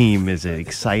 this team is an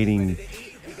exciting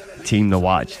team to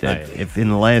watch. That if in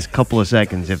the last couple of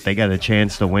seconds, if they got a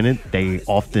chance to win it, they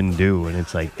often do. And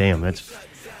it's like, damn, that's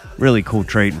really cool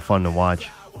trait and fun to watch.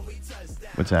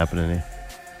 What's happening here?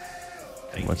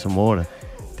 Want some water?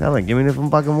 Tell her, give me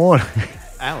some fucking water.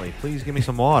 Allie, please give me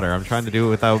some water. I'm trying to do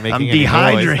it without making I'm any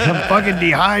dehydrated. noise. I'm fucking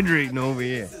dehydrating over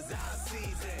here.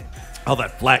 Oh,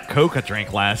 that flat Coke I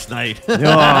drank last night.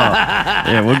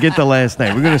 Yeah, we'll get to last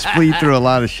night. We're going to split through a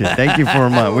lot of shit. Thank you for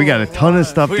reminding. We got a ton of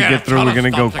stuff to get through. We're going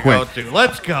to go quick.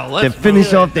 Let's go. To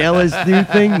finish off the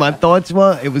LSU thing, my thoughts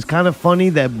were, it was kind of funny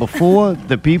that before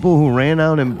the people who ran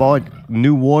out and bought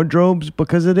new wardrobes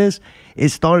because of this, it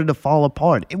started to fall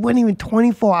apart. It wasn't even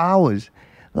 24 hours.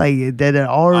 Like that had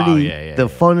already the yeah.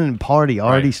 fun and party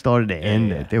already started to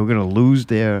end. They were going to lose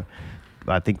their.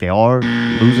 I think they are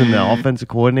losing the offensive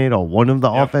coordinator or one of the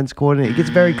offense coordinators. It gets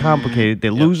very complicated.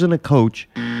 They're losing a coach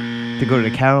to go to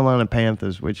the Carolina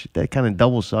Panthers, which that kind of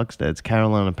double sucks that it's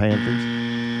Carolina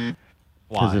Panthers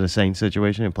because of the same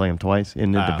situation. They play them twice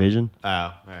in the division. Oh,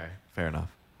 all right. Fair enough.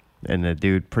 And the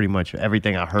dude, pretty much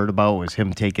everything I heard about was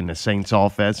him taking the Saints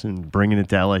offense and bringing it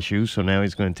to LSU. So now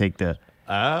he's going to take the.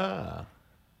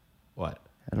 What?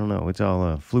 I don't know. It's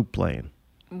all flute playing.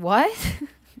 What?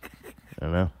 I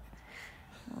don't know.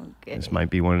 Okay. This might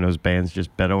be one of those bands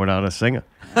just better without a singer.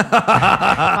 Fine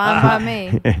by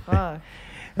me. Fuck.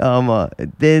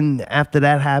 Then after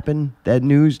that happened, that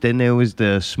news, then there was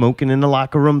the smoking in the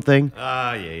locker room thing.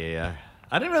 Yeah.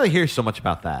 I didn't really hear so much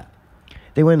about that.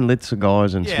 They went and lit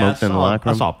cigars and smoked in the locker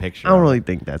room. I saw a picture. I don't really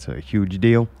think that's a huge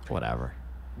deal. Whatever.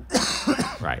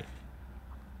 Right.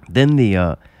 Then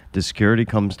the security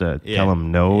comes to tell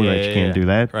them no, that you can't do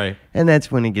that. Right. And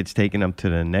that's when it gets taken up to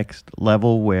the next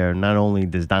level where not only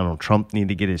does Donald Trump need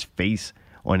to get his face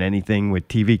on anything with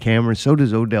TV cameras, so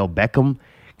does Odell Beckham,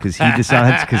 because he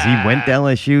decides, because he went to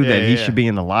LSU, that he should be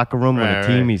in the locker room with a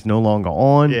team he's no longer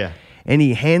on. Yeah. And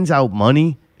he hands out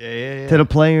money to the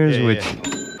players, which,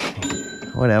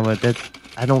 whatever,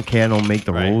 I don't care. I don't make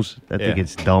the rules. I think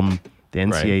it's dumb. The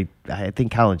NCAA, I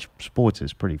think college sports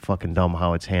is pretty fucking dumb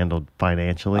how it's handled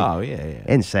financially. Oh, yeah.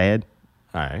 And sad.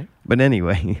 All right. But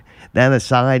anyway, that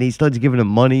aside, he starts giving them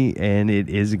money, and it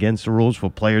is against the rules for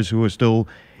players who are still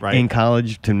in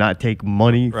college to not take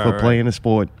money for playing a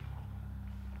sport.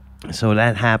 So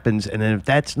that happens, and then if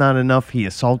that's not enough, he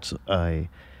assaults a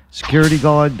security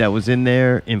guard that was in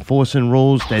there enforcing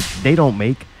rules that they don't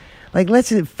make. Like,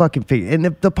 let's fucking figure. And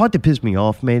the part that pissed me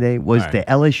off, Mayday, was the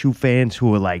LSU fans who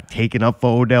were like taking up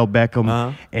for Odell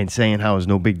Beckham and saying how it was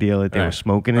no big deal that they were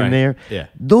smoking in there. Yeah.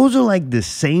 Those are like the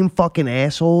same fucking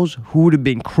assholes who would have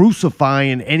been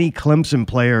crucifying any Clemson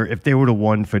player if they were the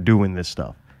one for doing this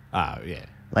stuff. Oh, yeah.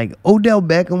 Like, Odell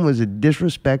Beckham was a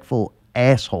disrespectful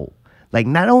asshole. Like,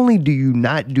 not only do you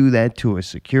not do that to a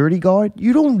security guard,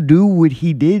 you don't do what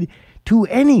he did to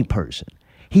any person.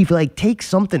 He like takes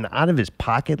something out of his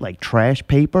pocket, like trash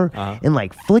paper, and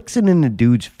like flicks it in the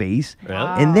dude's face,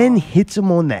 and then hits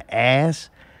him on the ass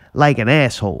like an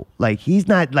asshole. Like, he's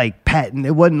not like patting.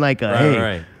 It wasn't like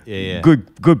a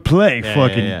good play,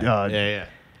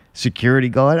 security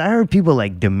guard. I heard people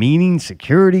like demeaning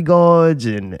security guards,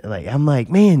 and like I'm like,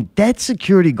 man, that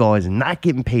security guard is not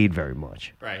getting paid very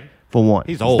much. Right. For one,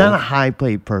 He's old. not a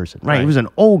high-paid person. Right. He Right. was an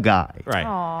old guy. Right.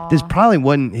 Aw. This probably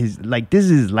wasn't his, like, this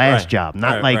is his last job,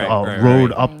 not like a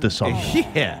road up to something.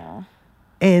 Yeah.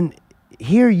 And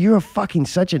here you're fucking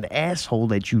such an asshole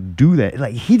that you do that.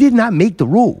 Like, he did not make the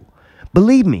rule.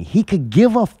 Believe me, he could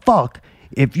give a fuck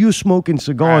if you're smoking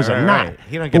cigars or not.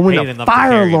 He don't But get when paid the enough to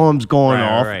fire carry them. alarm's going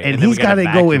off Right. and then he's we got to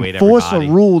gotta go evacuate enforce everybody.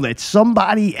 a rule that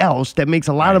somebody else that makes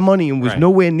a lot of money and was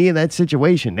nowhere near that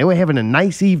situation. They were having a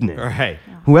nice evening. Right.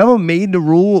 Whoever made the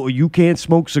rule, you can't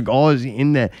smoke cigars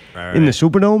in the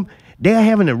Superdome, they're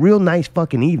having a real nice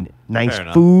fucking evening. Nice Fair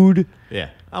enough. food. Yeah.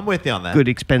 I'm with you on that. Good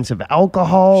expensive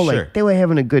alcohol. Sure. Like, they were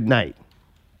having a good night.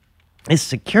 This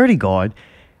security guard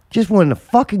just wanted to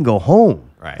fucking go home.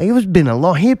 Right. Like, it was been a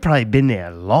long. He had probably been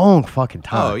there a long fucking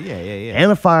time. Oh, yeah.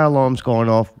 And the fire alarm's going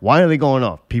off. Why are they going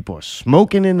off? People are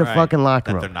smoking in the fucking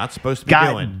locker room. They're not supposed to be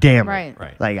God doing. damn it. Right.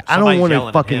 Right. Like, I Somebody's don't want yelling to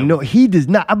at fucking him. know. He does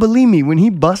not. I believe me, when he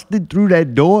busted through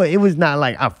that door, it was not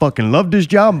like, I fucking love this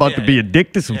job. I'm about to be a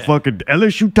dick to some fucking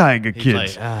LSU Tiger He's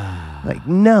kids. like, Like,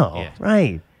 no. Yeah.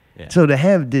 Right. Yeah. So to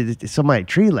have somebody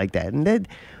treat like that, and then,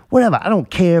 whatever, I don't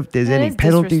care if there's That any is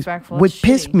penalties. disrespectful. What It's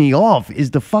pissed shitty. me off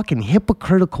is the fucking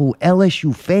hypocritical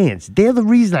LSU fans. They're the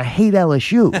reason I hate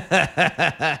LSU.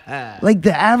 Like,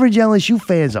 the average LSU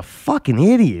fans are fucking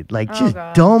idiot. Like, just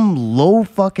God. dumb, low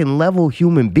fucking level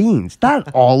human beings.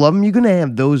 Not all of them. You're going to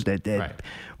have those that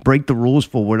break the rules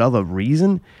for whatever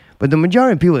reason. But the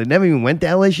majority of people that never even went to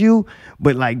LSU,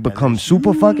 but like become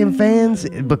super fucking fans,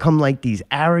 become like these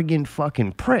arrogant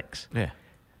fucking pricks. Yeah.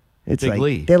 It's Big like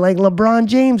league. they're like LeBron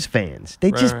James fans. They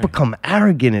just right. become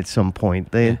arrogant at some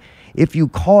point. Then, if you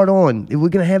caught on, we're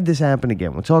gonna have this happen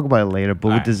again. We'll talk about it later. But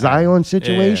with the Zion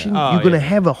situation, Yeah. Oh, you're gonna yeah.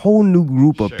 have a whole new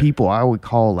group of people I would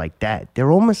call like that.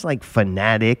 They're almost like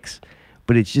fanatics,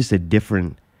 but it's just a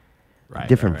different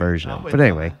version of it. But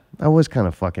anyway, I was kind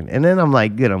of fucking. And then I'm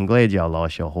like, good. I'm glad y'all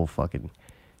lost your whole fucking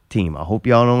team. I hope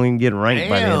y'all don't even get ranked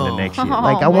by the end of next year.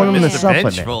 Like, I want them to suffer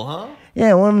Vengeful, now. huh?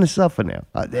 Yeah, I want them to suffer now.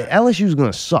 LSU's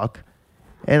gonna suck,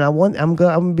 and I'm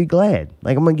gonna be glad.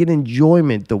 Like, I'm gonna get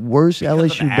enjoyment. The worst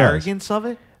LSU the does. arrogance of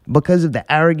it? because of the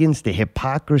arrogance, the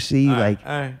hypocrisy.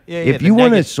 Yeah, if the you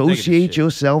want to negative associate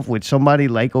yourself with somebody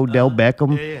like Odell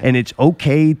Beckham, yeah. and it's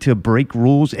okay to break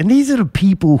rules, and these are the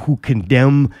people who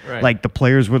condemn Right. like the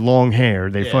players with long hair.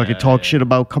 They Yeah, fucking talk shit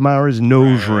about Kamara's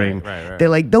nose ring. right. They're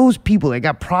like those people. They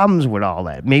got problems with all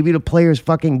that. Maybe the player's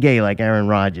fucking gay, like Aaron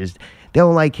Rodgers. They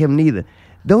don't like him neither.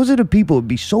 Those are the people who'd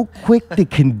be so quick to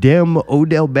condemn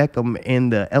Odell Beckham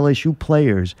and the LSU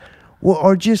players,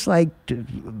 or just like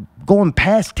going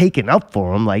past taking up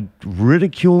for him, like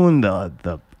ridiculing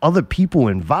the other people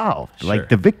involved, like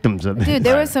the victims of it. Dude,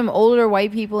 there were some older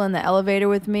white people in the elevator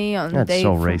with me on the That's day.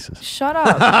 so racist. Shut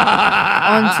up.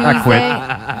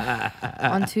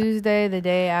 On Tuesday, the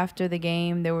day after the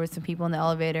game, there were some people in the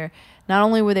elevator. Not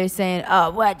only were they saying, "Oh,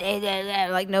 what they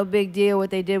did, like no big deal. What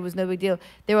they did was no big deal."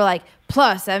 They were like,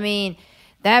 "Plus, I mean,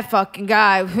 that fucking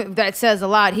guy that says a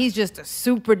lot. He's just a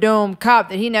super dome cop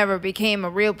that he never became a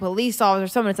real police officer or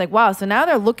something." It's like, wow. So now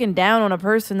they're looking down on a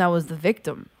person that was the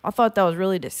victim. I thought that was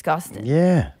really disgusting.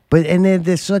 Yeah, but and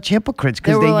they're such hypocrites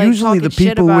because They were, they're like, usually the talking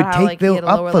shit people who would about how, take like, he had a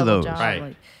up lower for level those. job,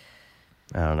 like-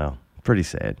 I don't know. Pretty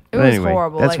sad. It But was anyway,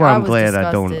 horrible. that's Like, why I I'm was glad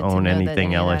I don't disgusted to own know that anything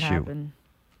any of that LSU. happened.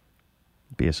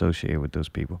 Be associated with those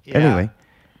people. Yeah. Anyway,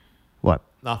 what?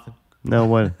 Nothing. No,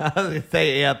 what? I was gonna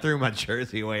say, yeah, I threw my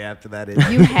jersey away after that.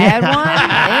 You had one?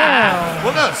 Ew.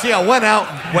 Well, no. See, I went out,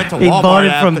 went to He Walmart. bought it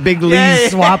after- from Big Lee's Yeah, yeah.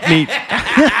 swap meet.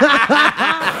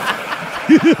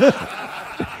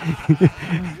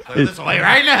 Throw this away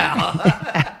right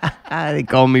now. They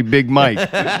call me Big Mike.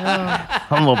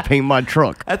 I'm gonna paint my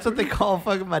truck. That's what they call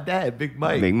fucking my dad, Big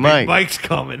Mike. Big Mike. Big Mike's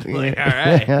coming. Like, all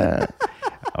right.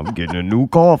 I'm getting a new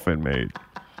coffin made.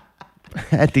 I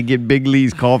had to get Big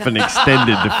Lee's coffin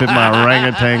extended to fit my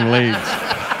orangutan legs.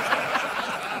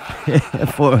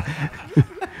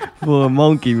 for a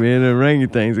monkey, man,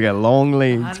 orangutans got long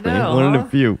legs, I man. know, One of huh? the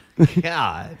few.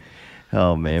 God.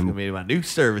 Oh It's man, gonna be my new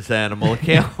service animal. I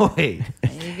can't wait.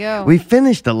 There you go. we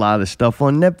finished a lot of stuff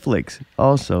on Netflix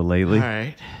also lately. All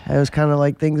right. It was kind of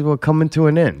like things were coming to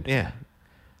an end. Yeah.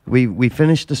 We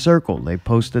finished The Circle. They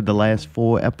posted the last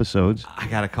 4 episodes. I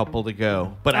got a couple to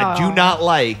go, but I do not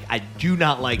like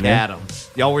Yeah. Adam.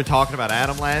 Y'all were talking about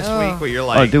Adam last week, where you're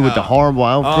like, Oh, dude with the horrible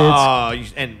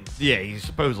outfits. Oh, and yeah, he's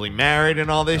supposedly married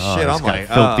and all this Oh, shit. he's I'm got like,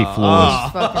 filthy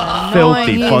floors.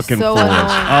 Filthy He is fucking so floors.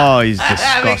 annoying. Oh, he's I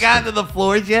haven't disgusting. gotten to the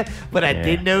floors yet, but I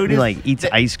did notice. He like eats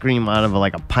ice cream out of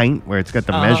like a pint where it's got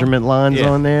the Uh-huh. measurement lines Yeah.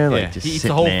 on there. Like Yeah. just He eats sitting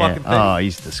the whole there. fucking thing. Oh,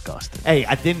 he's disgusting. Hey,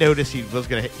 I did notice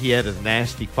he had his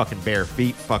nasty fucking bare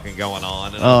feet fucking going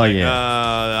on. And I Oh, was like,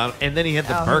 yeah. and then he had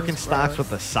the Oh, Birkenstocks with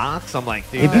the socks. I'm like,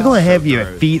 dude, If you're that's gonna so have your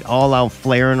gross. feet all out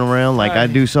flaring around like I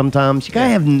do sometimes, you gotta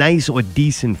have nice or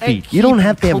decent Hey, feet. You don't keep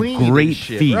have to have clean and great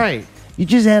shit, feet. right. You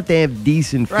just have to have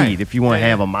decent feet Right. if you want to Yeah,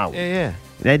 have yeah. them out. Yeah, yeah.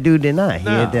 That dude did not. He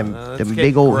No, had them, that's them getting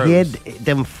big old. He had gross.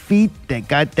 them feet that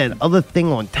got that other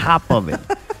thing on top of it.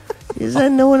 Is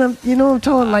that know what I'm? You know what I'm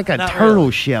talking like a not turtle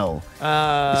really. shell.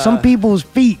 Some people's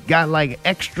feet got like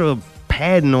extra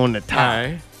padding on the top.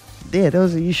 Alright. Yeah,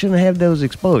 those you shouldn't have those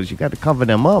exposed. You got to cover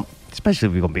them up, especially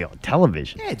if you're gonna be on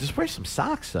television. Yeah, just wear some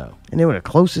socks though. And they were the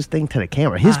closest thing to the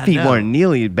camera. His I feet know. weren't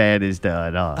nearly as bad as the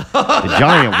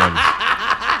giant ones.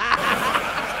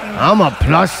 I'm a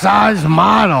plus size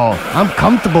model. I'm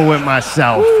comfortable with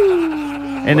myself.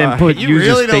 And then Wow, put you use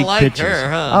really his don't fake like pictures. her,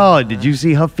 huh? Oh, did you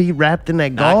see her feet wrapped in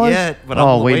that Not gauze? yet, but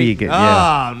oh, I'm wait till you waiting. get.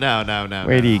 Yeah. Oh no.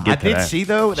 Wait till you get I to did that. see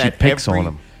though She that picks on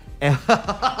him.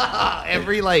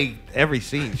 every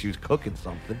scene she was cooking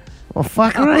something. Well,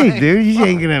 fuck right, dude. You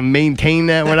ain't gonna maintain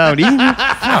that without eating.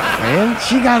 Fuck, man.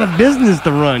 She got a business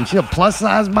to run. She a plus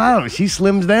size model. She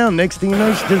slims down. Next thing you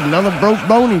know, she's just another broke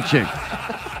bony chick.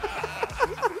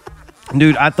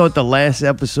 Dude, I thought the last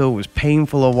episode was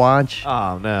painful to watch.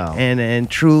 Oh no. And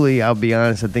truly, I'll be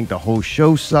honest, I think the whole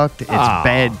show sucked. It's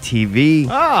bad TV.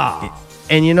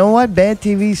 And you know what? Bad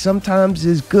TV sometimes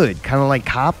is good. Kind of like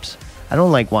Cops. I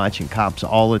don't like watching Cops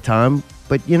all the time.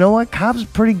 But you know what? Cops is a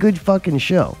pretty good fucking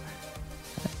show.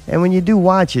 And when you do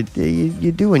watch it,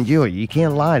 you do enjoy it. You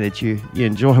can't lie that you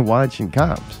enjoy watching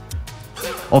Cops.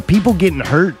 Or people getting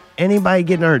hurt. Anybody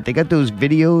getting hurt. They got those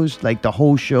videos, like the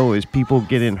whole show is people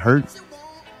getting hurt.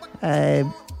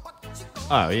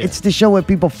 Oh yeah. It's the show where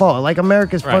people fall. Like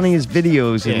America's Right. Funniest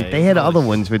Videos, and Yeah, they had other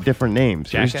ones with different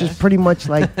names. It was Jackass? just pretty much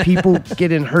like people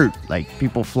getting hurt, like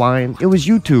people flying. It was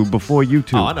YouTube before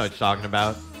YouTube. Oh, I know what you're talking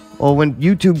about. Or when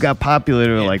YouTube got popular,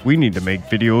 they were like, we need to make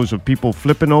videos of people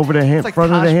flipping over the It's like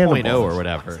front of the Tosh handlebars. 0 or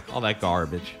whatever. All that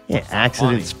garbage. Yeah, It's not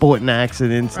accidents, funny. sporting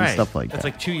accidents, and Right. stuff like That's that.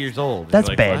 like 2 years old. That's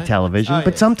You're like, bad what? television, Oh,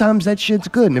 but yeah. sometimes that shit's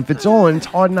good. And if it's on, it's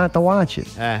hard not to watch it.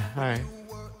 All right.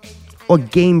 Or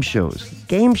game shows.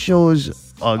 Game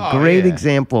shows great yeah.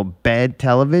 example of bad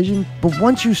television. But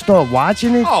once you start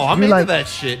watching it, Oh, I'm you're into like, that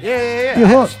shit. Yeah. You're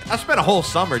hooked. I spent a whole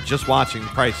summer just watching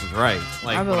Price is Right,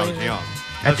 like I when I believe was it. young.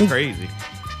 I That's think- crazy.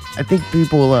 I think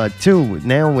people too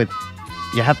now with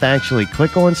you have to actually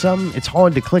click on something. It's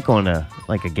hard to click on a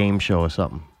game show or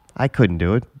something. I couldn't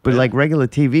do it, but like regular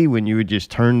TV, when you would just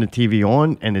turn the TV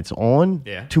on and it's on,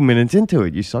 Yeah. 2 minutes into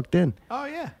it, you sucked in. Oh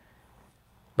yeah.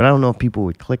 But I don't know if people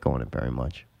would click on it very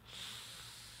much.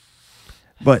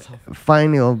 But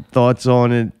final thoughts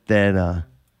on it that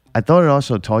I thought it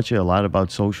also taught you a lot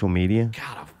about social media. God,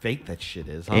 how fake that shit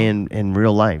is. Huh? And in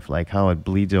real life, like how it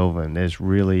bleeds over, and there's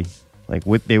really like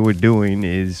what they were doing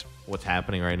is what's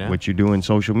happening right now? what you do in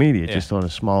social media, Yeah. just on a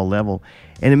small level.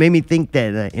 And it made me think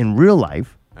that in real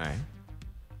life, All right.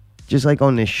 just like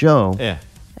on this show, Yeah.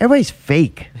 everybody's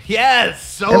fake. Yes.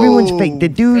 So Everyone's fake. The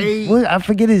dude, fake. I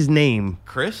forget his name.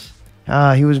 Chris.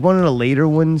 He was one of the later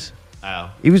ones.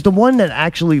 Oh. He was the one that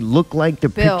actually looked like the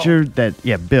Bill. picture that,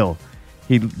 Bill.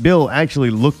 Bill actually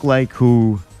looked like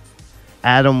who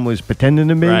Adam was pretending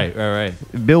to be. Right.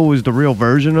 Bill was the real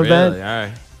version of Really? that. All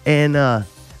right. And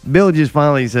Bill just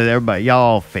finally said, everybody, y'all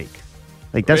all fake.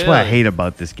 Like, that's what I Really? hate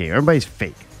about this game. Everybody's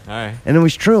fake. All right. And it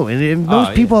was true. And most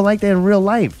yeah. people are like that in real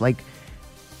life. Like,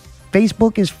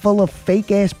 Facebook is full of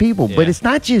fake-ass people. But Yeah. it's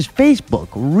not just Facebook.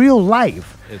 Real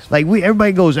life. It's- Like,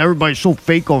 everybody goes, everybody's so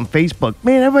fake on Facebook.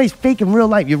 Man, everybody's fake in real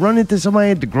life. You run into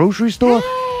somebody at the grocery store.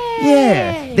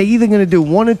 Yeah. They're either going to do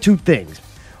one or two things.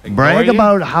 Brag you?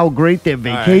 about how great their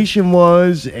vacation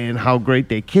was and how great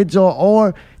their kids are,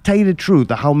 or tell you the truth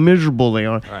of how miserable they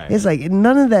are. Right. It's like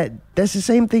none of that. That's the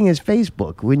same thing as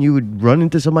Facebook when you would run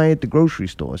into somebody at the grocery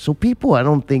store. So people, I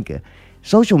don't think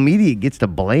social media gets the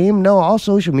blame. No, all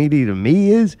social media to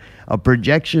me is a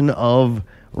projection of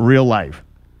real life.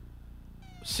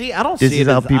 See, I don't This see is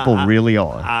it how as, people really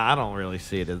are. I don't really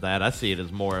see it as that. I see it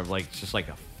as more of like just like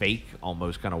a fake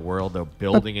almost kind of world they're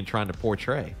building and trying to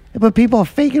portray. But people are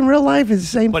fake in real life. It's the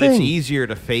same But thing. it's easier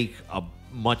to fake a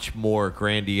much more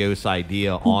grandiose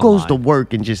idea Who online. goes to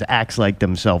work and just acts like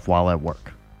themselves while at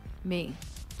work? Me.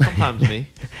 Sometimes me.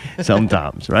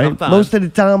 Sometimes, right? Sometimes. Most of the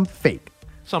time, fake.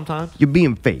 Sometimes. You're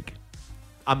being fake.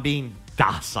 I'm being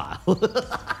docile.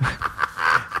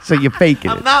 So you're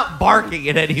faking I'm it. not barking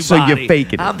at anybody. So you're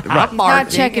faking it. I'm Right. not Not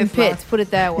barking. checking It's not- pits. Put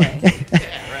it that way.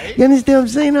 You understand what I'm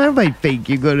saying? Everybody fake.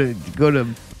 You go to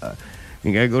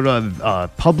you gotta go to a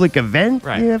public event.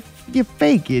 Right. You're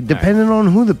fake. You're depending on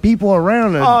who the people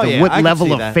around are, Oh, yeah, what I can level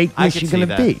see of that. I fakeness can you're see gonna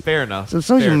that. be. Fair enough. So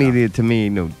social Fair media to me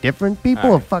ain't no different. People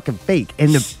All are right. fucking fake,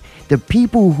 and the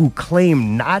people who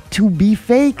claim not to be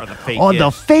fake Are the are the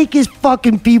fakest. fakest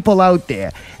fucking people out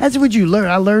there. That's what you learn.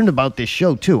 I learned about this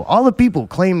show too. All the people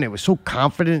claim they were so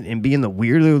confident in being the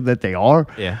weirdo that they are.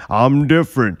 Yeah. I'm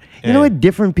different. You know Yeah. what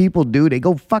different people do? They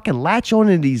go fucking latch on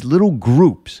to these little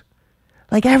groups.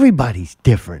 Like everybody's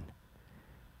different.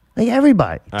 Like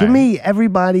everybody. All To right. me,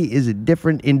 everybody is a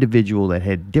different individual that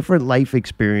had different life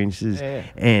experiences Yeah.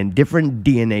 and different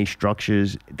DNA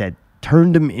structures that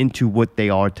turned them into what they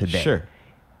are today. Sure.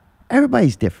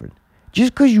 Everybody's different.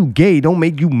 Just because you gay don't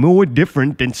make you more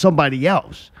different than somebody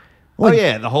else. Oh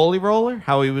yeah, the holy roller.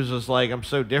 How he was just like, I'm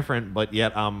so different, but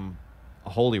yet I'm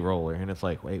a holy roller, and it's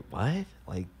like, wait, what?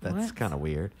 Like that's What? kind of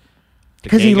weird. The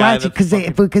Because gay he guy latches, that's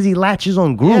fucking- because he latches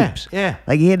on groups. yeah.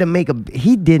 Like he had to make a.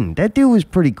 He didn't. That dude was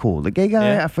pretty cool. The gay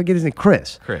guy, Yeah. I forget his name.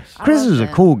 Chris. Chris. Chris is a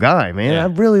cool guy, man. Yeah. I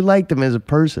really liked him as a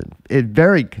person. It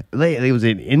he was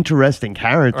an interesting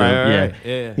character. Right,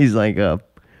 yeah. He's like a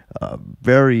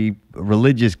very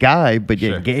religious guy, but yet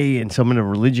Sure. gay, and some of the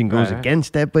religion goes Right.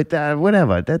 against that. But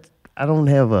whatever. I don't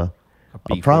have a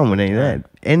beef problem with with any of him, that.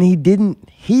 And he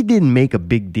didn't make a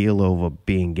big deal over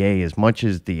being gay as much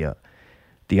as the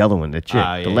other one, the chick,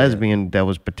 Ah, yeah, the yeah. lesbian that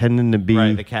was pretending to be.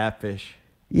 Right, the catfish.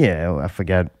 Yeah, I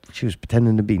forgot. She was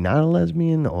pretending to be not a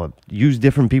lesbian or use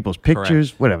different people's pictures,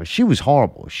 Correct. whatever. She was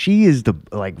horrible. She is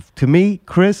to me,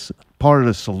 Chris, part of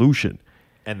the solution.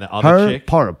 And the other Her chick?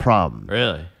 part of the problem.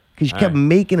 Really? Because she All kept right.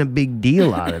 making a big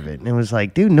deal out of it. And it was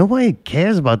like, dude, nobody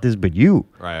cares about this but you.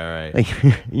 Right. Like,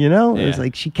 you know? It was Yeah.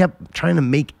 like she kept trying to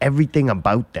make everything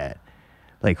about that.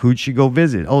 Like, who'd she go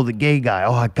visit? Oh, the gay guy.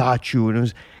 Oh, I got you. And it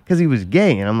was because he was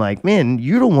gay. And I'm like, man,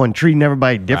 you're the one treating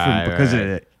everybody different Right, because right. of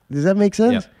it. Does that make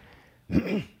sense?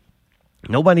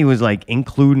 Nobody was like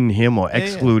including him or Yeah, yeah.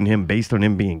 excluding him based on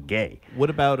him being gay. What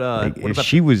about Like, what about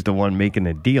she was the one making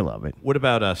a deal of it. What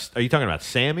about are you talking about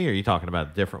Sammy, or are you talking about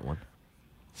a different one?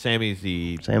 Sammy's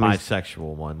the Sammy's-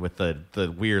 bisexual one with the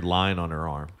weird line on her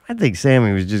arm. I think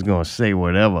Sammy was just going to say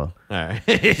whatever. All right.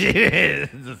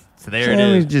 So there She it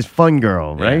is. was just fun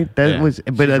girl, Yeah, right? That yeah. was,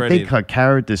 but She's I ready think to- her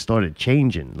character started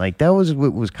changing. Like that was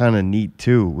what was kind of neat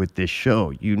too with this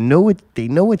show. You know it. They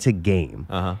know it's a game.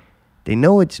 They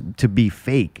know it's to be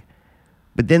fake,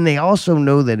 but then they also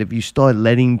know that if you start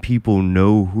letting people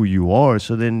know who you are,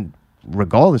 so then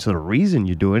regardless of the reason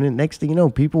you're doing it, next thing you know,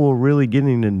 people were really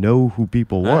getting to know who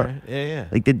people All were. right. Yeah, yeah.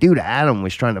 Like the dude Adam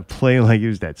was trying to play like he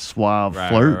was that suave Right,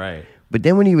 flirt. right. But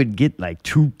then when he would get like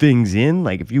two things in,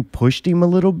 like if you pushed him a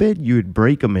little bit, you would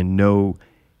break him and know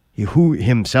who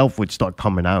himself would start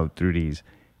coming out through these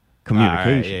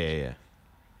communications.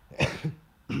 All right, yeah,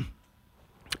 yeah.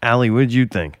 Allie, what did you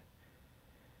think?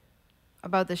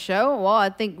 About the show? Well, I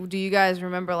think, do you guys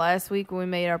remember last week when we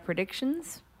made our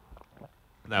predictions?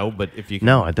 No, but if you can,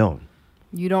 No, I don't.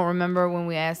 You don't remember when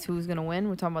we asked who's going to win?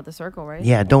 We're talking about the circle, right?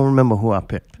 Yeah, I don't remember who I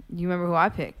picked. You remember who I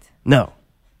picked? No.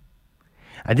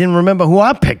 I didn't remember who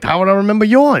I picked. How would I remember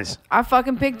yours? I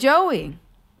fucking picked Joey.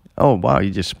 Oh, wow.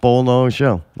 You just spoiled the whole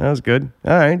show. That was good.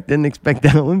 All right. Didn't expect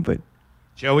that one, but.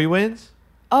 Joey wins?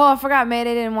 Oh, I forgot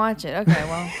Mayday didn't watch it. Okay,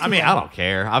 well. I mean, I don't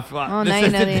care. Oh, now you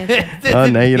know the answer. Oh,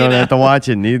 now you don't have to watch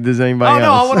it. Neither does anybody Oh,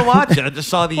 no, I else. want to watch it. I just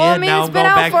saw the Well, I end. mean, Now it's I'm been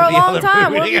going out back for to a the long other time.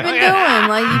 movie. What have you been doing?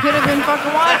 Like, you could have been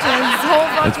fucking watching this whole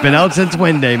fucking... It's been out since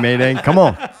Wednesday, Mayday. Come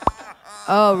on.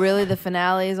 Oh, really? The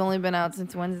finale has only been out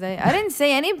since Wednesday? I didn't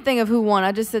say anything of who won.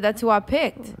 I just said that's who I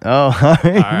picked. Oh, all right.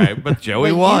 All right, but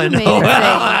Joey But won. You, made it say,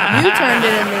 you turned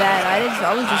it into that.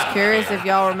 I was just curious if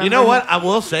y'all remember. You know who- what? I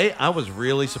will say I was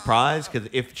really surprised because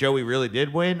if Joey really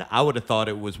did win, I would have thought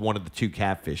it was one of the two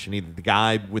catfishing. Either the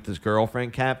guy with his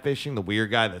girlfriend catfishing, the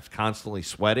weird guy that's constantly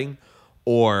sweating,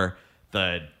 or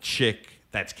the chick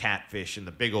that's catfishing,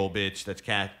 the big old bitch that's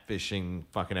catfishing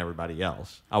fucking everybody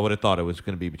else. I would have thought it was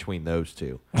going to be between those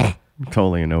two.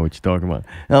 Totally know what you're talking about.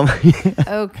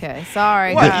 Okay,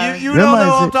 sorry. What? guys. You don't know Reminds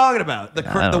what I'm me- talking about. I The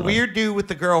don't know. weird dude with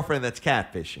the girlfriend that's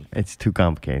catfishing. It's too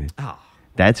complicated. Oh.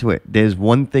 That's what. There's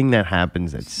one thing that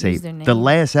happens that's safe. their The name.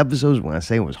 last episodes, when I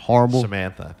say it was horrible,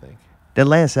 Samantha, I think. the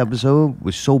last episode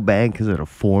was so bad because of the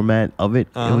format of it.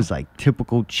 It Uh-huh. was like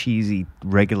typical cheesy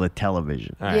regular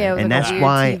television. All right. Yeah, it was And like a that's weird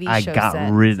why TV I show got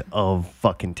set. rid of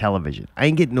fucking television. I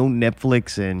ain't get no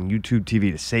Netflix and YouTube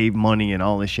TV to save money and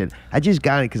all this shit. I just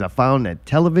got it because I found that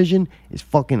television is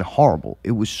fucking horrible.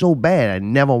 It was so bad, I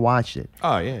never watched it.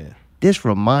 Oh, yeah. This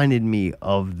reminded me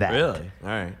of that. Really? All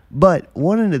right. But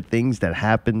one of the things that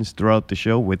happens throughout the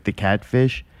show with the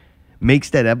catfish makes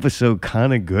that episode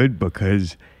kind of good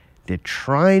because they're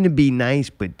trying to be nice,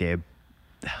 but they're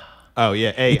Oh,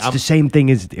 yeah. Hey, it's the same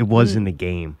thing as it was in the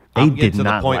game. They I'm did getting to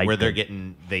not the point like where they're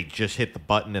them. they just hit the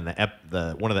button and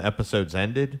the one of the episodes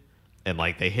ended, and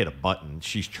like they hit a button,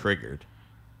 she's triggered.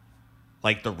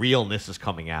 Like the realness is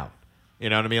coming out. You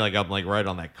know what I mean? Like I'm like right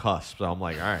on that cusp, so I'm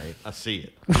like, all right, I see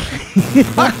it. Real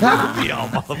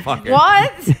motherfucker.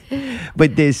 What?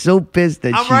 But they're so pissed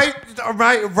that I'm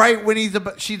right when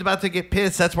she's about to get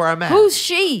pissed. That's where I'm at. Who's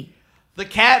she? The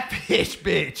catfish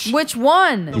bitch? Which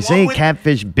one? you're saying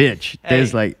catfish bitch.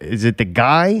 There's Hey. like, is it the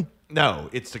guy? No,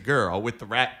 it's the girl with the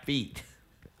rat feet.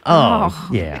 Oh,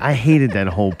 yeah. I hated that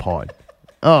whole part.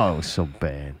 Oh, it was so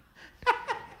bad.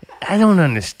 I don't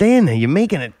understand that. You're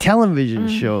making a television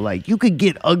show. Like, you could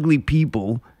get ugly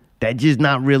people that just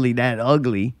not really that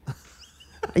ugly.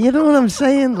 You know what I'm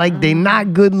saying? Like, they're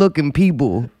not good looking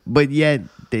people, but yet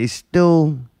they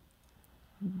still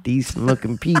decent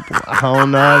looking people. I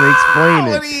don't know how to explain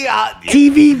What it. are you,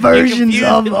 TV versions confusing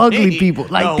of ugly me. people.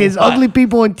 Like, No, there's what? ugly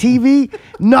people on TV.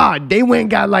 Nah, they went and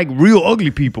got like real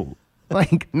ugly people.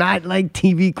 Like, not like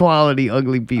TV quality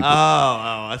ugly people.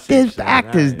 I see. There's what you're saying.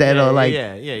 actors Right. that Yeah, are like,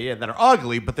 yeah, that are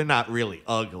ugly, but they're not really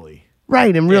ugly.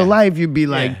 right, in real Yeah. life, you'd be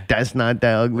like, Yeah. that's not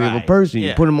that ugly of a Right. person. You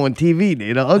Yeah. put them on TV,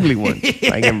 they're the ugly ones.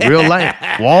 Like in real life.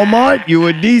 Walmart, you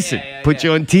were decent. Put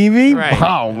you on TV, Right.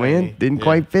 wow, man, Right. didn't Yeah.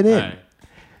 quite fit in. Right.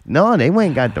 No, they went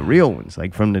and got the real ones,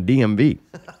 like from the DMV.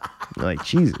 You're like,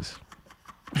 Jesus.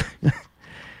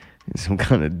 Some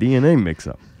kind of DNA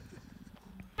mix-up.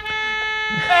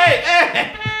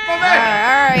 Hey, my All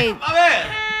man, right. my man.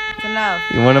 It's enough.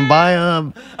 You want to buy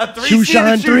A Shoe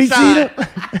Shine three-seater.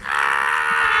 3-seater?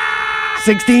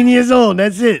 16 years old,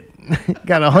 that's it.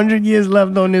 Got 100 years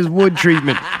left on this wood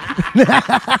treatment.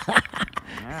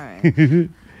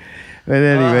 But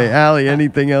anyway, Allie,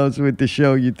 anything else with the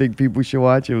show you think people should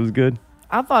watch? It was good.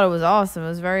 I thought it was awesome. It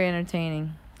was very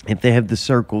entertaining. If they have the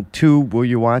Circle 2, will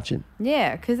you watch it?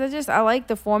 Yeah, because I like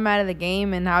the format of the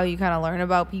game and how you kind of learn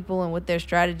about people and what their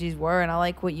strategies were. And I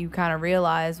like what you kind of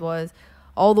realized was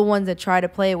all the ones that try to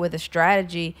play it with a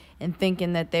strategy and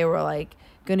thinking that they were like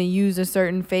going to use a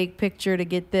certain fake picture to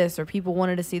get this or people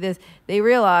wanted to see this. They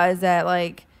realized that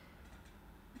like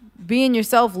being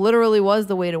yourself literally was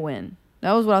the way to win.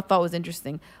 That was what I thought was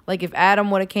interesting. Like if Adam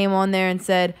would have came on there and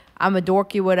said, I'm a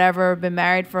dorky, whatever, been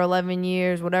married for 11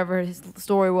 years, whatever his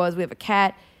story was, we have a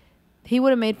cat, he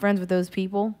would have made friends with those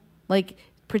people. Like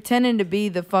pretending to be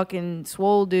the fucking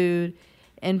swole dude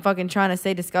and fucking trying to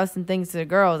say disgusting things to the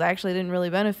girls actually didn't really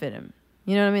benefit him.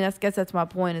 You know what I mean? I guess that's my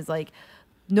point, is like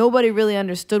nobody really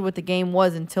understood what the game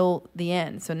was until the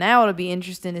end. So now it'll be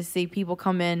interesting to see people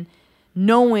come in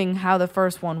knowing how the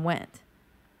first one went.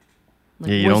 Like,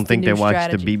 yeah, you what's don't think the they new watched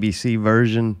strategy? the BBC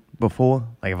version before?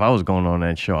 Like, if I was going on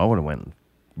that show, I would have went and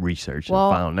researched and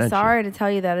found that sorry to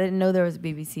tell you that I didn't know there was a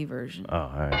BBC version. shit. Oh,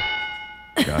 all right.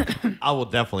 Gotcha. I will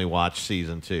definitely watch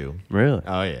season 2. Really?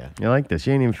 Oh yeah. You like this?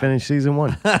 You ain't even finished season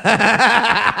 1.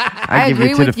 I give agree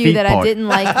to the with you feet that part. I didn't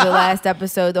like the last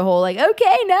episode, the whole like,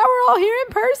 okay, now we're all here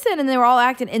in person, and they were all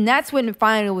acting, and that's when it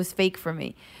finally was fake for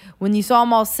me. When you saw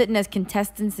them all sitting as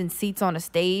contestants in seats on a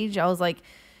stage, I was like,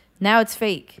 now it's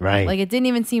fake. Right. Like it didn't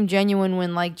even seem genuine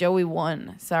when like Joey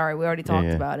won. Sorry, we already talked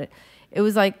Yeah. about it. It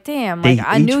was like, damn, They like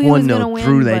I knew each he was one gonna though win,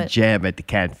 threw that but jab at the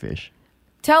catfish.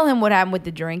 tell him what happened with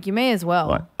the drink. You may as well.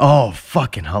 What? Oh,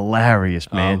 fucking hilarious,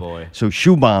 man. boy. So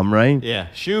Shoebomb, right? Yeah,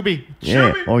 Shuby. Yeah,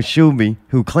 or Shuby,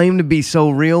 who claimed to be so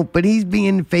real, but he's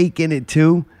being fake in it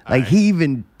too. Like he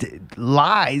even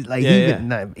lies. Like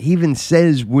he even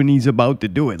says when he's about to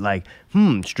do it, like,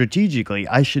 strategically,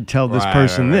 I should tell this Right,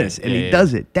 person right, right. this, and Yeah, he yeah.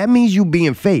 does it. That means you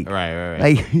being fake. Right.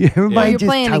 Like everybody Well, you're just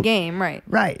playing a tell- game, right?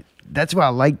 Right. That's what I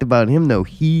liked about him, though.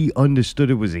 He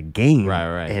understood it was a game.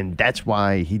 Right. And that's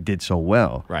why he did so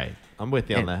well. Right. I'm with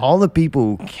you on And that. all the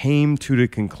people who came to the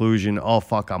conclusion, oh,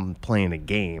 fuck, I'm playing a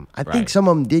game. I think some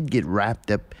of them did get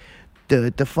wrapped up.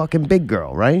 The fucking big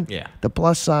girl, right? Yeah. The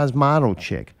plus size model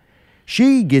chick.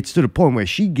 She gets to the point where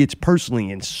she gets personally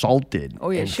insulted. Oh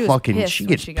yeah, and she was fucking pissed she when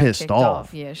gets she got pissed kicked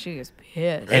off. Yeah, she was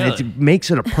pissed. And it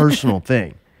makes it a personal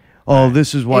thing. Oh,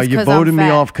 this is why It's you 'cause I'm voted me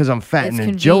fat. off because I'm fat. It's And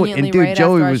then Joey, conveniently right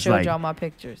Joey after was I showed like, y'all my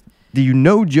pictures. do you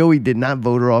know Joey did not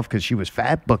vote her off because she was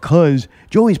fat? Because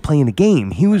Joey's playing a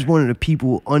game. He was one of the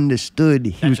people who understood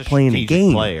he was a playing a strategic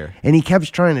game. player. And he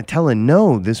kept trying to tell her,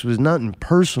 no, this was nothing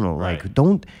personal. Like,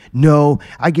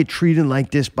 I get treated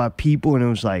like this by people. And it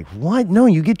was like, what? No,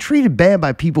 you get treated bad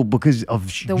by people because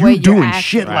of The way you you're doing acting.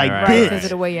 shit like Right, this. because of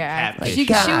the way you're acting. She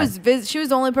God. was the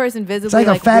only person visibly It's like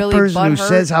a fat really person who butthurt.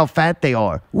 says how fat they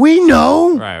are. We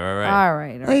know. Right. All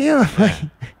right. Like, yeah,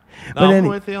 No, I'm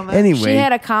with you on that. Anyway. She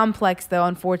had a complex though,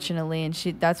 unfortunately, and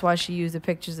that's why she used the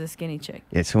pictures of the skinny chick.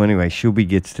 Yeah, so anyway, Shuby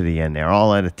gets to the end. They're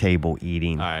all at a table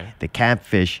eating. The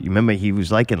catfish, you remember he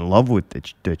was like in love with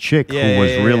the chick Yeah, who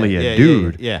was yeah, really yeah, a yeah,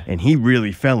 dude. yeah. And he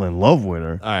really fell in love with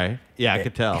her. All right. Yeah, I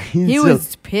could tell. He So-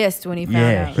 was pissed when he found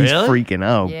Yeah, out. he's freaking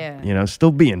out. Yeah. You know,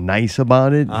 still being nice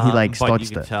about it. Uh-huh, He like but starts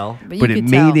you could to tell. But But you it could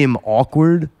made tell. him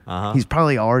awkward. Uh-huh. He's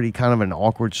probably already kind of an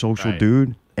awkward social Right.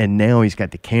 dude. And now he's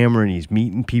got the camera and he's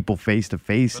meeting people face to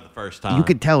face. For the first time. You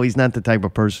could tell he's not the type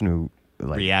of person who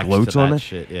like Reacts gloats to on that it.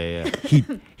 shit. Yeah.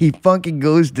 He fucking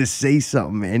goes to say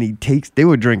something and they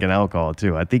were drinking alcohol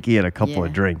too. I think he had a couple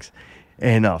of drinks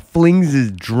and flings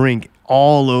his drink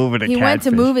all over the He went to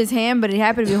catfish. move his hand, but he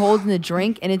happened to be holding the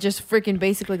drink, and it just freaking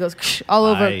basically goes all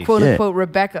over, Nice. quote Yeah. unquote,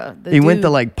 Rebecca. the He went to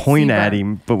dude, like point Seabird. at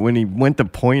him, but when he went to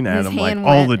point at His him, like hand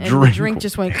all went, the and drink, the drink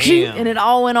just went, Damn. and it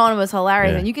all went on. It was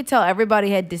hilarious, Yeah. and you could tell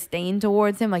everybody had disdain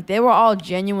towards him. Like they were all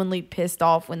genuinely pissed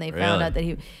off when they found Really? out that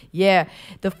he. Yeah,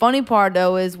 the funny part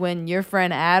though is when your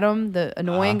friend Adam, the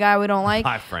annoying guy we don't like,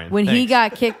 My friend, when he thanks.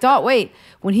 got kicked off.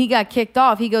 When he got kicked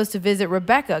off, he goes to visit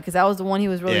Rebecca because that was the one he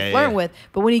was really Yeah, flirting yeah. with.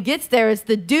 But when he gets there, it's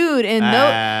the dude,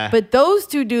 and but those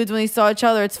two dudes when they saw each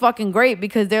other, it's fucking great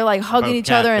because they're like hugging Both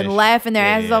each other and catfish. laughing their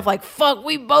Yeah, asses yeah. off, like fuck,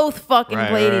 we both fucking Right,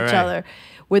 played right, each right. other.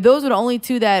 Where those were the only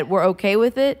two that were okay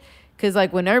with it. Because,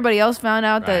 like, when everybody else found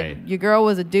out Right. that your girl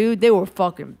was a dude, they were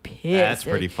fucking pissed. That's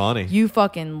pretty funny. You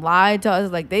fucking lied to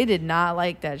us. Like, they did not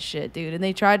like that shit, dude. And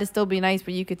they tried to still be nice,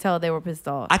 but you could tell they were pissed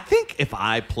off. I think if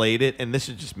I played it, and this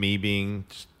is just me being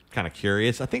just kind of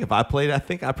curious, I think if I played it, I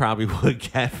think I probably would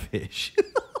catfish.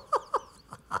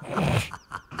 I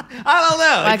don't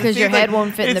know. Why, It just 'cause your seems head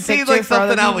won't fit in it the seems picture like for other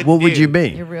something I people? would What would do. you be?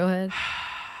 Your real head?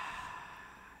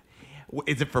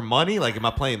 Is it for money? Like, am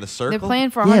I playing the circle? They're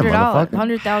playing for Yeah, $100, motherfucker.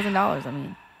 $100,000. I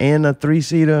mean, and a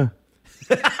 3-seater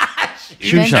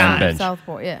shoe bench shine in bench.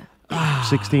 Southport, yeah.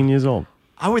 16 years old.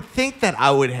 I would think that I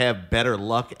would have better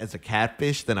luck as a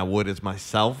catfish than I would as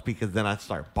myself because then I'd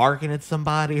start barking at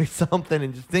somebody or something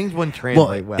and just things wouldn't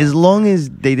translate well. As long as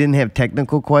they didn't have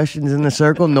technical questions in the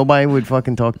circle, nobody would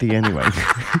fucking talk to you anyway.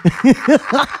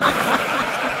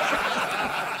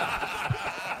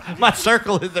 My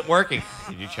circle isn't working.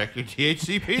 Did you check your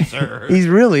THCP, sir? He's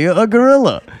really a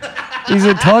gorilla. He's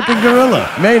a talking gorilla.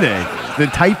 Mayday. the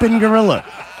typing gorilla.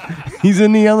 He's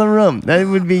in the other room. That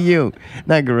would be you.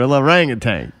 Not gorilla,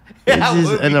 orangutan. Yeah, It's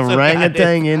just would be an so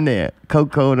orangutan in there.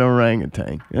 Coco the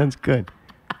orangutan. That's good.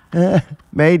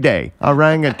 Mayday,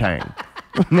 orangutan.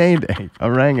 Mayday,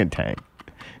 orangutan.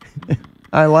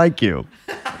 I like you.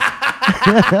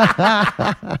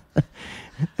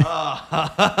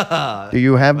 Do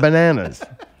you have bananas?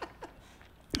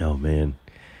 Oh, man.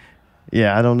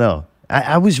 Yeah, I don't know.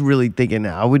 I was really thinking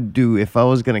I would do, if I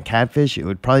was going to catfish, it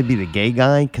would probably be the gay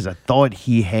guy because I thought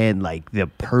he had, like, the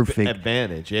perfect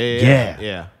advantage.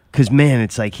 Yeah. Because, man,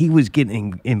 it's like he was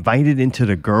getting invited into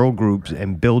the girl groups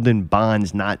and building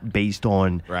bonds not based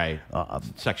on... Right.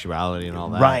 Sexuality and all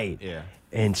that. Right. Yeah.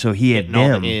 And so he had Getting all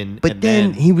them. the in, but and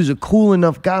then then- he was a cool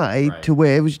enough guy to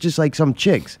where it was just like some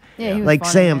chicks. Yeah, he was like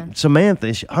funny,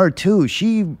 Samantha, her too.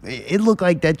 It looked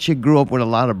like that chick grew up with a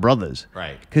lot of brothers.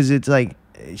 Right. Because it's like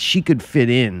she could fit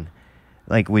in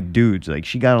like with dudes. Like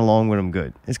she got along with them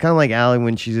good. It's kind of like Allie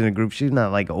when she's in a group. She's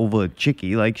not like over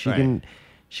chicky. Like she can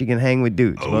hang with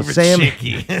dudes. Over Sammy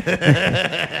chicky.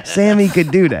 Sammy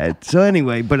could do that. So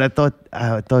anyway, but I thought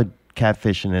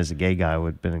catfishing as a gay guy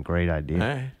would have been a great idea.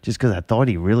 Right. Just because I thought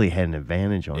he really had an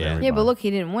advantage on everybody. Yeah, but look, he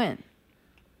didn't win.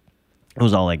 It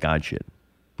was all that God shit.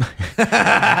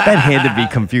 That had to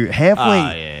be confused.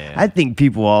 Halfway, I think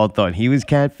people all thought he was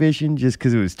catfishing just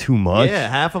because it was too much. Yeah,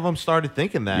 half of them started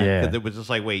thinking that. Yeah. Because it was just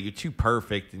like, wait, you're too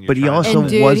perfect. And you're But he trying also to- And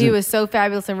dude, he wasn't- was so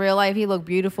fabulous in real life. He looked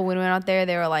beautiful when we went out there.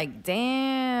 They were like,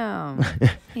 damn.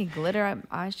 He glitter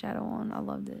eyeshadow on. I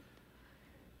loved it.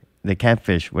 The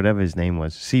catfish, whatever his name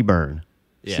was, Seaburn.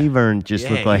 Yeah. Seaburn just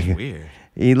Yeah, looked like he's weird.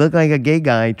 He looked like a gay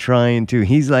guy trying to.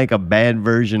 He's like a bad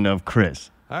version of Chris.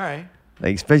 All right.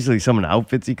 Like especially some of the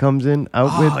outfits he comes in out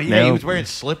Oh, with. yeah, he now. was wearing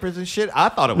slippers and shit. I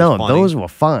thought it was No, funny. those were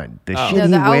fun. The Oh. shit No,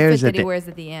 he the outfit wears that at he the wears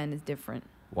at the end is different.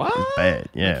 What? was bad.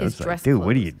 Yeah, Like it his was like, dress dude,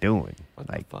 what are you doing?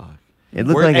 Like, fuck? It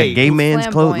looked Where- like hey, a gay you man's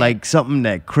clothes, flamboyant. like something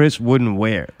that Chris wouldn't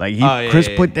wear. Like Oh, yeah, Chris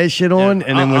yeah, put yeah. that shit on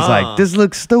and then was like, "This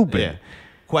looks stupid." Yeah.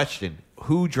 Question: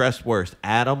 who dressed worse,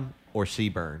 Adam or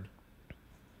Seaburn?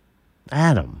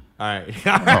 Adam. All right.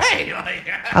 All right.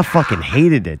 I fucking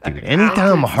hated that dude.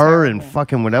 Anytime her and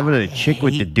fucking whatever the chick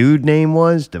with the dude name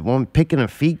was, the one picking her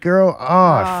feet girl,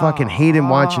 I fucking hated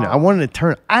watching it. I wanted to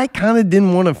turn. I kind of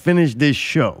didn't want to finish this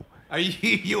show. Are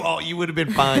you would have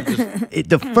been fine. Just,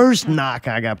 The first knock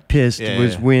I got pissed Yeah,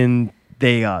 was yeah. when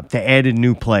they added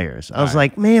new players. I was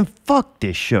like, man, fuck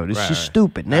this show. This is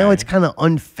stupid. Now it's kind of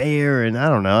unfair, and I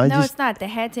don't know. No, it's not. They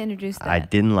had to introduce that. I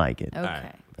didn't like it.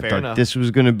 Okay. I Fair thought enough. this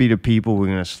was going to be the people we're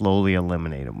going to slowly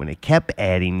eliminate them. When they kept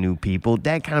adding new people,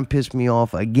 that kind of pissed me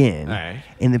off again. All right.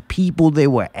 And the people they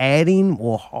were adding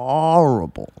were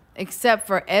horrible. Except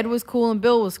for Ed was cool and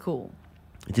Bill was cool.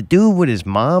 The dude with his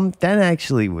mom, that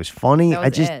actually was funny. That was I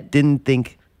just Ed. didn't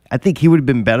think. I think he would have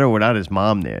been better without his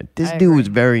mom there. This I dude agree. was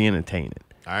very entertaining.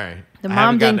 all right. The I mom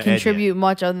haven't gotten didn't to Ed yet. contribute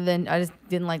much other than I just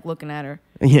didn't like looking at her.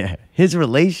 Yeah, his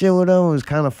relationship with him was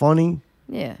kind of funny.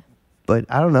 Yeah. But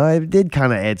I don't know. It did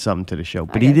kind of add something to the show.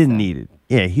 But he guess didn't so. need it.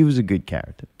 Yeah, he was a good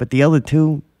character. But the other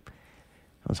two,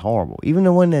 that was horrible. Even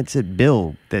the one that said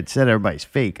Bill, that said everybody's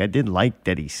fake. I did like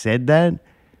that he said that.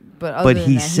 But, other But than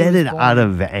he that, said was it out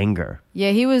boring. of anger.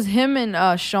 Yeah, him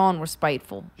and Sean were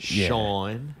spiteful.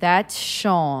 Sean. That's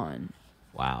Sean.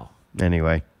 Wow.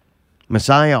 Anyway,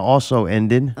 Messiah also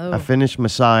ended. Oh. I finished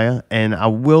Messiah, and I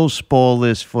will spoil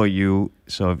this for you.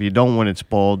 So if you don't want it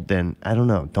spoiled, then I don't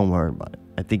know. Don't worry about it.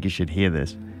 I think you should hear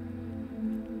this.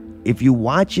 If you're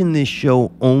watching this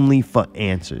show only for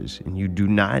answers and you do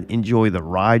not enjoy the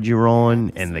ride you're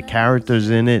on and the characters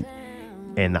in it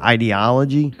and the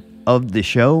ideology of the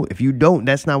show, if you don't,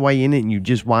 that's not why you're in it and you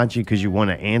just watch it because you want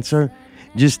to answer,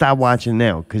 just stop watching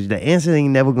now because the answer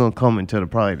ain't never going to come until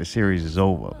probably the series is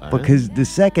over. Because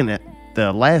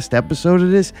the last episode of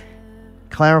this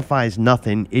clarifies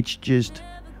nothing. It's just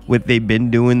what they've been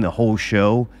doing the whole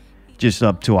show, just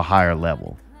up to a higher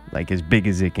level, like as big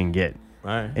as it can get.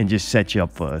 Right. And just set you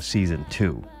up for season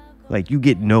 2. Like, you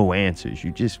get no answers.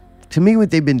 You just, to me,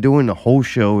 what they've been doing the whole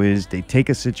show is they take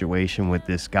a situation with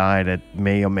this guy that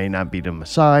may or may not be the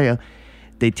Messiah.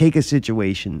 They take a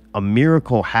situation, a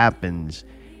miracle happens,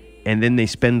 and then they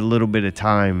spend a little bit of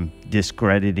time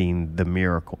discrediting the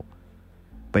miracle.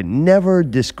 But never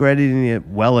discrediting it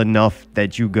well enough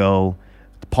that you go,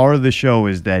 part of the show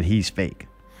is that he's fake.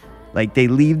 Like, they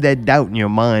leave that doubt in your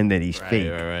mind that he's fake.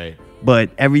 Right.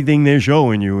 But everything they're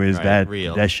showing you is that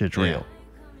real. that shit's Yeah. real.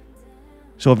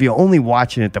 So if you're only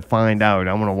watching it to find out,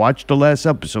 I'm going to watch the last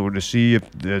episode to see if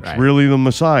it's Right. really the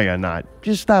Messiah or not.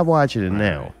 Just stop watching it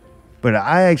now. But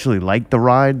I actually like the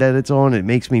ride that it's on. It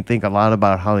makes me think a lot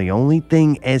about how the only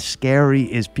thing as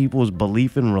scary as people's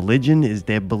belief in religion is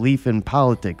their belief in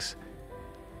politics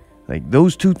Like,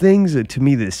 those two things are, to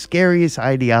me, the scariest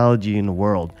ideology in the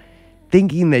world.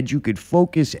 Thinking that you could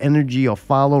focus energy or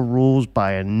follow rules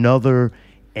by another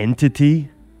entity,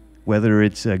 whether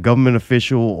it's a government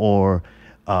official or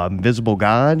invisible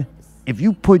God. If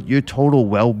you put your total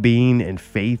well-being and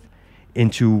faith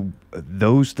into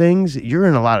those things, you're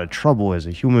in a lot of trouble as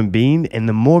a human being. And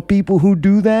the more people who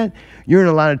do that, you're in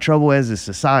a lot of trouble as a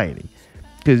society.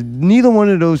 Because neither one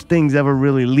of those things ever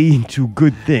really lead to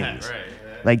good things.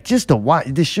 Like, just to watch,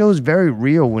 this show is very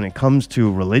real when it comes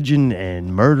to religion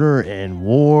and murder and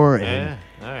war. And,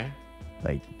 all right.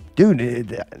 Like, dude,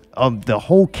 the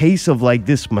whole case of, like,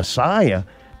 this Messiah,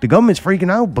 the government's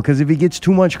freaking out because if he gets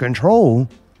too much control,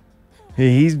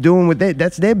 he's doing what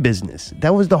that's their business.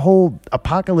 That was the whole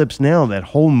Apocalypse Now. That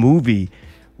whole movie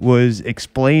was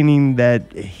explaining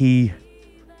that he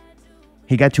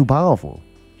got too powerful.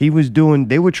 They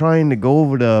were trying to go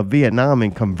over to Vietnam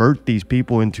and convert these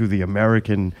people into the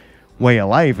American way of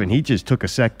life, and he just took a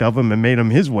sect of them and made them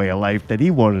his way of life that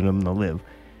he wanted them to live.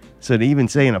 So to even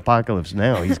say in Apocalypse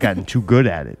Now, he's gotten too good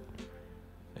at it.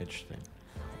 Interesting.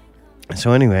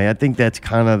 So anyway, I think that's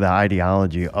kind of the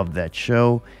ideology of that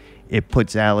show. It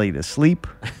puts Allie to sleep.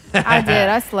 I did.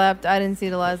 I slept. I didn't see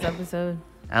the last episode.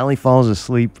 Allie falls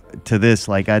asleep to this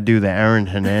like I do the Aaron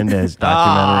Hernandez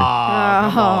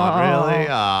documentary. Come on, really?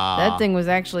 That thing was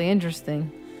actually interesting.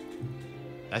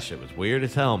 That shit was weird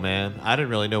as hell, man. I didn't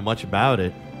really know much about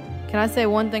it. Can I say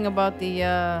one thing about this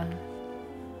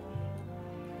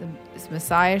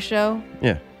Messiah show?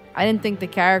 Yeah. I didn't think the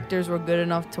characters were good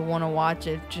enough to want to watch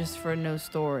it just for no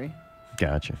story.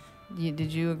 Gotcha.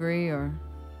 Did you agree or?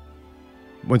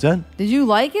 What's that? Did you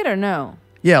like it or no?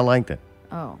 Yeah, I liked it.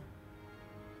 Oh.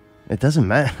 It doesn't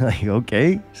matter. Like,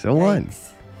 okay, so what?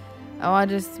 Oh, it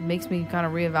just makes me kind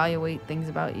of reevaluate things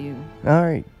about you. All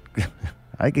right.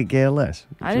 I could care less.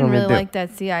 What I you didn't want me to really do? like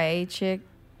that CIA chick.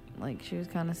 Like, she was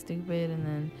kind of stupid, and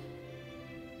then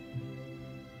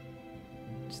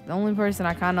just the only person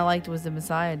I kind of liked was the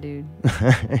Messiah dude.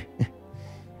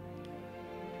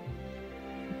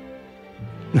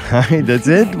 All right, that's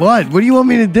it? What? What do you want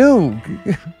me to do?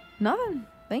 Nothing.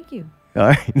 Thank you. All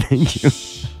right, thank you.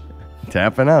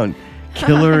 Tapping out.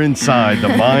 Killer Inside, the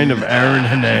mind of Aaron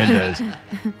Hernandez.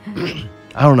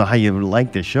 I don't know how you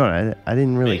like this show. I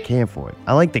didn't really care for it.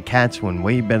 I like the Cats one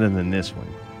way better than this one.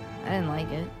 I didn't like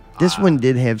it. This one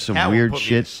did have some Cat would weird put me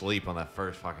shit. to sleep on that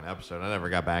first fucking episode. I never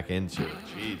got back into it.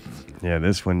 Jesus. Yeah,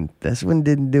 this one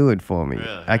didn't do it for me.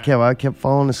 Really? I kept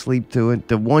falling asleep to it.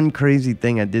 The one crazy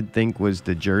thing I did think was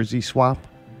the jersey swap.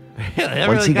 Yeah, that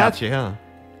Once really he got you, huh?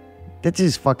 That's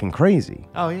just fucking crazy.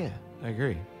 Oh, yeah. I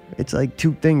agree. It's like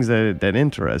two things that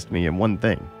interest me in one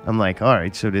thing. I'm like, all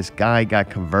right, so this guy got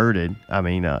converted.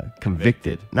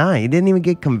 Convicted. Nah, he didn't even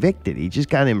get convicted. He just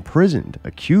got imprisoned,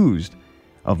 accused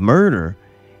of murder.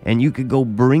 And you could go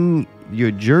bring your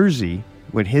jersey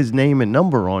with his name and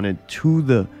number on it to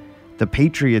the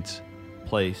Patriots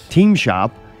place team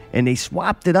shop, and they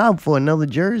swapped it out for another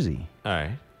jersey. All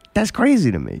right. That's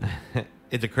crazy to me.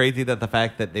 Is it crazy that the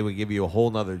fact that they would give you a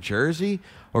whole nother jersey,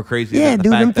 or crazy? Yeah, that the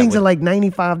dude, fact them that things would- are like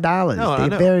 $95. No, I They're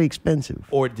know. very expensive.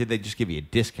 Or did they just give you a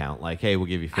discount? Like, hey, we'll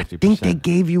give you 50%. I think they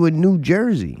gave you a new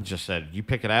jersey. Just said you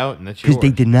pick it out and that's Because yours.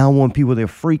 they did not want people there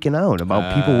freaking out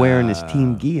about people wearing this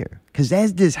team gear. Because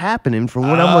that's this happening from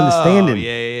what I'm understanding.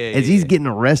 As he's getting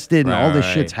arrested and all this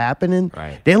Right, shit's happening,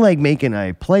 right. they're like making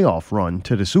a playoff run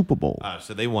to the Super Bowl.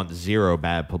 So they want zero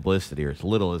bad publicity or as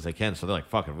little as they can. So they're like,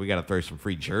 fuck it, we got to throw some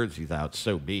free jerseys out.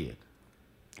 So be it.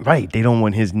 Right. They don't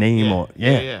want his name or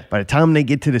yeah. By the time they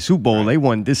get to the Super Bowl, they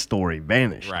want this story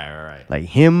vanished. Right. Like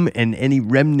him and any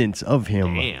remnants of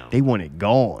him, Damn. they want it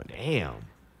gone. Damn.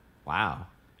 Wow.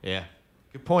 Yeah.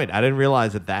 Good point. I didn't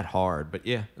realize it that hard, but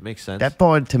yeah, it makes sense. That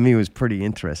part to me was pretty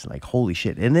interesting. Like, holy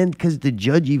shit. And then because the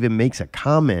judge even makes a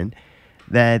comment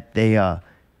that they're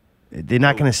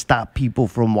not going to stop people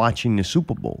from watching the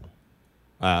Super Bowl.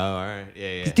 Oh, all right.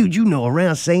 Yeah. 'Cause, dude,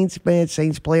 around Saints, man,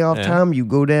 Saints playoff Yeah. time, you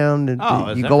go down, and Oh,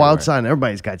 you it's go everywhere. outside, and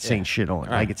everybody's got Saints shit on. Right.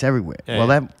 Like, it's everywhere. Yeah, well,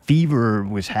 yeah. that fever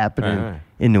was happening Right.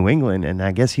 in New England, and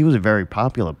I guess he was a very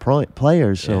popular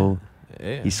player, so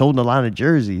Yeah. he sold a lot of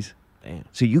jerseys. Damn.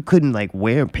 So you couldn't, like,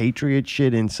 wear Patriot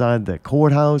shit inside the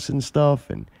courthouse and stuff,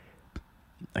 and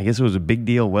I guess it was a big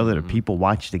deal whether Mm-hmm. the people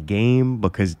watched the game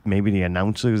because maybe the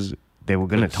announcers, they were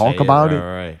going to Couldn't talk say about it.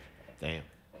 Right. Damn.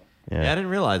 Yeah. Yeah, I didn't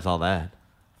realize all that.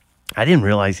 I didn't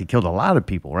realize he killed a lot of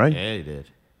people, right? Yeah, he did.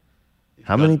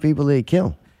 How many people did he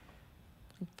kill?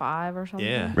 5 or something.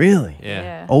 Yeah. Really?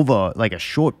 Yeah. Over like a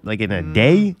short, like in a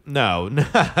day? No,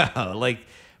 like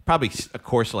probably a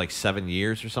course of like 7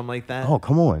 years or something like that. Oh,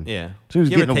 come on. Yeah. So he was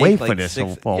Give or getting away take, for like this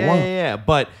six- for a yeah, while. Yeah.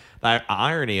 But the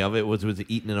irony of it was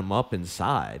eating him up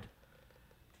inside.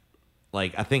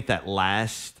 Like, I think that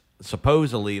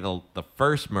supposedly the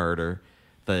first murder,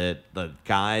 the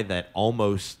guy that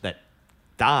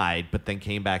died but then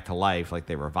came back to life, like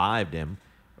they revived him,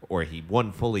 or he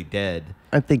wasn't fully dead.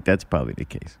 I think that's probably the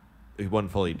case. He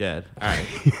wasn't fully dead. All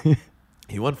right.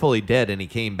 He wasn't fully dead, and he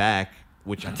came back,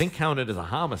 which I think counted as a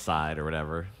homicide or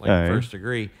whatever, like All right. first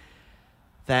degree,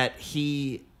 that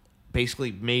he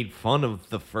basically made fun of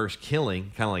the first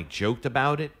killing, kind of like joked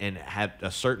about it, and at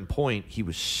a certain point, he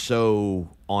was so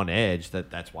on edge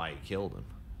that's why he killed him.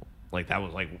 Like, that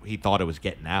was like, he thought it was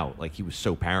getting out. Like, he was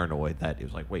so paranoid that he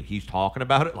was like, wait, he's talking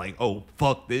about it? Like, oh,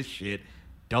 fuck this shit.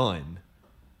 Done.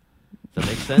 Does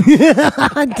that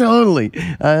make sense?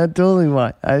 Totally.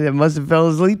 Why. I must have fell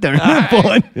asleep during that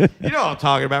point. You know what I'm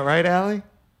talking about, right, Allie?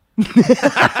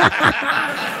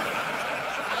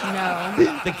 No.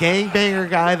 The gangbanger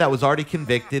guy that was already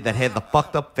convicted, that had the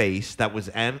fucked up face, that was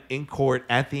in court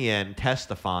at the end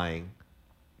testifying.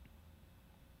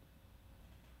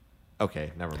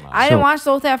 Okay, never mind. I didn't watch the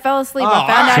whole thing. I fell asleep. I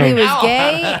found out he was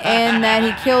gay and that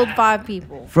he killed 5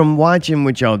 people. From watching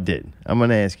what y'all did, I'm going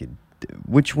to ask you,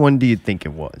 which one do you think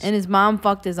it was? And his mom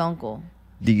fucked his uncle.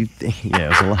 Do you think? Yeah, it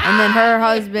was a lot. And then her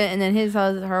husband, and then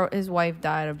his wife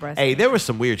died of breast Hey, cancer. there was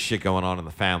some weird shit going on in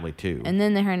the family, too. And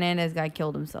then the Hernandez guy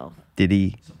killed himself. Did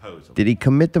he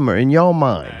commit the murder? In your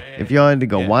mind, if y'all had to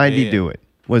go, why did he do it?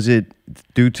 Was it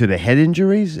due to the head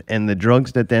injuries and the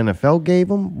drugs that the NFL gave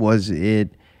him? Was it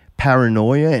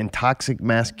paranoia and toxic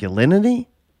masculinity?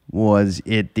 Was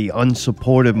it the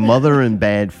unsupportive mother and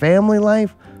bad family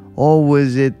life? Or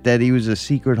was it that he was a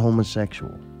secret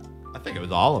homosexual? I think it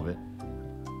was all of it.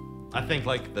 I think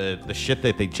like the shit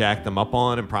that they jacked him up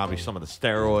on, and probably some of the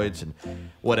steroids and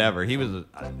whatever.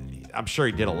 I'm sure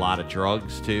he did a lot of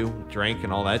drugs too, drank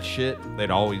and all that shit. They'd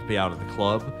always be out at the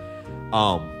club.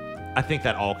 I think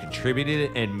that all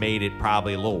contributed and made it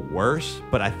probably a little worse.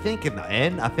 But I think in the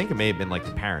end, it may have been like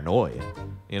the paranoia.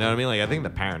 You know what I mean? Like, I think the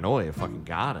paranoia fucking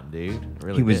got him, dude. It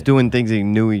really He was did. doing things he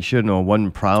knew he shouldn't or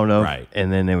wasn't proud of, Right.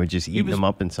 and then they were just eating him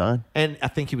up inside. And I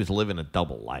think he was living a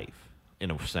double life, in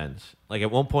a sense. Like,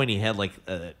 at one point, he had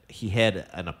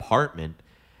an apartment,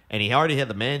 and he already had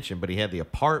the mansion, but he had the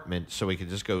apartment, so he could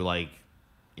just go, like,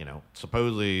 you know,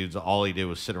 supposedly all he did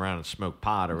was sit around and smoke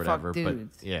pot or whatever. Fuck But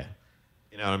dudes. yeah,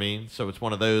 you know what I mean. So it's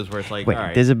one of those where it's like, Wait, all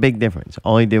right, there's a big difference.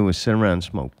 All he did was sit around and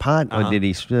smoke pot, or Uh-huh. did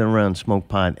he sit around, smoke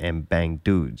pot, and bang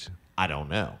dudes? I don't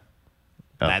know.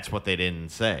 Oh. That's what they didn't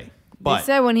say. They But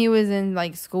said when he was in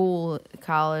like school,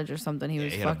 college or something, he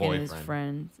was he had a fucking his boyfriend.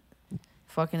 friends,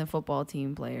 fucking the football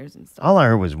team players and stuff. All I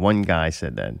heard was one guy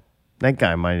said that. That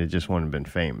guy might have just wanted to been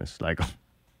famous. Like,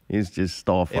 he's just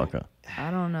star fucker.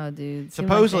 I don't know, dude. Seemed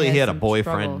like supposedly they he had a some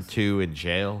boyfriend struggles. too in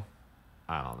jail.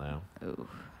 I don't know. Ooh.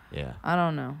 Yeah. I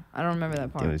don't know. I don't remember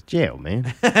that part. It was jail, man.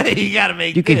 You gotta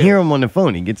make. You can do. hear him on the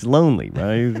phone. He gets lonely,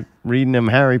 right? He's reading them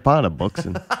Harry Potter books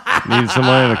and needs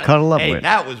somebody to cuddle up Hey, with.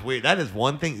 that was weird. That is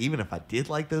one thing. Even if I did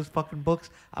like those fucking books,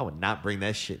 I would not bring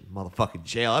that shit in motherfucking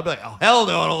jail. I'd be like, oh hell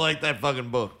no, I don't like that fucking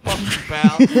book. Fuck you,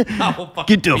 pal. I will fucking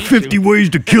Get the beat 50 you. ways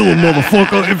to kill a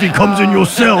motherfucker if he comes in your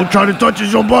cell trying to touch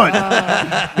your butt.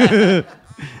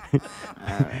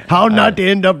 How not to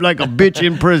end up like a bitch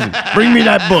in prison. Bring me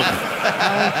that book.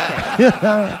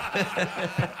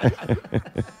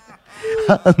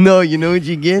 No, you know what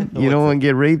you get? You don't want to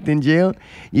get raped in jail?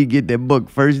 You get that book.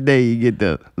 First day, you get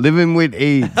the Living with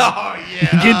AIDS. Oh, yeah.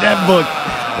 You get that book.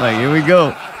 Like, here we go.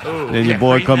 Ooh, Then yeah, your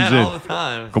boy read comes that in. all the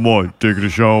time. Come on, taking a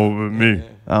shower with me.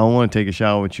 I don't want to take a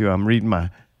shower with you. I'm reading my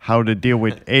How to Deal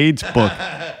with AIDS book.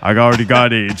 I already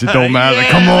got AIDS. It don't matter. Yeah,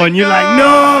 Come on. You're like,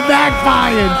 no,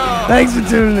 backfired. Thanks for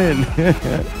tuning in.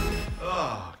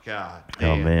 Oh God. Oh,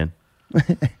 Damn. man.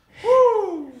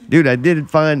 Dude, I did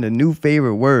find a new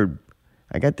favorite word.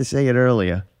 I got to say it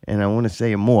earlier, and I want to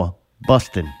say it more.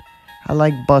 Bustin'. I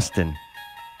like bustin'.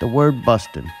 The word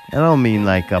bustin'. I don't mean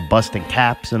like busting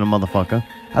caps in a motherfucker.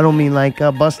 I don't mean like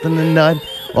busting a nut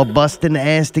or busting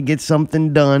ass to get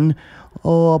something done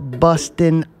or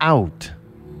busting out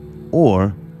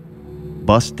or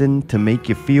busting to make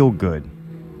you feel good.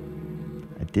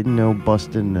 I didn't know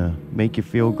busting to make you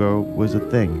feel good was a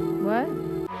thing, What?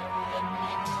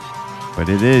 but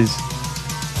it is.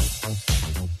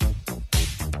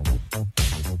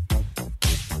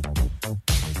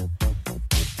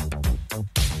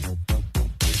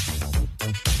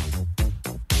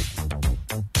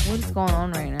 What's going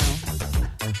on right now?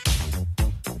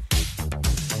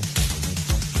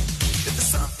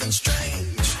 Something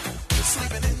strange,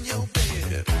 sleeping in your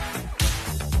bed.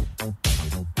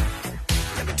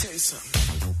 Let me tell you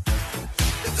something.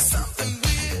 If there's something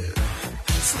weird,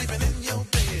 sleeping in your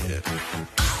bed.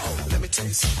 Oh, let me tell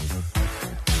you something.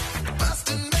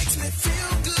 Bustin' makes me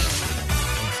feel good.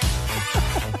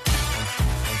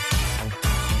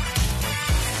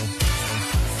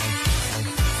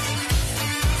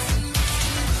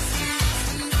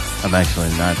 I'm actually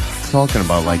not talking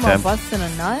about like Talking that. about busting a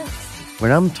nut? What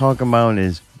I'm talking about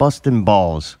is busting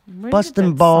balls. Where did you get Busting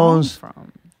that balls song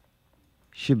from?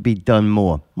 should be done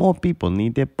more. More people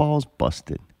need their balls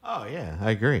busted. Oh yeah,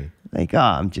 I agree. Like,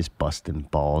 I'm just busting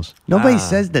balls. Nobody Ah,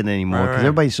 says that anymore right, because right.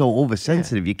 everybody's so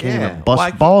oversensitive. You can't Yeah. even bust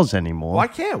Why- balls anymore. Why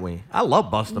can't we? I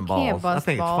love busting You balls. can't bust I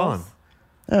think balls. it's fun.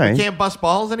 All right. You can't bust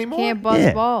balls anymore. Can't bust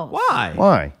Yeah. balls. Why?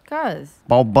 Why? Cause.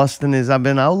 Ball busting has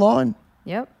been outlawed?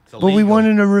 Yep. But we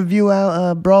wanted to review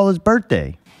our Brawler's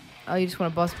birthday. Oh, you just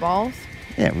want to bust balls?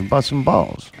 Yeah, we busting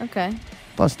balls. Okay.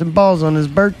 Busting balls on his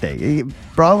birthday.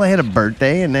 Brawler had a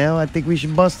birthday, and now I think we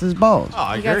should bust his balls.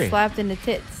 Oh, You got slapped in the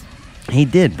tits. He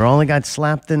did. Brawler got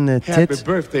slapped in the tits. Happy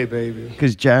birthday, baby.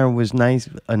 Because Jared was nice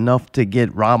enough to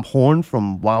get Rob Horn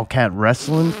from Wildcat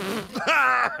Wrestling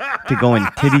to go and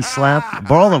titty slap.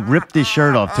 Brawler ripped his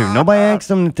shirt off, too. Nobody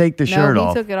asked him to take the No, shirt he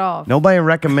off. took it off. Nobody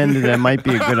recommended that might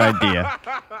be a good idea.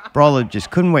 Brawler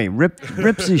just couldn't wait.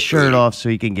 Rips his shirt off so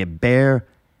he can get bare,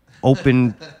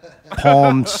 open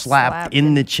palm slapped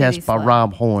in the chest by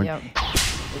Rob Horn. Yep.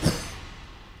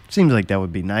 Seems like that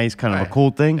would be nice, kind of a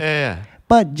cool thing. Yeah.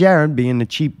 But Jared, being the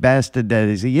cheap bastard that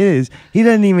he is, he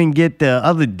doesn't even get the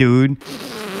other dude,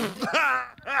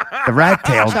 the rat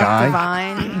tail Chuck guy.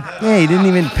 Divine. Yeah, he didn't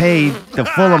even pay the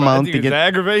full amount to get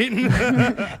aggravating.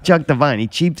 Chuck Divine. He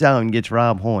cheaps out and gets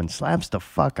Rob Horn, slaps the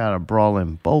fuck out of Brawler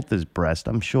in both his breasts.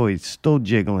 I'm sure he's still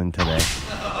jiggling today.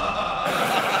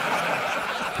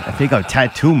 I think our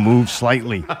tattoo moved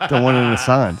slightly to one of the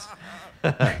signs.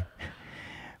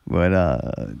 But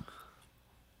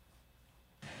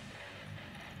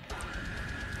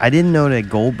I didn't know that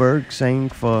Goldberg sang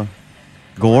for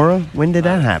Gora. When did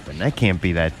that happen? That can't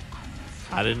be that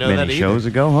I didn't know that many either. shows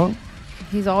ago, huh?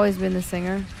 He's always been the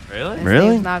singer. Really? His Really?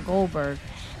 name's not Goldberg.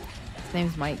 His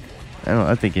name's Mike.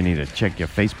 I think you need to check your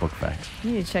Facebook facts.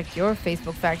 You need to check your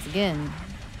Facebook facts again.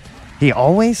 He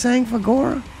always sang for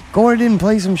Gora? Gora didn't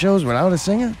play some shows without a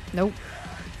singer? Nope.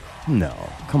 No,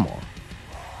 come on.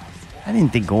 I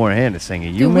didn't think Gora had a singer.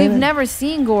 You Dude, made we've it? never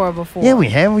seen Gora before. Yeah, we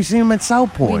have. We seen him at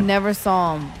Southport. We never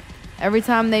saw him. Every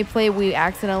time they played, we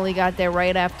accidentally got there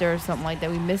right after or something like that.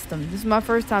 We missed them. This is my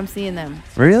first time seeing them.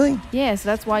 Really? Yeah, so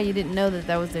that's why you didn't know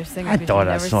that was their singer. I 'cause thought you've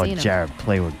I never saw seen 'em. Jared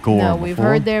play with Gora No, we've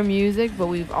before. heard their music, but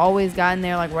we've always gotten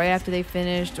there like right after they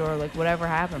finished or like whatever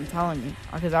happened. I'm telling you,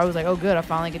 because I was like, oh good, I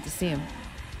finally get to see him.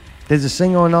 There's a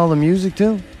singer on all the music,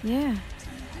 too? Yeah.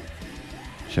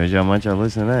 Shows you how much I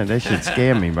listen to that. That shit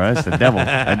scare me, bro. That's the devil.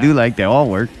 I do like their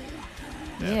artwork.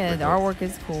 Yeah, the artwork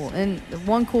is cool. And the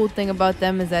one cool thing about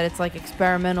them is that it's like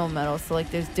experimental metal. So like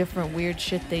there's different weird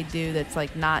shit they do that's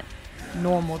like not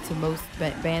normal to most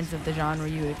bands of the genre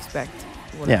you would expect.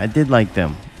 Yeah, I did like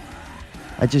them.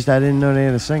 I didn't know they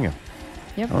had a singer.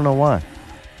 Yep. I don't know why.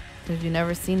 Because you've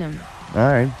never seen him. All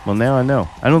right. Well, now I know.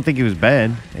 I don't think he was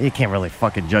bad. You can't really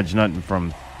fucking judge nothing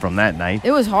from that night.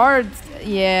 It was hard.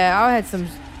 Yeah, I had some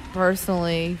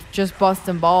personally just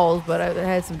busting balls, but I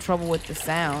had some trouble with the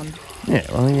sound. Yeah,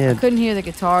 well, yeah. I couldn't hear the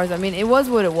guitars. I mean, it was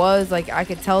what it was. Like, I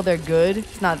could tell they're good.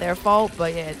 It's not their fault,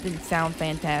 but yeah, it didn't sound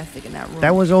fantastic in that room.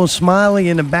 That was old Smiley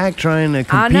in the back trying to I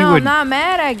compete know. with. I'm not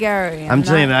mad at Gary. I'm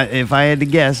saying, if I had to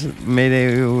guess,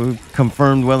 maybe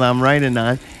confirmed whether I'm right or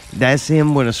not, that's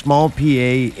him with a small PA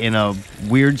in a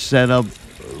weird setup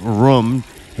room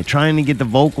and trying to get the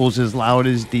vocals as loud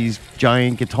as these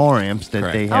giant guitar amps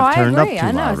that they have turned up too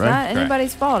I know. loud, It's right? not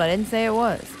anybody's fault. I didn't say it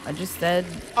was. I just said.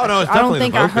 Oh, no, it's I don't definitely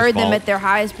think the I vocal's heard them fault. at their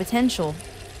highest potential.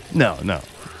 No.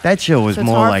 That show was So it's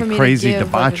more hard like for me to crazy give, like, a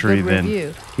debauchery good than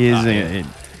review. his.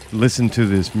 Listen to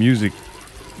this music.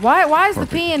 Why is the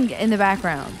pee in the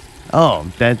background?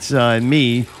 Oh, that's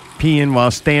me peeing while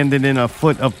standing in a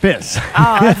foot of piss.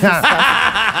 Oh, that's disgusting.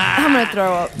 I'm gonna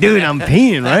throw up. Dude, I'm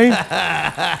peeing, right?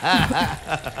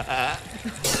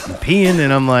 I'm peeing,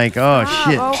 and I'm like, oh, Stop.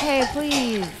 shit. Okay,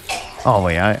 please. Oh,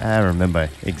 wait, I remember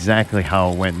exactly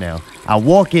how it went now. I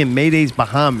walk in, Mayday's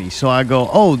behind me, so I go,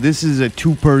 oh, this is a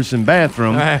two-person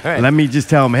bathroom. Right. Let me just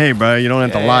tell him, hey, bro, you don't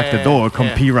have to lock the door. Come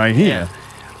pee right here.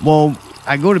 Well,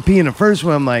 I go to pee in the first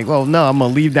one. I'm like, well, no, I'm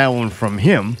going to leave that one from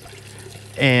him.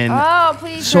 And Oh,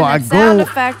 please so turn I that sound go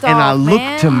effect and I off, look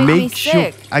man. to Make me make sure.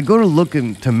 sick. I go to look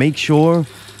to make sure,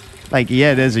 like,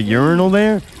 yeah, there's a urinal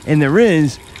there, and there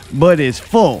is, but it's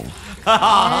full.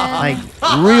 Like,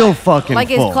 real fucking Like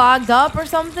full. it's clogged up or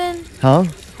something? Huh?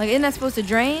 Like, isn't that supposed to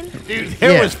drain? Dude,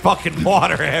 there Yeah. was fucking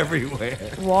water everywhere.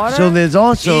 Water? So there's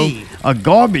also Eee. a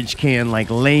garbage can like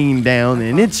laying down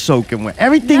and it's soaking wet.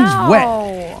 Everything's No.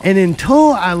 wet. And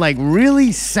until I like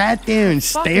really sat there and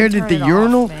Fucking stared at turn the it off,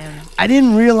 urinal, man. I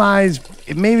didn't realize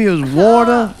maybe it was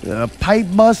water, a pipe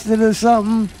busted or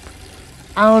something.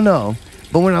 I don't know.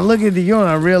 But when I look at the urine,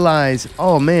 I realize,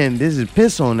 oh man, this is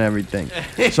piss on everything.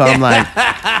 So I'm like,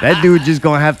 that dude just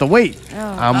gonna have to wait.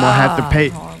 I'm gonna have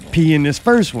to pee in this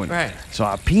first one. Right. So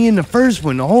I pee in the first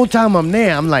one. The whole time I'm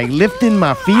there, I'm like lifting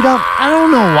my feet up. I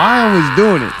don't know why I was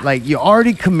doing it. Like, you're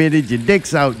already committed, your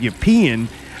dick's out, you're peeing.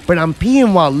 But I'm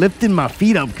peeing while lifting my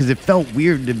feet up because it felt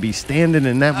weird to be standing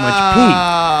in that much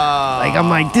pee. Like, I'm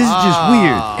like, this is just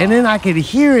weird. And then I could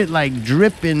hear it like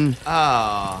dripping.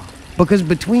 Because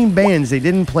between bands, they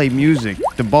didn't play music.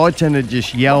 The bartender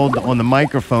just yelled on the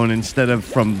microphone instead of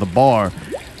from the bar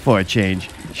for a change.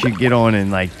 She'd get on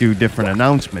and like do different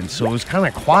announcements. So it was kind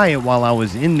of quiet while I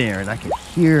was in there, and I could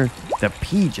hear the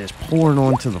pee just pouring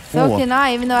onto the floor. So can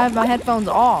I, even though I have my headphones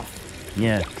off.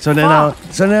 Yeah. So then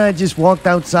I just walked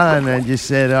outside and I just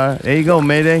said, there you go,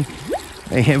 Mayday.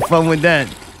 Hey, have fun with that.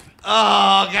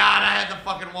 Oh, God, I had to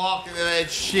fucking walk into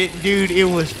that shit. Dude, it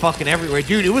was fucking everywhere.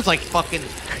 Dude, it was like fucking,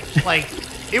 like,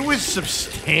 it was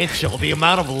substantial, the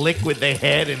amount of liquid they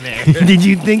had in there. Did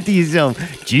you think to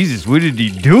yourself, Jesus, what did he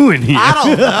do in here? I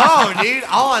don't know, dude.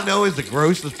 All I know is the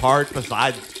grossest part,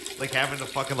 besides, like, having to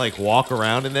fucking, like, walk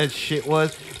around in that shit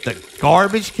was the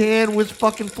garbage can was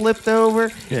fucking flipped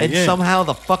over, and somehow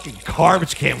the fucking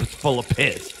garbage can was full of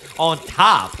piss on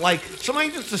top. Like,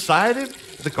 somebody just decided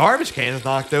the garbage can is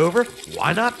knocked over.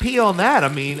 Why not pee on that? I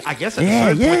mean, I guess at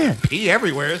a certain point you pee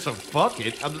everywhere, so fuck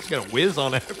it. I'm just going to whiz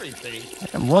on everything.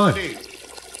 What? Dude,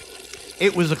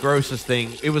 it was the grossest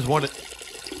thing. It was one of...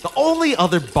 The only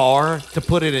other bar, to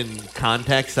put it in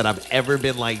context, that I've ever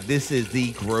been like, this is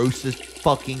the grossest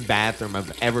fucking bathroom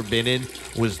I've ever been in,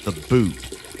 was the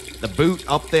Boot. The Boot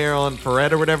up there on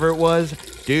Ferret or whatever it was.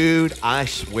 Dude, I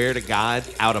swear to God,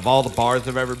 out of all the bars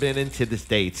I've ever been in, to this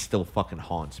day, it still fucking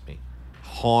haunts me.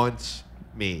 Haunts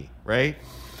me, right?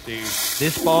 Dude,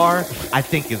 this bar, I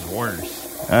think, is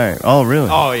worse. All right. Oh, really?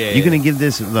 Oh, yeah. You're going to give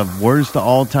this the worst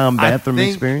all-time bathroom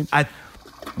experience?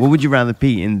 What would you rather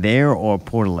pee, in there or a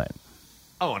portalette?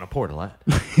 Oh, in a portalette.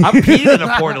 I peed in a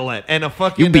portalette and a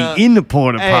fucking... You'd be in the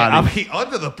porta potty. I'll be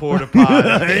under the porta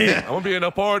potty. I'm gonna be in a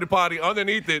party potty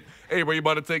underneath it. Hey, bro, you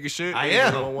about to take a shit? I You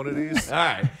am. on one of these. All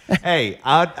right. Hey,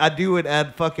 I do it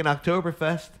at fucking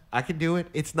Oktoberfest. I can do it.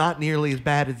 It's not nearly as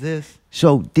bad as this.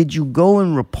 So, did you go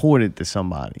and report it to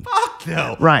somebody? Fuck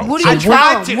no. Right. What do you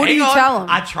tell him? What do you tell him?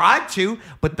 I tried to,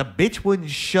 but the bitch wouldn't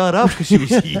shut up because she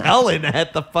was yelling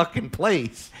at the fucking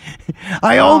place.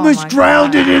 I almost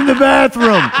drowned it in the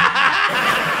bathroom.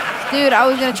 Dude, I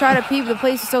was going to try to pee, but the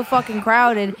place was so fucking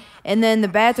crowded. And then the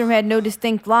bathroom had no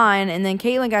distinct line. And then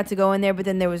Caitlin got to go in there, but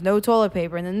then there was no toilet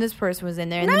paper. And then this person was in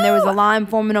there. And then there was a line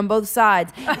forming on both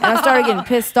sides. And I started getting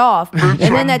pissed off. And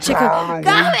then that chick goes,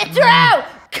 coming through!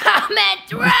 Coming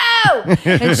through!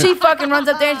 And she fucking runs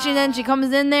up there, and then she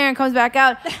comes in there and comes back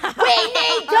out. We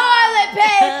need toilet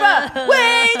paper!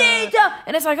 We need toilet.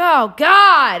 And it's like, oh,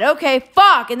 God. Okay,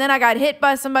 fuck. And then I got hit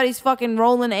by somebody's fucking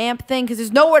rolling amp thing because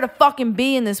there's nowhere to fucking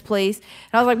be in this place. And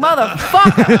I was like,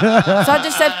 motherfucker. So I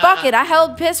just said, fuck it. I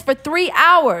held piss for 3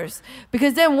 hours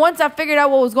because then once I figured out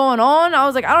what was going on, I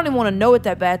was like, I don't even want to know what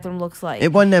that bathroom looks like.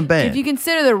 It wasn't that bad. If you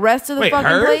consider the rest of the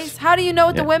fucking place, how do you know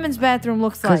what the women's bathroom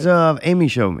looks like? Because Amy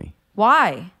showed me.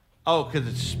 Why? Oh,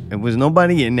 because it was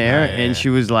nobody in there, and she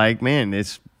was like, "Man,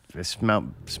 it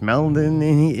smelled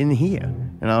in here,"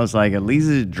 and I was like, "At least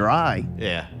it's dry."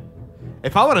 Yeah.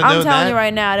 If I would have known I'm telling that, you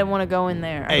right now, I didn't want to go in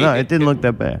there. No, it didn't look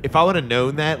that bad. If I would have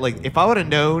known that, like, if I would have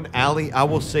known, Allie, I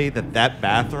will say that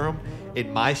bathroom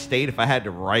in my state, if I had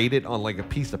to write it on like a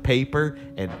piece of paper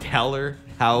and tell her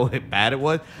how bad it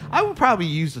was, I would probably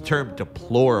use the term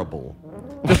deplorable.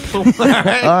 All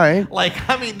right. Like,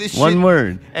 I mean, this One shit,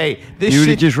 word. Hey, this You would shit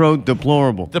have just wrote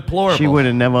deplorable. Deplorable. She would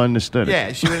have never understood it.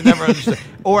 Yeah, she would have never understood.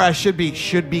 Or I should be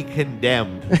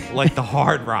condemned, like the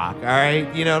Hard Rock. All right,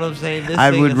 you know what I'm saying? This I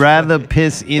thing would is rather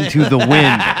piss into the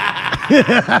wind.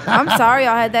 I'm sorry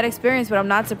y'all had that experience, but I'm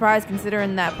not surprised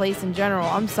considering that place in general.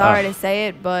 I'm sorry to say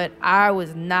it, but I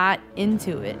was not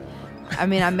into it. I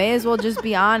mean, I may as well just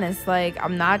be honest. Like,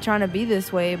 I'm not trying to be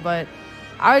this way, but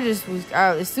I just was,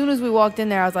 as soon as we walked in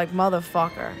there, I was like,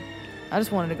 motherfucker. I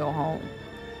just wanted to go home.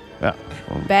 Yeah.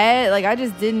 Bad, like, I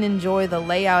just didn't enjoy the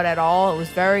layout at all. It was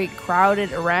very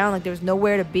crowded around. Like, there was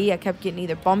nowhere to be. I kept getting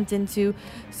either bumped into,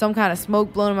 some kind of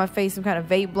smoke blown in my face, some kind of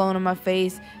vape blown in my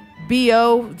face.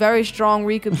 BO, very strong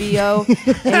reek of BO.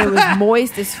 And it was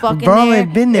moist as fucking Bro, there.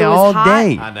 I've been there It was all hot,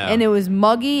 day. I know. And it was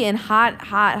muggy and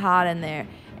hot in there.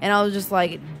 And I was just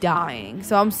like dying.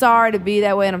 So I'm sorry to be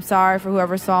that way, and I'm sorry for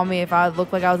whoever saw me if I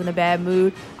looked like I was in a bad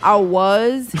mood. I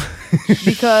was,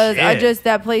 because Shit.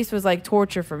 that place was like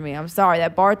torture for me. I'm sorry.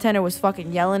 That bartender was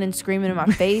fucking yelling and screaming in my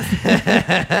face.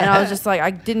 And I was just like,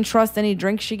 I didn't trust any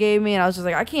drink she gave me. And I was just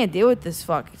like, I can't deal with this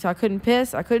fuck. So I couldn't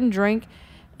piss. I couldn't drink.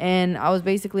 And I was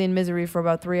basically in misery for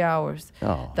about 3 hours.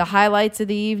 Oh. The highlights of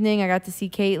the evening, I got to see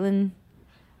Caitlyn.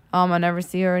 I never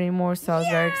see her anymore, so I was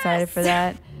very excited for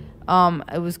that.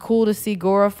 It was cool to see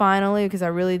Gora finally because I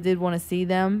really did want to see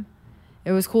them.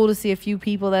 It was cool to see a few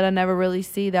people that I never really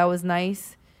see. That was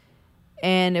nice.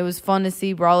 And it was fun to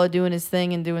see Brawler doing his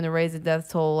thing and doing the Raise the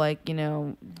Death Toll, like, you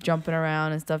know, jumping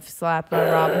around and stuff. Slapping on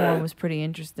Rob Horn was pretty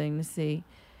interesting to see.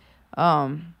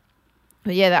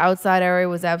 But yeah, the outside area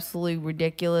was absolutely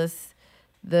ridiculous.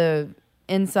 The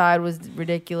inside was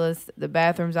ridiculous. The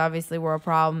bathrooms obviously were a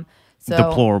problem. So,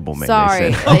 Deplorable, man. Sorry.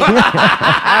 They said. Like,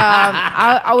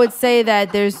 I would say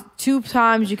that there's 2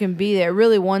 times you can be there.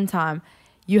 Really, 1 time.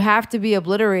 You have to be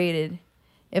obliterated.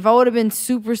 If I would have been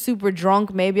super, super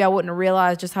drunk, maybe I wouldn't have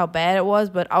realized just how bad it was.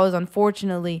 But I was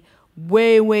unfortunately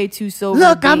way, way too sober.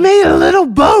 Look, I made a little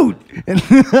boat in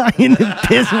the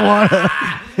piss water.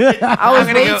 I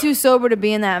was way too sober to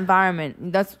be in that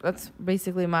environment. That's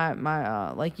basically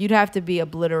my like, you'd have to be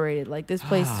obliterated. Like, this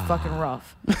place is fucking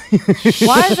rough.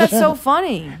 Why is that so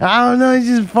funny? I don't know. It's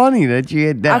just funny that you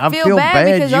had that. I feel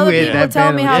bad because you other had people that tell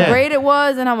bad me of- how Yeah. great it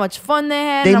was and how much fun they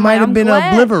had. They and I'm might like, have I'm been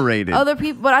glad obliterated. Other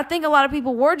people, but I think a lot of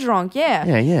people were drunk. Yeah.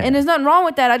 Yeah, yeah. And there's nothing wrong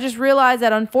with that. I just realized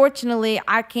that unfortunately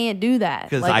I can't do that.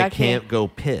 Because Like, I can't go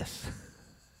piss.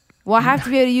 Well, I have to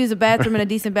be able to use a bathroom in a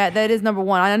decent bath. That is number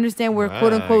one. I understand we're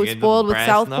quote unquote get into spoiled the with brass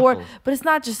Southport, knuckles. but it's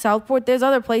not just Southport. There's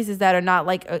other places that are not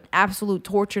like an absolute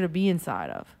torture to be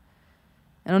inside of.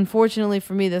 And unfortunately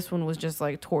for me, this one was just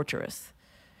like torturous.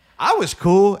 I was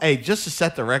cool. Hey, just to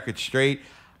set the record straight,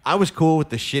 I was cool with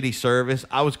the shitty service.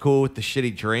 I was cool with the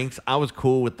shitty drinks. I was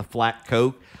cool with the flat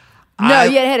Coke. No,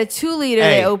 yeah, it had a 2-liter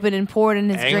Hey, they opened and poured in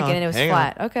his hang drink on, and it was hang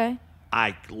flat. on. Okay.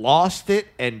 I lost it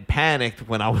and panicked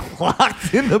when I was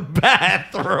locked in the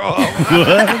bathroom.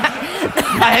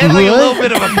 I had like a little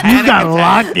bit of a panic You got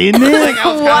attack. locked in there? Like,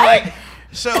 I was kinda like,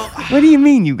 so What do you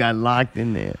mean you got locked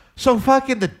in there? So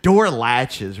fucking the door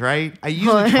latches, right? I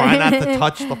usually try not to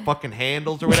touch the fucking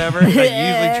handles or whatever. I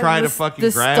usually try to fucking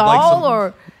the grab stall like some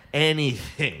or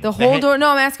anything. the whole door.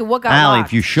 No, I'm asking what got Allie, locked.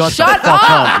 if you shut the Shut fuck up!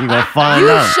 up, you're gonna find You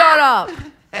out. shut up.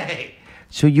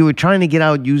 So you were trying to get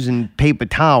out using paper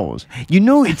towels. You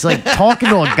know, it's like talking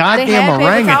to a goddamn had paper towels in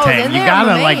orangutan. You there,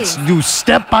 gotta I'm like amazed. do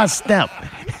step by step.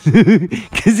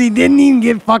 Because he didn't even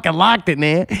get fucking locked in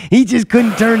there. He just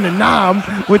couldn't turn the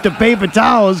knob with the paper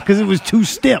towels because it was too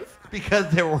stiff. Because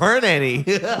there weren't any.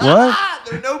 What?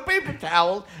 There were no paper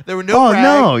towels. There were no Oh, rags.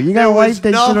 no. You gotta There wipe was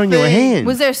that shit on your nothing. hands.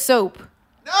 Was there soap? No,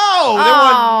 there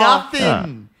Oh. was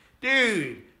nothing.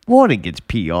 Dude. Water gets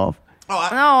pee off. No,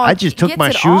 I just took gets my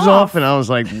it shoes off and I was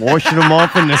like washing them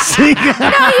off in the sink. No, you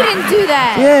didn't do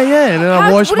that. Yeah, yeah. And then I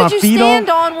washed what my did you feet stand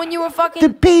off. on when you were fucking?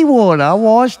 The pee water. I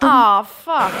washed them. Oh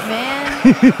fuck,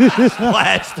 man!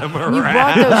 Splashed them around. You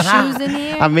brought those shoes in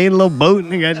here. I made a little boat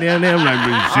and I got down there. I'm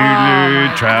like,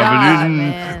 been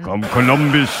traveling from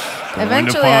Columbus. going to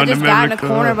Eventually, I find just got in a America."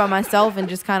 corner by myself and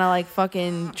just kind of like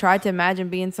fucking tried to imagine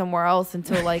being somewhere else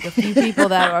until like a few people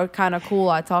that are kind of cool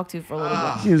I talked to for a little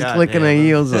bit. She was clicking her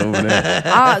heels over there.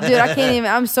 Dude, I can't even.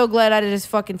 I'm so glad I just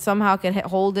fucking somehow could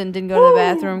hold it and didn't go to the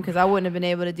bathroom because I wouldn't have been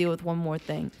able to deal with one more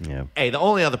thing. Yeah. Hey, the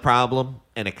only other problem,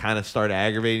 and it kind of started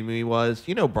aggravating me, was,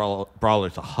 you know,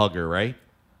 Brawler's a hugger, right?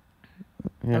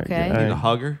 Okay. He's a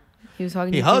hugger. He was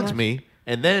hugging He you too hugs much? me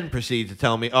and then proceeds to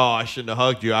tell me, "Oh, I shouldn't have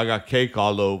hugged you. I got cake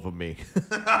all over me."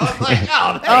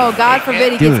 Oh, God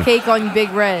forbid he Dude. gets cake on you, Big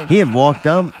Red. He had walked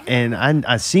up and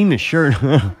I seen the shirt.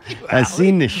 I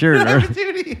seen the shirt.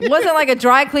 It wasn't like a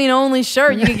dry clean only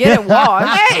shirt. You could get it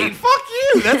washed. Hey, fuck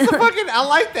you. That's the fucking. I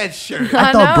like that shirt.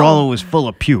 I thought Brawler was full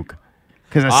of puke.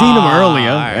 Because I seen him earlier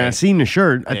all and I right. seen the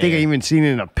shirt. I think I Yeah. even seen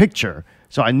it in a picture.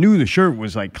 So I knew the shirt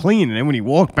was like clean. And then when he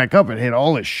walked back up, it had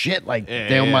all this shit like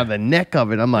down by the neck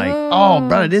of it. I'm like, oh,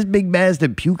 brother, this big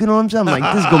bastard puking on himself. I'm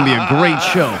like, this is going to be a great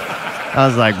show. I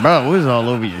was like, bro, what is all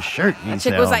over your shirt? He Chick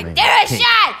said, was "Oh, like, man, do a cake."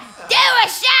 shot! Do a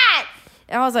shot!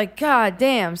 And I was like, God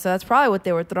damn. So that's probably what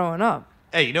they were throwing up.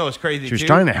 Hey, you know what's crazy? She was too?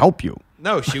 trying to help you.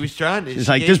 No, she was trying to. She's she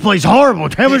like, gave this me- place horrible.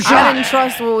 Have a I shot. didn't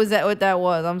trust what that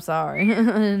was. I'm sorry. I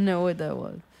didn't know what that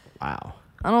was. Wow.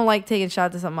 I don't like taking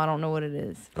shots at something I don't know what it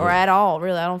is. Or at all,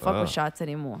 really. I don't fuck with shots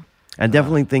anymore. I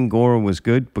definitely think Gora was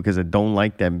good because I don't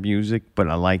like that music, but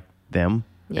I like them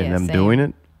Yeah, and them same. doing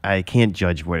it. I can't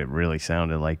judge what it really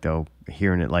sounded like, though,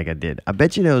 hearing it like I did. I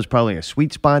bet you there was probably a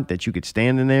sweet spot that you could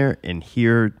stand in there and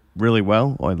hear really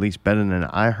well, or at least better than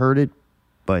I heard it.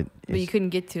 But But you couldn't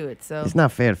get to it, so. it's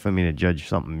not fair for me to judge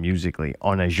something musically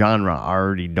on a genre I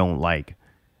already don't like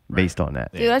based on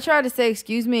that. Dude, I tried to say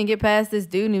excuse me and get past this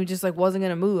dude, and he was just like wasn't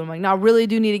gonna move. I'm like, no, I really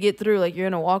do need to get through. Like you're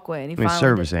in a walkway, and he I mean, finally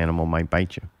service animal might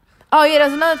bite you. Oh yeah,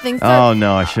 that's another thing. Oh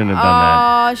no, I shouldn't have done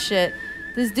that. Oh shit.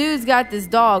 This dude's got this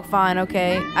dog, fine,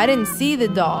 okay. I didn't see the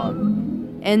dog.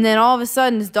 And then all of a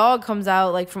sudden this dog comes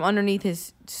out like from underneath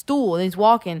his stool and he's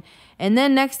walking. And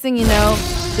then next thing you know,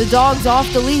 the dog's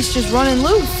off the leash just running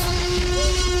loose.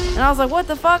 And I was like, what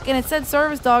the fuck? And it said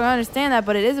service dog, I understand that,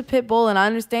 but it is a pit bull and I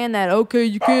understand that. Okay,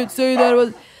 you can't say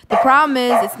that. The problem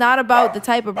is it's not about the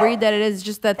type of breed that it is, it's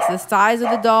just that's the size of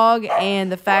the dog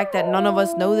and the fact that none of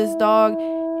us know this dog.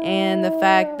 And the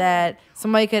fact that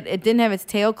it didn't have its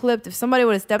tail clipped. If somebody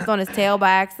would have stepped on his tail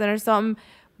by accident or something,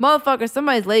 motherfucker,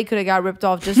 somebody's leg could have got ripped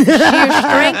off just the sheer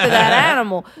strength of that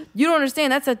animal. You don't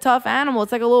understand. That's a tough animal.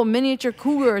 It's like a little miniature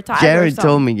cougar or tiger or Jared something.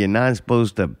 told me you're not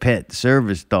supposed to pet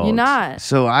service dogs. You're not.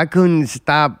 So I couldn't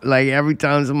stop. Like every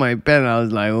time somebody pet, I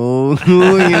was like, "Oh,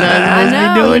 you're not supposed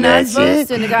to be doing that shit.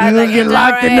 To. And the You're guy's gonna like, get "It's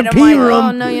locked in alright." the I'm pee like, room."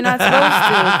 Oh no, you're not supposed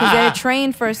to, because they're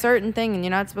trained for a certain thing, and you're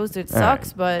not supposed to. It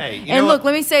sucks, but Hey, you know and look, what?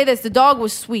 let me say this: the dog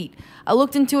was sweet. I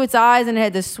looked into its eyes and it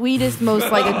had the sweetest,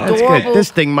 most like That's adorable. good. This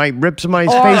thing might rip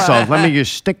somebody's aura. face off. Let me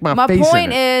just stick my face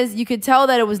point in it. is, you could tell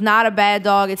that it was not a bad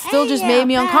dog. It still just made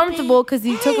me uncomfortable because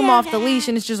he took him off the leash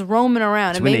and it's just roaming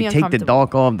around. It's It when made me they take the uncomfortable.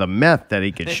 dog off the meth that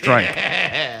he could strike.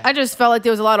 I just felt like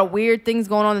there was a lot of weird things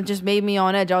going on that just made me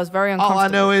on edge. I was very uncomfortable. All I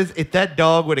know is if that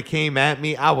dog would have came at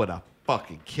me, I would have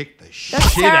fucking kicked the That's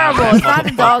shit out of terrible. that It's not the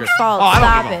motherfucker. dog's fault. Oh, I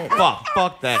Stop don't give it. a fuck.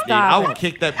 Fuck that, dude. Stop I would it.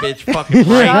 kick that bitch fucking right in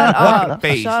the Shut fucking up.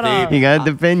 face, Shut dude. up. You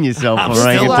gotta defend yourself, I'm all still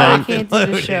right? why I Tank? can't do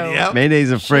the show. Yep.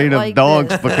 Mayday's afraid Shit of like dogs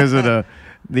this. because of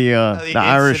the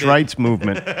Irish incident. rights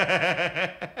movement.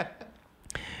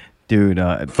 Dude,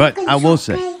 but I will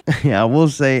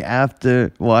say,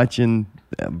 after watching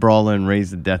Brawler and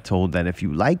Raise the Death Toll, that if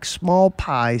you like small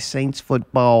pie, Saints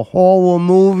football, horror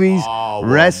movies,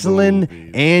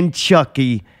 wrestling, and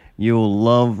Chucky, you'll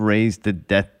love Raise the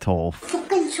Death Toll.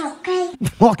 Fucking Chucky.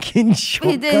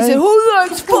 He did say, who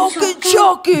likes fucking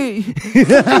Chucky?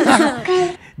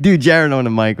 Dude, Jared on the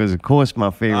mic was, of course, my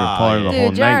favorite part of the whole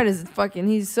Dude, Jared night. is fucking,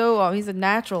 he's a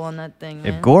natural on that thing,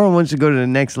 man. If Gora wants to go to the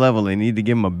next level, they need to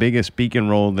give him a bigger speaking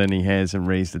role than he has in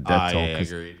Raise the Death Toll. yeah,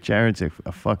 'cause agreed. Jared's a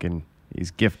fucking,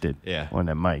 he's gifted Yeah. on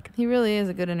that mic. He really is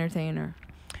a good entertainer.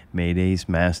 Mayday's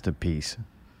masterpiece.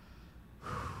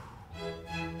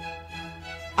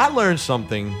 I learned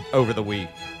something over the week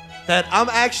that I'm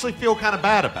actually feel kind of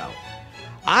bad about.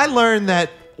 I learned that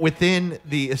within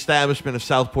the establishment of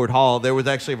Southport Hall, there was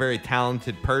actually a very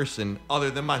talented person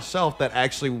other than myself that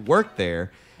actually worked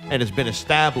there and has been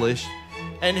established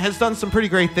and has done some pretty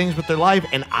great things with their life.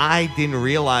 And I didn't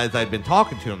realize I'd been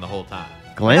talking to him the whole time.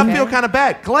 Glenn? I feel kind of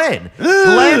bad. Glenn.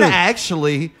 Glenn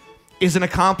actually is an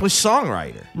accomplished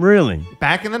songwriter. Really?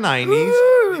 Back in the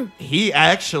 90s, he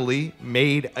actually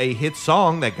made a hit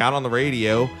song that got on the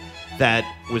radio that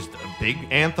was a big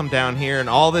anthem down here and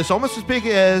all this, almost as big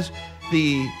as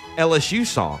the LSU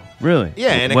song. Really? Yeah,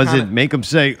 and was kinda- it make him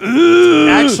say, "Ugh"?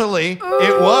 Actually,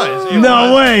 it was. It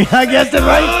No was. way. I guessed it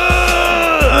right.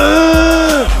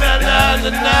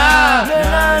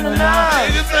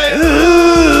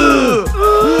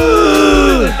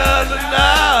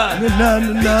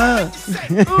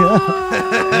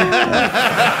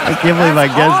 I can't believe I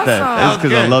guessed that. awesome. That's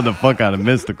because I good. love the fuck out of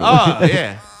Mystical. Oh,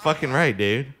 yeah. Fucking right,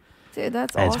 dude. Dude,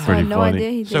 that's That's awesome. I pretty had no funny. idea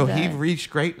he did So that. he reached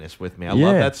greatness with me. I Yeah.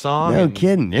 love that song. No and-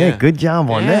 kidding. Yeah, good job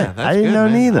on that. that's I didn't good, know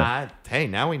man. neither. Hey,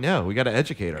 now we know. We got to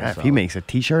educate If ourselves. he makes a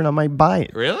T-shirt, I might buy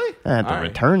it. Really? I have to All right.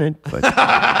 return it, but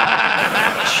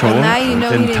sure. Well, now you know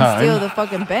he within didn't time. steal the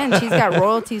fucking bench. He's got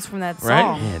royalties from that Right?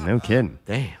 song. Yeah, no kidding.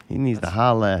 Damn. He needs to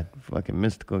holler at fucking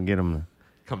Mystical and get him to.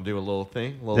 Come do a little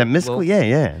thing. Little, Is that Mystical? little- Yeah,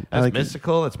 yeah. I That's like it.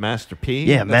 Mystical. That's Master P.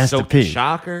 Yeah, that's Master Silky P.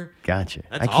 Shocker. Gotcha.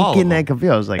 That's I keep all of getting them. that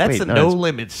confused. I was like, That's wait, a no, No that's-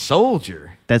 Limit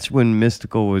Soldier. That's when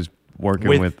Mystical was working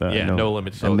with No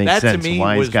Limit That Soldier. makes That sense. to me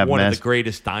Why was he's got one of Mas- the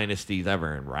greatest dynasties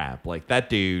ever in rap. Like that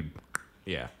dude.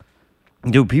 Yeah.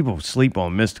 Dude, people sleep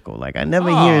on Mystical. Like I never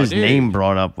Oh, hear his dude. name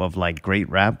brought up of like great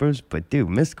rappers, but dude,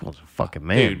 Mystical's a fucking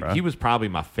man, Dude, bro. he was probably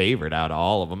my favorite out of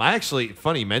all of them. I actually,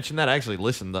 funny you mentioned that. I actually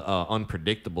listened to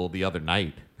Unpredictable the other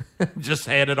night. Just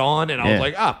had it on, and I Yeah. was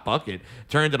like, fuck it.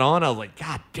 Turned it on. I was like,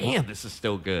 God damn, this is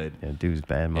still good. Yeah, dude's a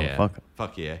bad Yeah. motherfucker.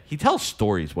 Fuck yeah. He tells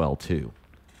stories well, too.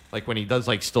 Like when he does,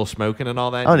 like, Still Smoking and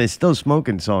all that. Oh, the Still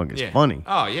Smoking song is Yeah. funny.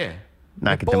 Oh, yeah.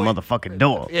 Knock at Boy. the motherfucking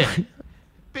door. Yeah.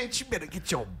 Bitch, you better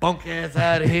get your bunk ass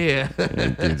out of here.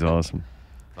 That dude's awesome.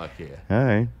 Fuck yeah. All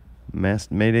right.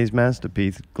 Mayday's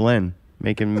masterpiece, Glenn,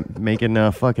 making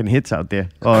fucking hits out there.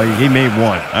 Oh, he made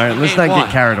one. All right, let's made not one.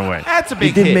 get carried away. That's a big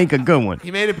He did hit. make a good one. He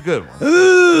made a good one.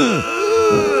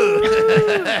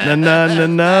 nah, nah, nah,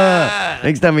 nah.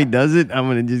 Next time he does it, I'm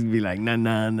gonna just be like, nah,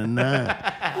 nah, nah, nah.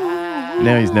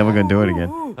 Now he's never gonna do it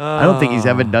again. I don't think he's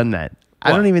ever done that.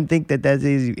 I don't even think that that's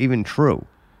even true.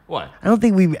 What? I don't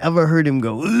think we've ever heard him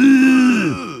go,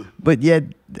 "Ugh." But yet,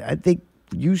 I think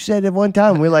you said it one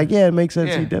time. We're like, yeah, it makes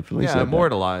sense. He definitely said that.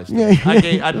 Immortalized. Yeah. I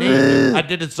named it. I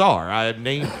did a czar. I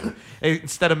named it.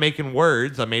 Instead of making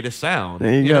words, I made a sound.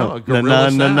 There you go. Know, a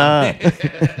gorilla sound.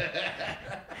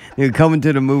 You're coming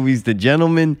to the movies, The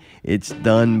Gentleman. It's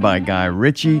done by Guy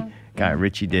Ritchie. Guy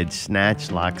Ritchie did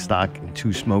Snatch, Lock, Stock, and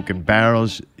Two Smoking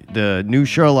Barrels. The new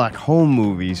Sherlock Holmes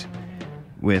movies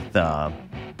with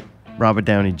Robert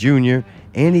Downey Jr.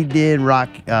 And he did Rock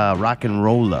and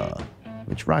Roller,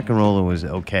 which Rock and Roller was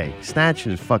okay. Snatch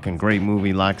was a fucking great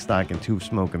movie. Lock, Stock, and Two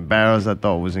Smoking Barrels I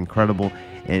thought was incredible.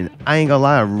 And I ain't gonna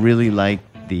lie, I really liked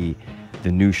the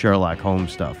new Sherlock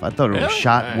Holmes stuff. I thought it was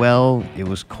shot well. It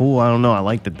was cool. I don't know. I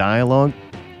like the dialogue.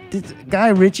 Guy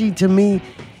Ritchie, to me,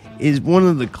 is one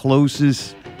of the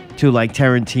closest to like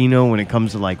Tarantino when it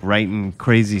comes to like writing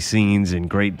crazy scenes and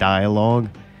great dialogue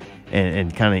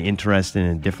and kind of interesting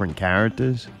in different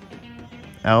characters.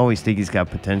 I always think he's got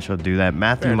potential to do that.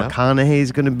 Matthew McConaughey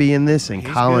is going to be in this, and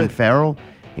Colin Farrell.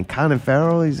 And Colin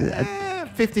Farrell, he's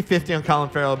 50-50 on Colin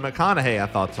Farrell. McConaughey, I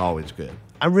thought's always good.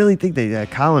 I really think that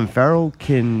Colin Farrell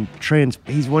can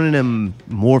he's one of them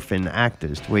morphin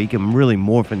actors where he can really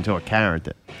morph into a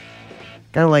character.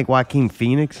 Kind of like Joaquin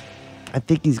Phoenix. I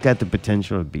think he's got the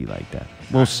potential to be like that.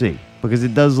 We'll see. Because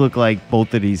it does look like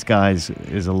both of these guys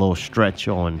is a little stretch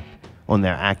on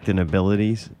their acting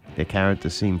abilities. Their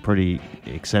characters seem pretty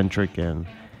eccentric, and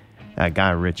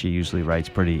Guy Ritchie usually writes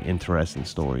pretty interesting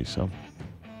stories. So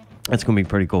that's going to be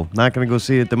pretty cool. Not going to go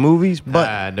see it at the movies,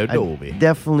 but no Dolby. I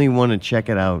definitely want to check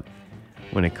it out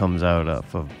when it comes out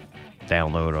for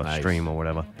download or stream or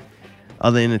whatever.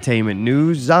 Other entertainment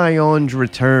news, Zion's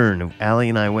return. Allie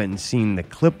and I went and seen the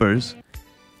Clippers.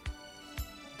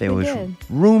 There was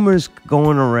rumors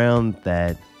going around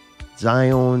that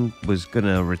Zion was going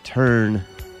to return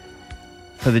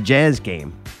for the Jazz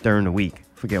game during the week.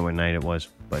 Forget what night it was,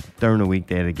 but during the week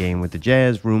they had a game with the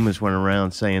Jazz. Rumors went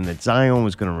around saying that Zion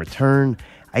was going to return.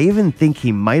 I even think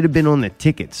he might have been on the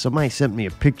ticket. Somebody sent me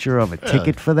a picture of a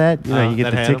ticket for that. You know, you get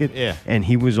the ticket, and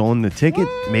he was on the ticket.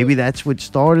 What? Maybe that's what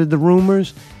started the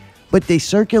rumors. But they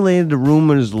circulated the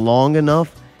rumors long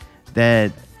enough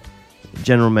that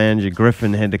General Manager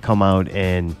Griffin had to come out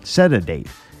and set a date.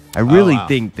 I really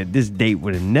think that this date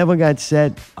would have never got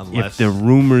set if the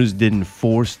rumors didn't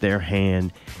force their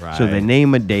hand. Right. So they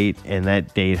name a date, and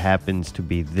that date happens to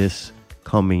be this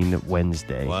coming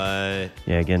Wednesday. What?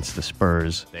 Yeah, against the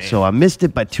Spurs. Damn. So I missed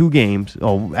it by 2 games.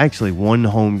 Oh, actually, 1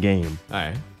 home game. All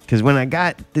right. Because when I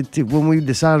got when we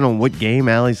decided on what game,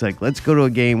 Allie's like, let's go to a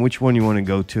game. Which one you want to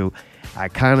go to? I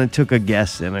kind of took a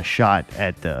guess and a shot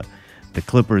at the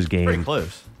Clippers game. Pretty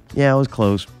close. Yeah, it was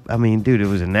close. I mean, dude, it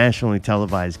was a nationally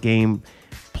televised game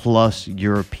plus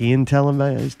European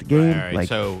televised game. Right. Like,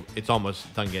 so it's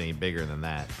almost doesn't get any bigger than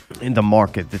that. In the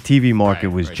market, the TV market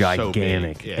was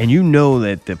gigantic. So big, and you know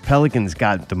that the Pelicans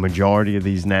got the majority of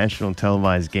these national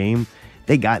televised games.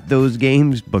 They got those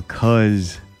games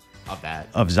because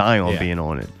of Zion being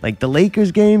on it. Like the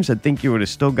Lakers games, I think you would have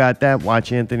still got that.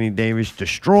 Watch Anthony Davis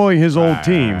destroy his old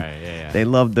team. They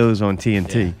loved those on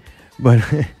TNT.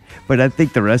 Yeah. But I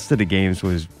think the rest of the games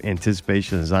was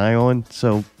anticipation of Zion.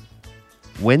 So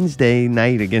Wednesday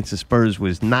night against the Spurs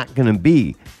was not going to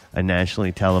be a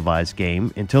nationally televised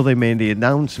game until they made the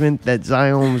announcement that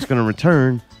Zion was going to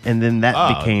return, and then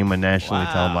that became a nationally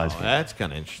televised game. That's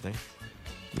kind of interesting.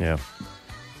 Yeah.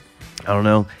 I don't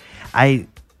know.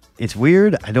 It's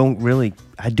weird.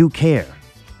 I do care.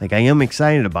 Like, I am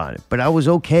excited about it, but I was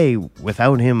okay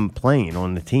without him playing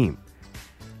on the team.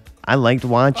 I liked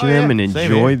watching him and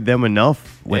enjoyed them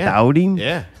enough without him.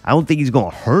 Yeah. I don't think he's going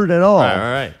to hurt at all.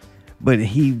 Right. But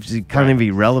he's kind of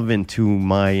irrelevant to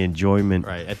my enjoyment.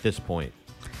 Right, at this point.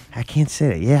 I can't say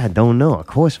that. Yeah, I don't know. Of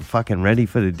course, I'm fucking ready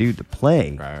for the dude to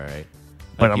play. Right.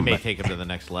 But you may take him to the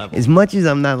next level. As much as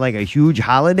I'm not like a huge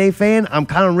Holiday fan, I'm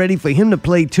kind of ready for him to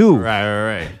play too.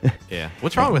 Right. Yeah.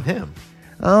 What's wrong with him?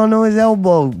 I don't know. His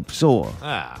elbow sore.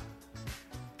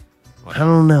 Whatever. I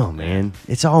don't know, man.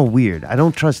 It's all weird. I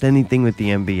don't trust anything with the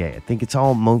NBA. I think it's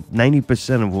all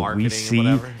 90% of what Marketing we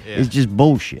see is just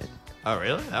bullshit. Oh,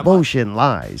 really? Bullshit and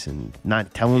lies and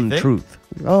not telling the truth.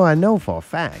 Oh, I know for a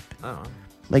fact. Oh.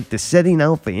 Like the setting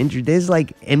out for injury. There's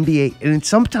like NBA, and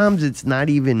sometimes it's not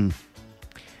even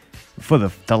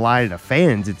for to lie to the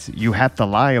fans. It's you have to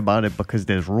lie about it because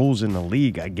there's rules in the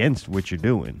league against what you're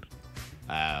doing.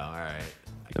 Oh, all right.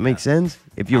 That makes sense?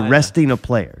 If you're resting a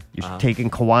player, you're taking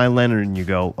Kawhi Leonard and you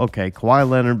go, okay, Kawhi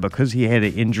Leonard, because he had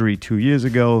an injury 2 years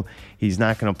ago, he's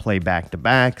not going to play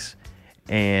back-to-backs.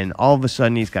 And all of a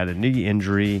sudden, he's got a knee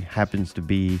injury, happens to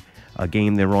be a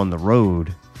game they're on the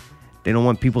road. They don't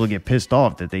want people to get pissed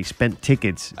off that they spent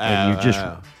tickets and you just,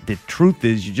 the truth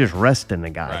is, you're just resting the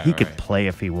guy. Right, he could play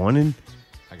if he wanted.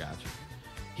 I got you.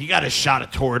 He got a shot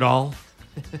at Toradol.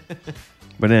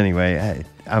 But anyway,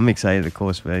 I'm excited, of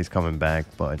course, that he's coming back.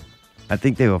 But I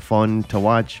think they were fun to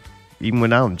watch, even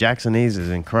without him. Jackson Hayes is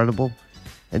incredible.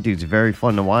 That dude's very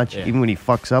fun to watch. Yeah. Even when he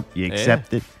fucks up, you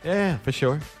accept it. Yeah, for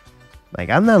sure. Like,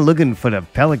 I'm not looking for the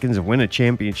Pelicans to win a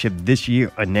championship this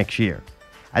year or next year.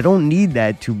 I don't need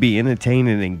that to be entertained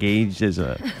and engaged as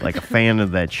a fan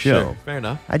of that show. Sure, fair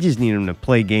enough. I just need him to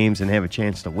play games and have a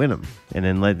chance to win them, and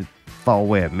then let it fall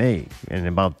where it may. And in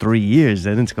about 3 years,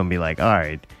 then it's going to be like, all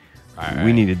right,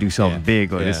 we need to do something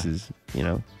big, or this is,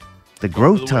 the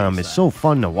growth time is so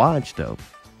fun to watch, though.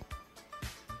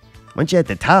 Once you're at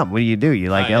the top, what do? You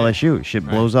like LSU. Shit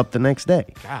blows up the next day.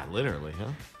 God, literally,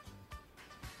 huh?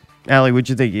 Allie, what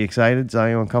you think? You excited?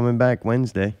 Zion coming back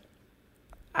Wednesday.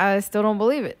 I still don't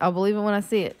believe it. I'll believe it when I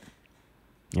see it.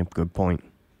 Yep, good point.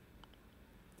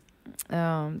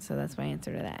 So that's my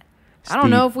answer to that. I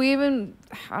don't know if we even.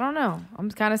 I don't know. I'm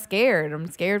kind of scared. I'm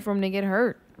scared for him to get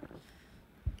hurt.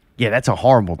 Yeah, that's a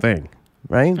horrible thing,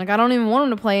 right? Like, I don't even want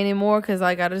him to play anymore because,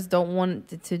 like, I just don't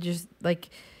want it to just, like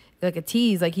a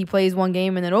tease. Like, he plays one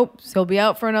game and then, he'll be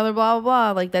out for another blah,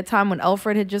 blah, blah. Like, that time when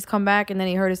Alfred had just come back and then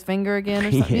he hurt his finger again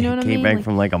or something. You know what I mean? Came back like,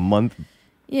 from, like, a month.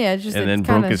 Yeah, it's just and then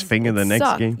broke his finger the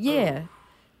next game. Yeah.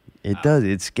 It does.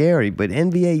 It's scary. But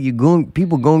NBA,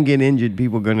 people going to get injured.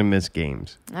 People going to miss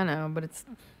games. I know, but it's...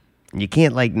 You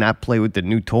can't, like, not play with the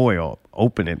new toy or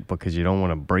open it because you don't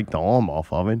want to break the arm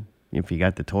off of it. If you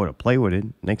got the toy to play with it,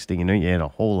 next thing you know, you had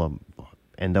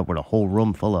end up with a whole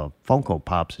room full of Funko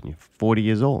Pops and you're 40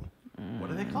 years old. What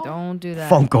are they called? Don't do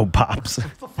that. Funko Pops.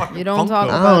 You don't talk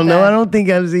about that. I don't know. I don't think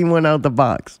I've seen one out the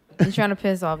box. You're trying to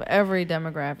piss off every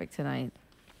demographic tonight.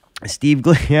 Steve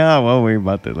Gleason. Yeah, well, we're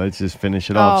about to. Let's just finish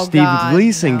it off. Steve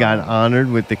Gleason got honored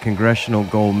with the Congressional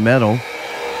Gold Medal.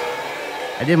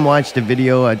 I didn't watch the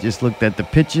video. I just looked at the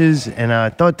pictures, and I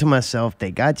thought to myself,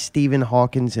 they got Stephen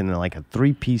Hawkins in like a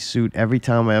three-piece suit every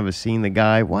time I ever seen the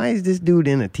guy. Why is this dude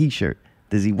in a T-shirt?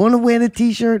 Does he want to wear the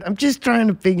T-shirt? I'm just trying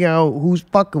to figure out who's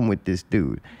fucking with this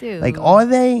dude. Like, are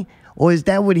they? Or is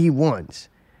that what he wants?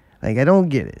 Like, I don't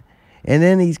get it. And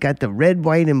then he's got the red,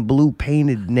 white, and blue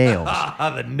painted nails.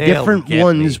 The nails different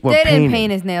ones were They painted. didn't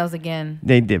paint his nails again.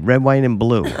 They did red, white, and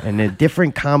blue, and they're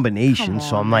different combinations.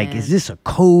 So I'm like, is this a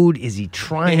code? Is he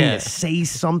trying to say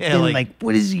something? Yeah, like,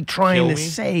 what is he trying to me?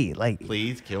 say? Like,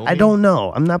 Please kill me. I don't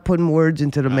know. I'm not putting words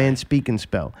into the man's speaking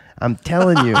spell. I'm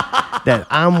telling you that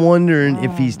I'm wondering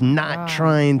if he's not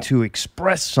trying to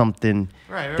express something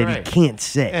that he can't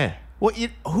say. Yeah. Well,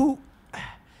 who?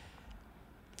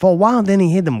 For a while, then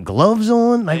he had them gloves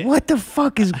on. Like, what the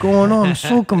fuck is going on? I'm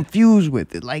so confused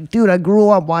with it. Like, dude, I grew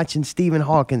up watching Stephen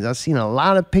Hawkins. I've seen a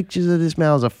lot of pictures of this man.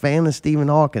 I was a fan of Stephen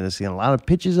Hawkins. I've seen a lot of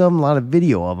pictures of him, a lot of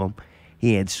video of him.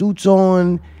 He had suits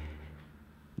on.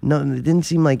 No, it didn't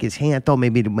seem like his hand. I thought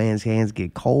maybe the man's hands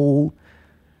get cold.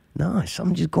 No,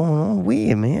 something just going on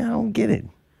weird, man. I don't get it.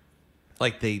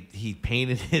 Like he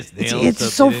painted his nails.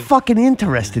 It's so fucking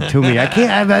interesting to me. I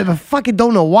can't. I fucking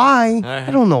don't know why. I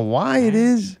don't know why it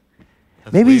is.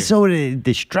 Maybe so that it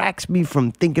distracts me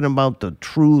from thinking about the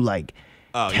true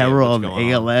terror of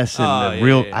ALS and the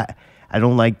real. Yeah. I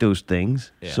don't like those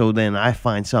things. Yeah. So then I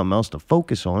find something else to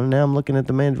focus on. And now I'm looking at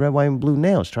the man's red, white, and blue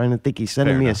nails, trying to think he's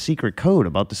sending me a secret code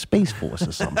about the Space Force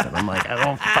or something. I'm like, I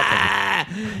don't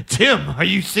fucking. Tim, are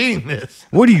you seeing this?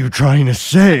 What are you trying to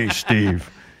say,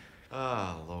 Steve?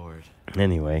 Oh, Lord.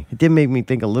 Anyway, it did make me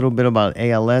think a little bit about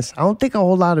ALS. I don't think a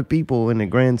whole lot of people in the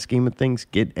grand scheme of things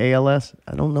get ALS.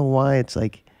 I don't know why it's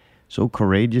like so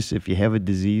courageous if you have a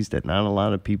disease that not a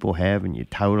lot of people have and you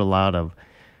tout a lot of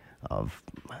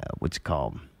what's it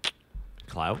called?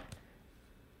 Clout?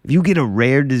 If you get a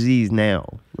rare disease now,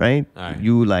 right? All right.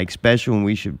 You like special and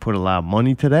we should put a lot of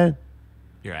money to that?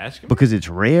 You're asking? Because it's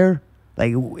rare?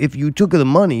 Like, if you took the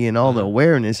money and all the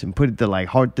awareness and put it to, like,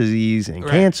 heart disease and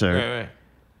cancer,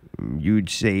 you'd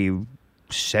save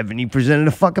 70% of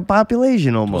the fucking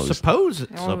population almost. Well,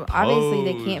 obviously,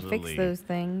 they can't fix those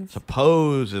things.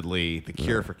 Supposedly, the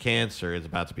cure for cancer is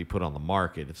about to be put on the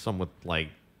market. It's somewhat like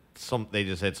they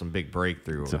just had some big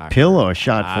breakthrough. It's a pill or a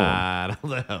shot form? I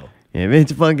don't know. If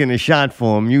it's fucking a shot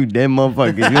form, you dead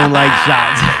motherfucker. You don't like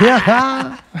shots.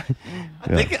 I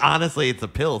think, honestly, it's a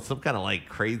pill. It's some kind of, like,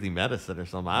 crazy medicine or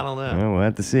something. I don't know. Well, we'll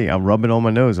have to see. I'll rub it on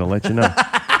my nose. I'll let you know.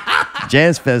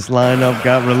 Jazz Fest lineup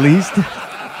got released.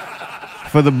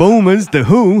 For the Boomers, The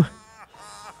Who,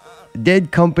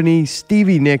 Dead Company,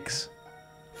 Stevie Nicks,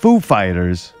 Foo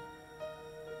Fighters,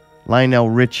 Lionel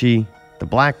Richie, The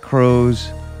Black Crowes,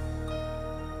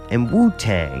 and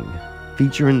Wu-Tang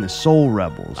featuring the Soul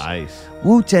Rebels. Nice.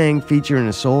 Wu-Tang featuring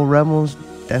the Soul Rebels,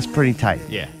 that's pretty tight.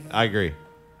 Yeah, I agree.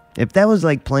 If that was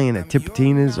like playing at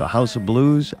Tipitina's or House of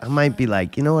Blues, I might be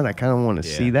like, you know what, I kind of want to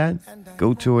see that.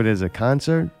 Go to it as a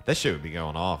concert. That shit would be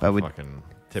going off. I at would- fucking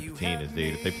Tipitina's,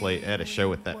 dude. If they play at a show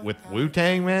with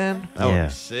Wu-Tang, man, that would Yeah.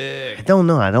 be sick. I don't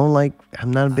know.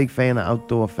 I'm not a big fan of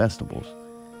outdoor festivals.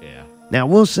 Yeah. Now,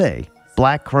 we'll say,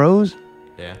 Black Crowes,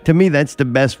 Yeah. to me, that's the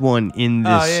best one in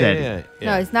this setting.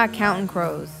 No, it's not Counting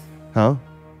Crows. Huh?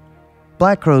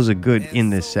 Black Crows are good in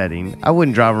this setting. I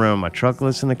wouldn't drive around in my truck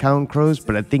listening to Counting Crows,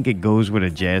 but I think it goes with a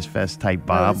Jazz Fest type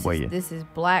No, vibe where you. this is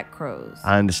Black Crows.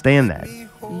 I understand that. You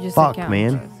just said Fuck, Counting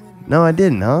man. Crows. No, I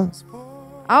didn't, huh?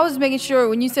 I was making sure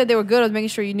when you said they were good, I was making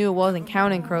sure you knew it wasn't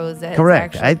Counting Crows. That it's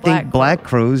Correct. actually I think Black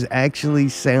Crows actually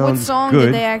What sounds song good.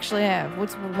 did they actually have?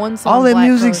 What's one song? All their Black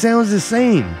music Crows? sounds the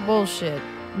same. Bullshit.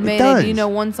 It Mayday, does. do you know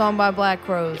one song by Black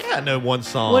Crows? Yeah, I know one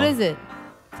song. What is it?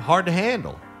 Hard to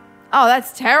handle. Oh,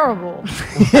 that's terrible.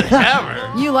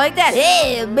 Never. You like that?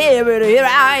 Hey, baby, here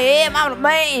I am. I'm the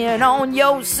man on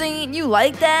your scene. You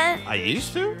like that? I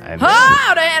used to.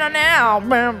 How the hell now?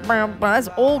 Bam, bam, bam. That's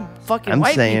old fucking I'm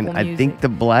white saying people I music. think the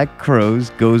Black Crows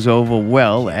goes over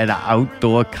well at an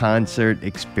outdoor concert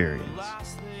experience.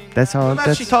 That's all. What about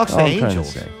That's She Talks to all I'm trying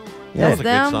Angels? say. That was a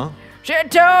them? good song. She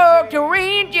talk to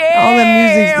Angel. All the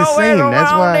music's the same,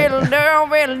 that's why-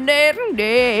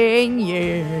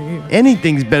 Yeah.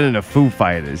 Anything's better than Foo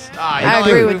Fighters. I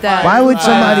agree with that. Why would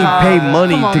somebody pay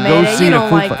money Come on, to go man. see You the don't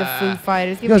Foo like Fighters? the Foo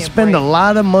Fighters. Give You're me gonna a spend a break.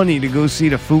 lot of money to go see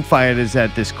the Foo Fighters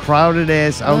at this crowded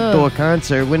ass outdoor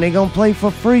concert when they gonna play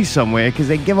for free somewhere because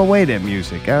they give away their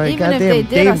music. All right, Even if goddamn, they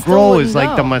did, I Dave still Grohl wouldn't is like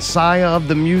go. the messiah of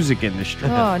the music industry.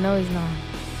 Oh, no, he's not.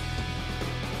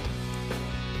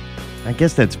 I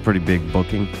guess that's pretty big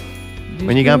booking.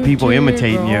 When you got people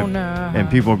imitating you and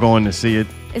people going to see it.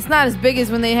 It's not as big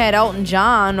as when they had Elton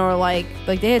John or like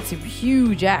they had some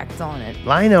huge acts on it.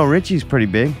 Lionel Richie's pretty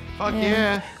big. Fuck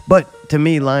yeah. But to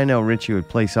me, Lionel Richie would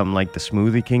play something like the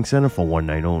Smoothie King Center for one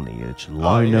night only. It's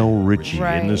Lionel Richie in the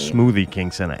Right. Smoothie King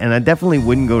Center. And I definitely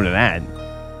wouldn't go to that.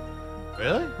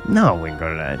 Really? No, I wouldn't go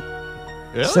to that.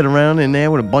 Really? Sit around in there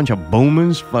with a bunch of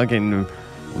boomers fucking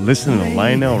listening to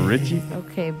Lionel Richie.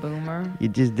 Okay, boomer. You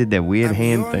just did that weird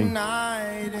hand thing.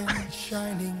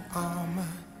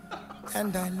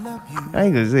 And I love you. I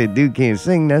ain't gonna say dude can't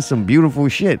sing. That's some beautiful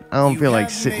shit. I don't feel like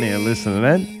sitting there listening to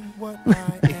that.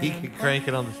 He could crank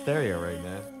it on the stereo right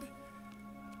now.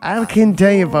 I couldn't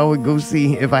tell you if I would go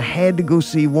see, if I had to go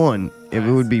see one, if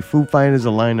it would be Foo Fighters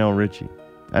or Lionel Richie.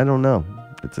 I don't know.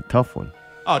 It's a tough one.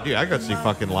 Oh, dude, I got to see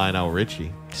fucking Lionel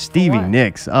Richie. Stevie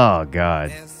Nicks. Oh,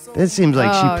 God. It seems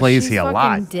like Oh, she plays she's here a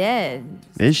fucking lot. Dead.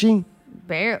 Is she?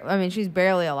 I mean, she's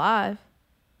barely alive.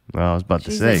 Well, I was about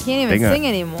to She's say. like, can't they even got- sing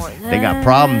anymore. They got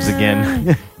problems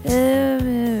again.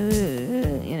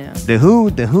 You know. The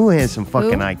Who has some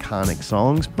fucking iconic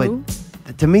songs, but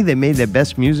to me, they made their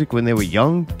best music when they were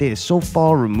young. They're so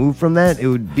far removed from that, it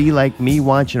would be like me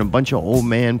watching a bunch of old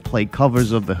men play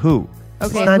covers of The Who.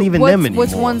 Okay, It's not even them anymore.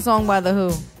 What's one song by The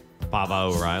Who?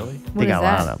 Baba O'Reilly. What They is got a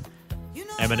that? lot of them.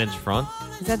 Eminence Front.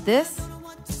 Is that this?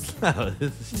 No,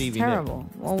 this is Stevie Nicks. Terrible.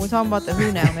 Well, we're talking about The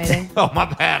Who now, Mayday. Oh, my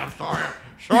bad. I'm sorry.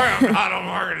 Sorry, I'm not a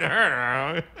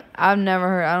marketer. I've never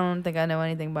heard. I don't think I know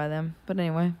anything by them. But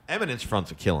anyway. Eminence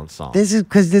Front's a killing song. This is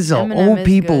because this is an Eminem old is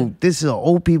people. good. This is an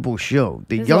old people show.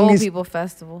 The This is an old youngest people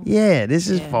festival. Yeah, this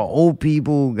is Yeah. for old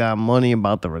people who got money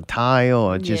about to retire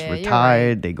or just Yeah, you're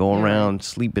retired. right. They go You're around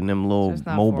sleeping in them little it's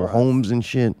not mobile for us. homes and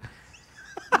shit.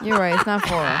 You're right. It's not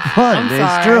for us. But I'm it's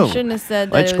sorry. true. I shouldn't have said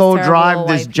that. Let's it was go terrible drive white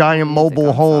this people giant music. mobile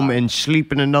I'm home sorry. and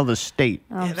sleep in another state.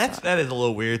 I'm Yeah, that is a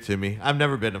little weird to me. I've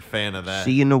never been a fan of that.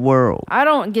 See in the world. I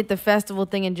don't get the festival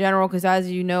thing in general because,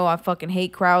 as you know, I fucking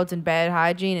hate crowds and bad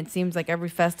hygiene. It seems like every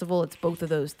festival, it's both of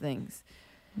those things.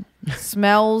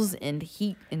 Smells and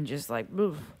heat and just like,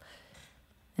 oof.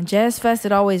 And Jazz Fest,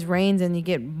 it always rains and you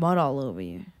get mud all over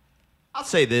you. I'll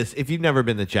say this: if you've never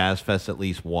been to Jazz Fest at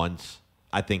least once,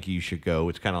 I think you should go.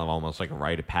 It's kind of almost like a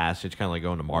rite of passage, kind of like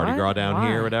going to Mardi What? Gras down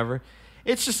here or Why? whatever.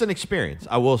 It's just an experience.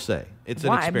 I will say it's an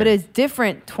Why? experience. But it's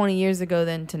different 20 years ago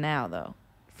than to now, though.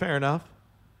 Fair enough.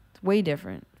 It's way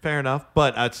different. Fair enough.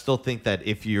 But I'd still think that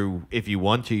if you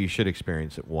want to, you should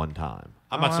experience it one time.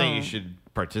 I'm not saying you Oh. should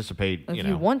participate. If You you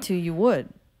know. want to, you would.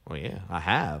 Well, yeah, I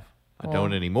have. I Well,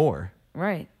 don't anymore.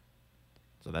 Right.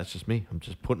 So that's just me. I'm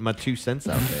just putting my 2 cents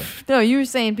out there. No, you were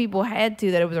saying people had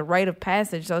to, that it was a rite of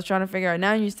passage. So I was trying to figure out.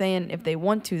 Now you're saying if they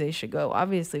want to, they should go.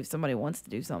 Obviously, if somebody wants to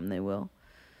do something, they will.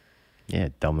 Yeah,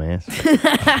 dumbass.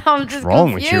 I'm just What's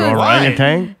wrong with you, confused.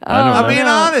 orangutan? I don't I'm know. being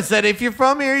honest that if you're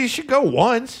from here, you should go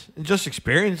once and just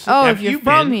experience it. Oh, Have if you're you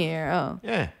from been? here. Oh.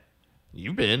 Yeah.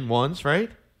 You've been once, right?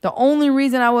 The only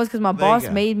reason I was because my There you boss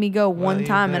go. made me go Well, one you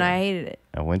time and there. I hated it.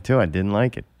 I went to. I didn't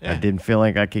like it. I Yeah. didn't feel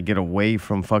like I could get away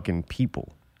from fucking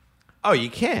people. Oh, you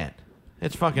can't.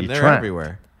 It's fucking, You're they're trapped.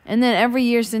 everywhere. And then every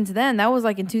year since then, that was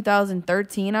like in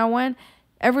 2013 I went.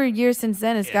 Every year since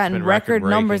then, it's gotten been record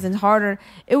numbers and harder.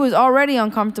 It was already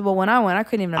uncomfortable when I went. I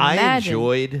couldn't even I imagine.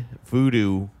 enjoyed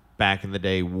Voodoo back in the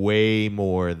day way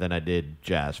more than I did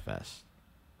Jazz Fest,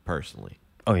 personally.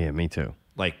 Oh, yeah, me too.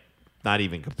 Like, not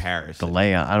even comparison. The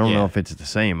layout, I don't know Yeah. if it's the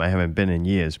same. I haven't been in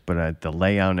years, but the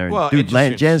layout and everything. Well, it Dude,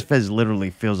 just- Jazz Fest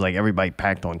literally feels like everybody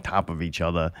packed on top of each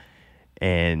other.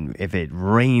 And if it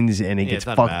rains and it Yeah, gets it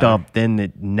doesn't fucked matter. up, then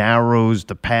it narrows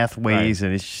the pathways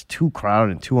and it's just too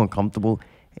crowded and too uncomfortable.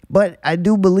 But I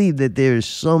do believe that there's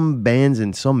some bands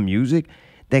and some music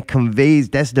that conveys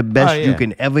that's the best you yeah.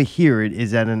 can ever hear it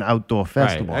is at an outdoor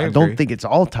festival. I I don't agree. think it's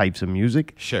all types of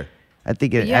music. Sure. I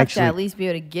think it You have actually to at least be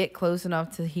able to get close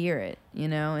enough to hear it, you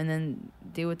know, and then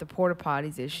deal with the porta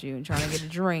potties issue and trying to get a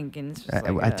drink. And it's just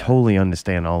I totally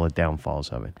understand all the downfalls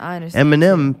of it. I understand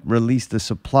Eminem released a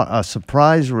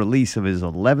surprise release of his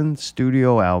 11th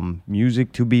studio album,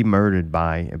 Music to Be Murdered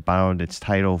By. It borrowed its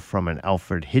title from an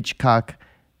Alfred Hitchcock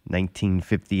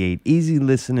 1958 easy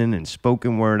listening and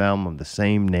spoken word album of the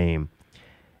same name.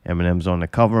 Eminem's on the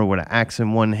cover with an axe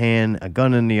in one hand, a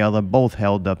gun in the other, both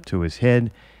held up to his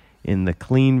head. In the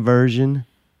clean version,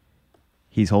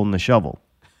 he's holding a shovel.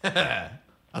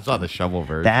 I saw the shovel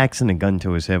version. The axe and the gun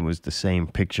to his head was the same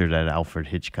picture that Alfred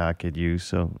Hitchcock had used,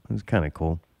 so it was kind of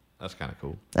cool. That's kind of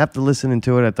cool. After listening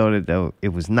to it, I thought it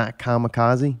was not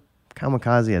Kamikaze.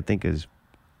 Kamikaze, I think, is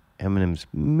Eminem's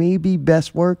maybe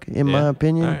best work, in my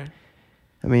opinion. All right.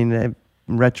 I mean, in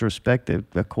retrospect,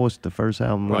 of course, the first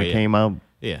album when Well, it yeah. came out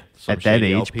Yeah, some at that shady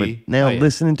age, LP. but now Oh, yeah.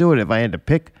 listening to it, if I had to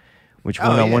pick which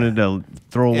one I yeah. wanted to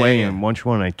throw away yeah. and which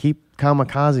one I'd keep,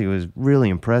 Kamikaze was really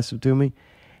impressive to me.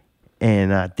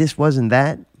 And this wasn't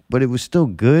that, but it was still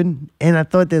good. And I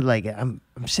thought that, like, I'm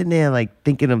sitting there, like,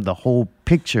 thinking of the whole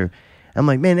picture. I'm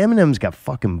like, man, Eminem's got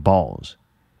fucking balls.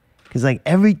 Because, like,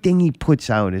 everything he puts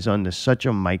out is under such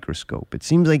a microscope. It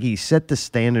seems like he set the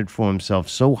standard for himself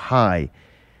so high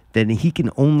that he can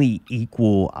only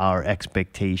equal our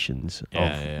expectations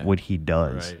of what he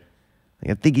does. Right.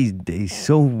 Like, I think he's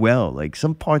so well. Like,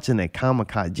 some parts in that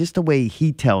Kamikaze, just the way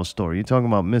he tells story. You're talking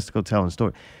about mystical telling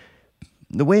story.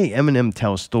 The way Eminem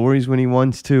tells stories when he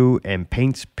wants to and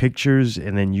paints pictures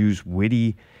and then use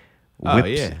witty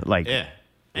whips, like,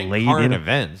 And laid current in.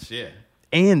 events, yeah.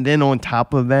 And then on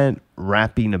top of that,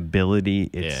 rapping ability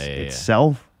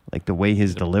itself, like the way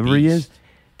his delivery is,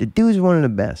 the dude's one of the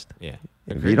best. Yeah.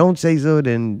 If Agreed. you don't say so,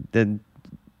 then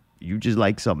you just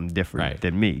like something different Right.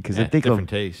 than me. Because Yeah, I think different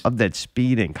taste. of that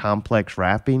speed and complex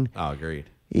rapping. Oh, agreed.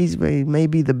 He's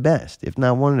maybe the best, if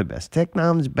not one of the best. Tech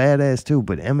Nom's badass too,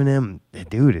 but Eminem,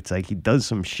 dude, it's like he does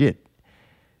some shit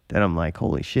that I'm like,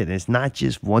 holy shit. And it's not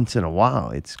just once in a while,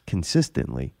 it's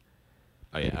consistently.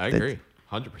 Oh, yeah, I That's- agree.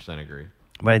 100% agree.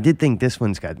 But I did think this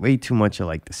one's got way too much of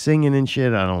like the singing and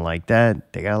shit. I don't like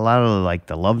that. They got a lot of like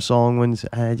the love song ones.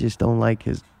 I just don't like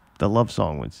the love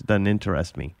song ones. It doesn't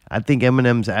interest me. I think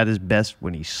Eminem's at his best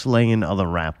when he's slaying other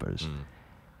rappers.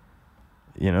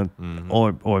 You know,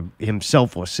 or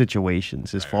himself or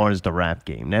situations as far as the rap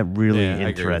game. That really Yeah, I agree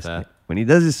with interests me. that. When he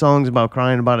does his songs about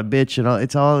crying about a bitch and all,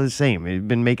 it's all the same. He's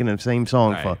been making the same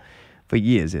song for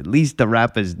years. At least the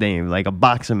rapper's name, like a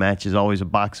boxing match is always a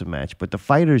boxing match, but the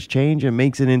fighters change and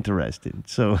makes it interesting.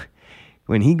 So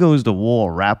when he goes to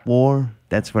war, rap war,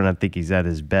 that's when I think he's at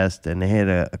his best. And they had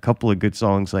a couple of good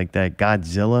songs like that.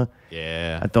 Godzilla.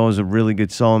 Yeah. I thought it was a really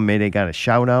good song. Maybe they got a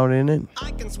shout out in it.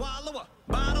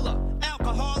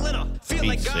 Feel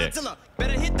like Godzilla.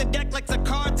 Better hit the deck like the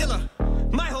car dealer.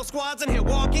 My whole squad's in here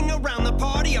walking around the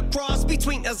party. A cross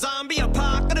between a zombie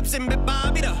apocalypse and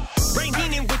Bobby the brain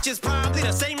healing, which is probably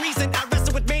the same reason I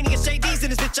wrestle with mania shades in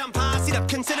this bitch. I'm posse up.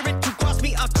 Consider it to cost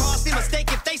me a costly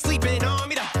mistake if they sleeping on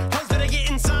me. The hoes better get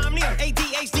insomnia.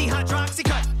 ADHD hydroxy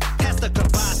cut. Pass the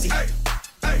Kavasi.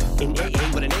 In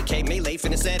AA with an AK melee,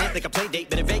 finna set it like a play date.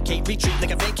 Better vacate, retreat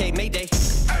like a vacate Mayday.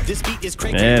 This beat is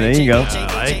crazy. Yeah, there you go.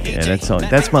 Yeah,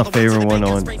 that's my favorite one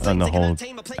on the whole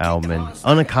album. And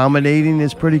Unaccommodating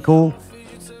is pretty cool.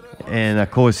 And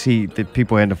of course, the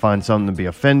people had to find something to be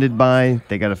offended by.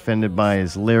 They got offended by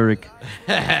his lyric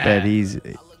that he's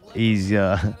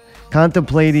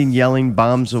contemplating yelling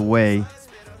bombs away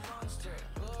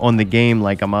on the game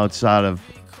like I'm outside of,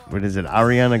 what is it,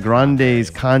 Ariana Grande's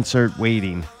concert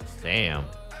waiting. Damn.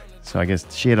 So I guess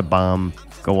she had a bomb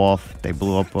go off. They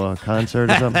blew up a concert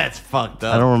or something. That's fucked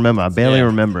up. I don't remember. I barely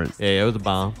remember it. Yeah, it was a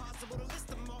bomb.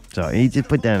 So he just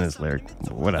put down his lyric.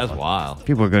 Whatever. That's wild.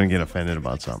 People are going to get offended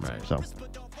about something. Right. So.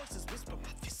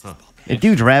 If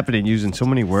dude's rapping and using so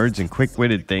many words and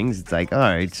quick-witted things, it's like, all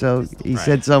right, so he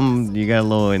said something you got a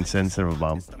little insensitive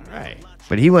about. Right.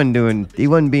 But he wasn't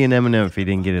being Eminem if he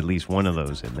didn't get at least one of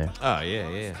those in there. Oh,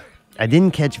 yeah. I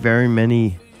didn't catch very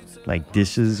many like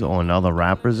disses on other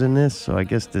rappers in this, so I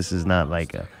guess this is not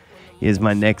like here's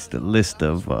my next list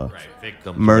of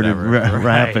Victims, murdered whatever.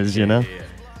 rappers, you know? Yeah.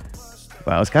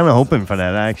 But I was kind of hoping for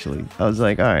that, actually. I was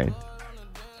like, all right.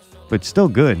 But still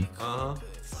good. Uh-huh.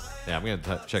 Yeah, I'm going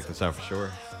to check this out for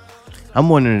sure. I'm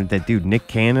wondering if that dude Nick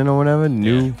Cannon or whatever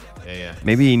knew. Yeah.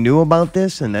 Maybe he knew about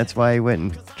this, and that's why he went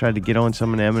and tried to get on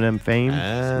some of the Eminem fame.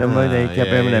 Remember they kept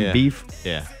Eminem beef?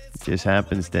 Yeah. It just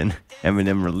happens then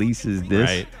Eminem releases this.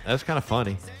 Right. That's kind of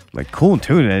funny. Like, cool,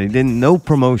 too, that he didn't, no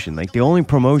promotion. Like, the only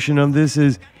promotion of this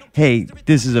is, hey,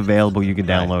 this is available. You can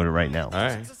download it right now. All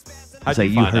right. It's How'd like,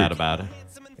 you find heard. out about it?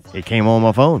 It came on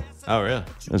my phone. Oh, really?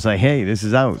 It's like, hey, this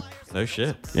is out. No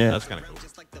shit. Yeah. That's kind of cool.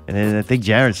 And then I think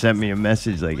Jared sent me a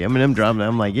message like, Eminem dropped it.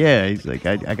 I'm like, yeah. He's like,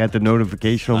 I got the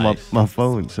notification on my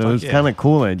phone. So Fuck it's yeah. kind of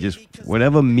cool. And just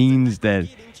whatever means that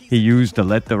he used to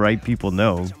let the right people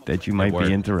know that you might worked.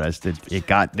 be interested, it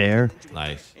got there.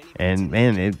 Nice. And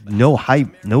man, no hype,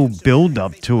 no build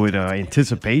up to it,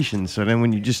 anticipation. So then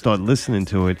when you just start listening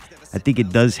to it, I think it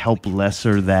does help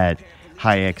lesser that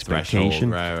high expectation.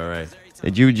 Right.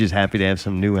 That you were just happy to have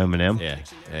some new Eminem.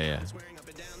 Yeah.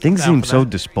 Things Down seem for so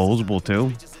that. disposable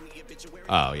too.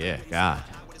 Oh, yeah. God.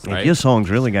 Like Right? your songs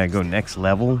really got to go next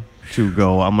level to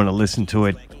go, I'm going to listen to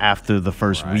it after the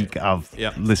first week I've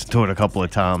listened to it a couple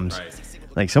of times.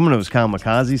 Like some of those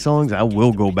Kamikaze songs, I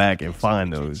will go back and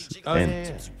find those. Oh, and,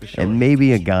 yeah, for sure. and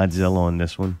maybe a Godzilla on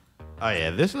this one. Oh,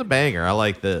 yeah. This is a banger. I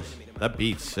like this. That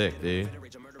beat's sick, dude.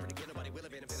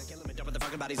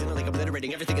 Bodies in it like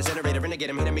obliterating everything is generated. Renegade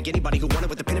him, hit him, make anybody who want it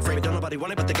with the pin and frame it. Don't nobody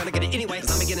want it, but they're gonna get it anyway.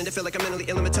 I'm beginning to feel like I'm mentally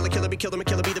ill. I'm a killer, be killed. I'm a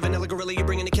killer, be the vanilla gorilla. You're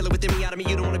bringing the killer within me out of me.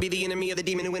 You don't wanna be the enemy of the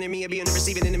demon who in me. Or being the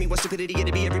receiving enemy. What stupidity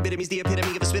it'd be. Every bit of me's the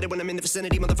epitome of a spitter when I'm in the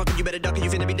vicinity. Motherfucker, you better duck or you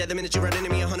finna be dead the minute you run into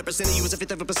me. 100% of you is a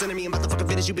fifth of a percent of me. I'm about to fucking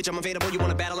finish you, bitch. I'm available. You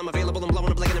wanna battle? I'm available. I'm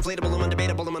blowing up like an inflatable. I'm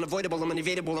undebatable. I'm unavoidable. I'm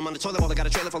unevadable. I'm on the toilet bowl. I got a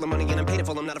trailer full of money and I'm paid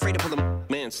for. I'm not afraid to pull them.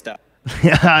 Man, stop.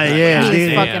 Yeah, He's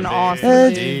dude. fucking awesome.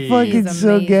 That's dude. fucking He's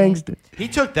so amazing. gangster. He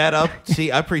took that up.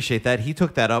 See, I appreciate that. He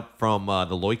took that up from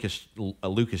the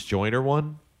Lucas Joyner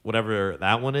one, whatever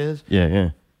that one is. Yeah.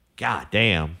 God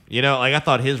damn. You know, like I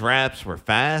thought his raps were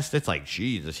fast. It's like,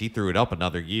 Jesus, he threw it up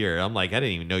another gear. I'm like, I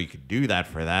didn't even know you could do that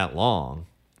for that long.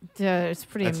 Yeah, it's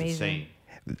pretty That's amazing.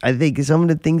 insane. I think some of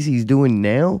the things he's doing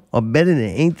now are better than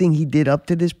anything he did up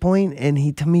to this point. And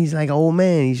he, to me, he's like, oh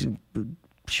man, he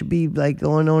should be like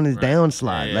going on his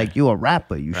downslide. Yeah. Like you're a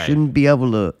rapper. You Right. shouldn't be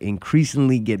able to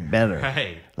increasingly get better.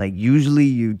 Right. Like usually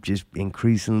you just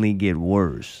increasingly get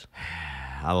worse.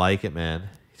 I like it, man.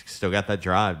 He's still got that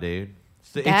drive, dude.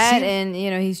 It That seems-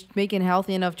 and he's making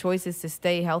healthy enough choices to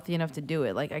stay healthy enough to do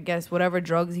it. Like I guess whatever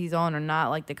drugs he's on are not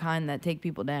like the kind that take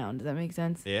people down. Does that make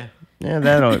sense? Yeah.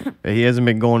 Yeah, he hasn't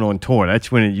been going on tour.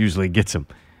 That's when it usually gets him.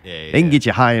 Yeah, They can get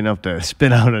you high enough to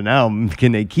spit out an album.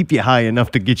 Can they keep you high enough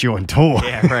to get you on tour?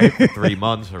 Yeah, right. For 3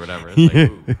 months or whatever. It's like,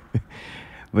 ooh.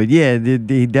 But yeah,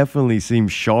 he definitely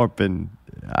seems sharp and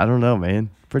I don't know, man.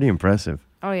 Pretty impressive.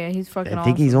 Oh yeah, he's fucking I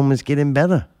think awesome. he's almost getting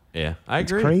better. Yeah, I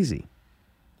It's agree. crazy.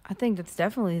 I think that's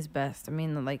definitely his best. I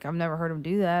mean, like I've never heard him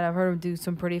do that. I've heard him do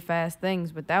some pretty fast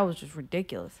things, but that was just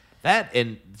ridiculous. That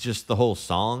and just the whole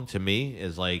song to me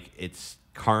is like it's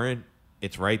current,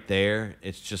 it's right there.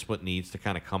 It's just what needs to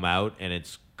kind of come out, and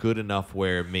it's good enough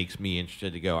where it makes me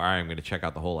interested to go, all right, I'm going to check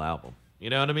out the whole album. You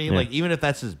know what I mean? Yeah. Like even if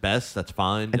that's his best, that's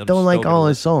fine. I I'm don't still like gonna all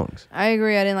his listen. songs. I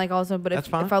agree. I didn't like all some, but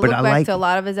if I But look I back like to a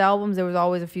lot of his albums, there was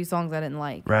always a few songs I didn't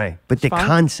like. Right. But the fine.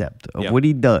 concept of Yep. what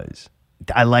he does,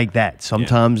 I like that.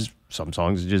 Sometimes some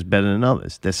songs are just better than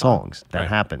others. They're songs. That Right.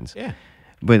 happens. Yeah.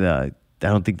 But I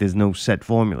don't think there's no set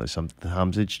formula.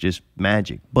 Sometimes it's just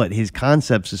magic. But his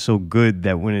concepts are so good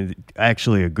that when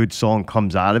actually a good song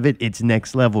comes out of it, it's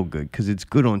next level good because it's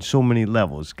good on so many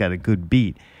levels. It's got a good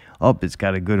beat. Up, it's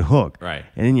got a good hook. Right.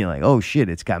 And then you're like, oh shit,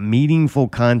 it's got meaningful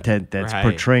content that's Right.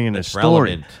 portraying That's a story.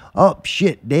 relevant. Up,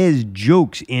 shit, there's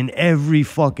jokes in every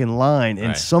fucking line. And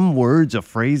Right. some words or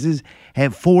phrases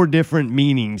have 4 different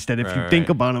meanings that if you Right, think right.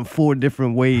 about them 4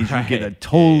 different ways, you get a Right.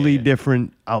 totally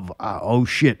different oh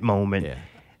shit moment. Yeah.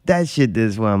 That shit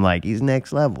is where I'm like, he's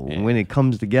next level. And when it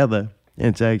comes together,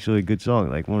 it's actually a good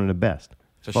song, like one of the best.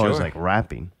 For As far as sure. like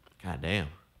rapping. God damn.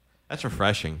 That's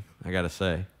refreshing, I got to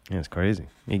say. Yeah, it's crazy.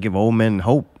 You give old men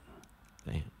hope.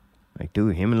 Damn. Like,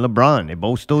 dude, him and LeBron, they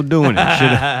both still doing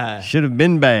it. Should have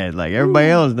been bad. Like everybody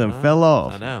else done fell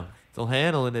off. I know. Still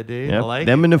handling it, dude. I Yep. like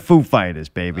Them it. and the Foo Fighters,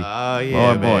 baby. Oh,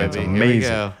 yeah, boy, it's baby. Here we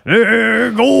amazing. go.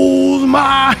 There goes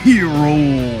my hero.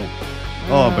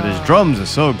 Oh, but his drums are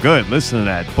so good. Listen to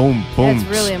that. Boom, boom, That's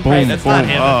really boom, impressive. That's boom. not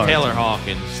him, Oh, it's Taylor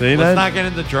Hawkins. See Let's that? not get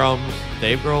into drums.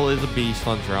 Dave Grohl is a beast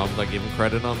on drums. I give him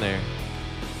credit on there.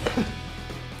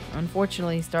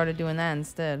 Unfortunately, he started doing that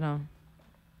instead, huh?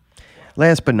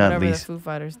 Last but not Whatever least, the Foo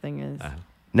Fighters thing is.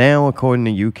 now according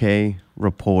to UK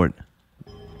report,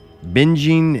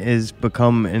 binging has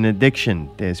become an addiction.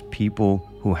 There's people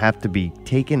who have to be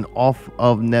taken off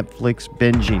of Netflix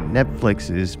binging.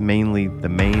 Netflix is mainly the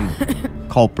main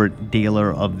culprit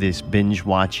dealer of this binge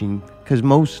watching because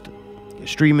most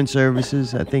streaming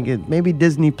services, I think maybe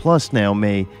Disney Plus now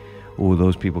may,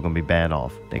 those people gonna be bad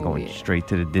off. They're going straight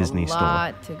to the Disney store. A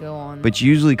lot to go on. But you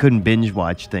usually couldn't binge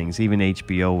watch things. Even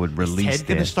HBO would Is release Ted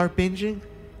going their- to start binging?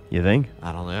 You think?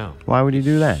 I don't know. Why would he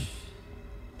do that?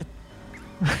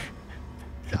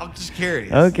 I'm just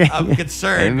curious. Okay. I'm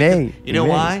concerned. He may. because- You He know may.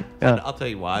 why? Yeah. I'll tell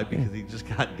you why. Because he just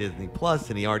got Disney Plus,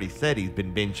 and he already said he's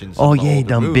been binging. Some Oh of the yeah, he older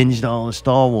done movies. binged all the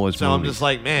Star Wars So movies. I'm just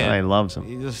like, man, I loves him.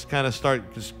 You just kind of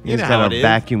start. Cause you He's know how got it a is.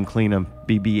 vacuum cleaner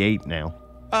BB-8 now.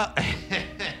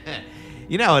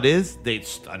 You know how it is.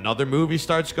 Another movie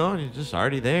starts going. You're just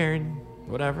already there, and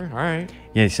whatever. All right.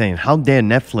 Yeah, he's saying, how dare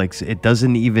Netflix? It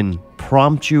doesn't even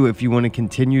prompt you if you want to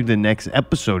continue the next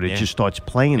episode. It Yeah. just starts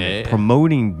playing Yeah, it, yeah.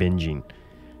 promoting binging.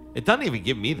 It doesn't even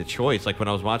give me the choice. Like when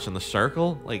I was watching The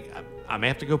Circle, like I may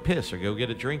have to go piss or go get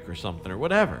a drink or something or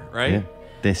whatever, right? Yeah.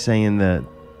 They're saying the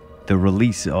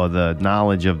release or the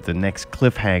knowledge of the next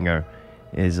cliffhanger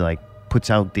is like puts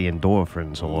out the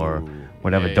endorphins or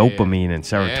whatever yeah, dopamine and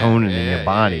serotonin in your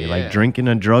body, like drinking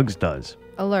or drugs does.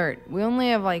 Alert. We only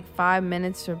have like 5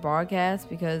 minutes for broadcast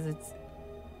because it's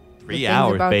 3 thing's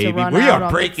hours, about to baby. run We out are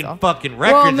on breaking Mixel. fucking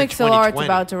Well, records in Mixel Art's 2020.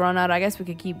 about to run out. I guess we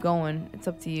could keep going. It's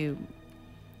up to you.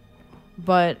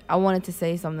 But I wanted to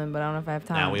say something, but I don't know if I have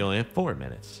time. Now we only have 4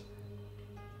 minutes.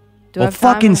 Do I Well, have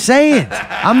time? fucking say it.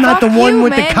 I'm not the Fuck one you,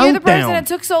 with man. the You're the person countdown. that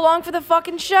took so long for the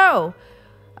fucking show.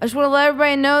 I just want to let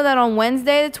everybody know that on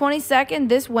Wednesday the 22nd,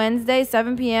 this Wednesday,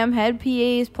 7 p.m., Head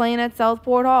PE is playing at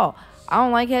Southport Hall. I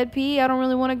don't like Head PE. I don't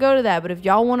really want to go to that. But if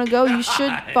y'all want to go, you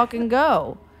should fucking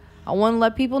go. I want to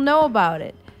let people know about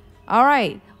it. All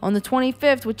right. On the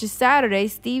 25th, which is Saturday,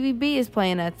 Stevie B is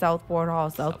playing at Southport Hall.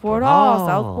 Southport Hall.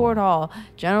 Southport Hall.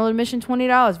 General admission,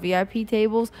 $20. VIP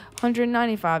tables,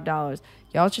 $195.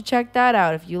 Y'all should check that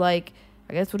out. If you like,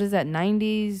 I guess, what is that,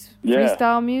 90s Yeah.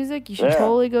 freestyle music? You should Yeah.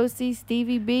 totally go see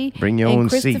Stevie B. Bring your and own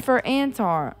seat. Christopher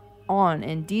Antar on,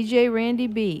 and DJ Randy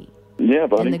B. Yeah,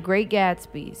 buddy. And the Great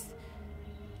Gatsby's.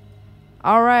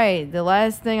 All right. The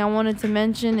last thing I wanted to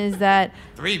mention is that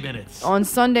 3 minutes. on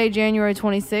Sunday, January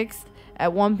 26th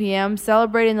at 1 p.m.,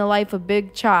 celebrating the life of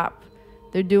Big Chop.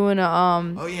 They're doing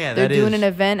a they're doing an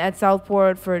event at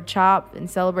Southport for Chop in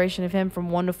celebration of him from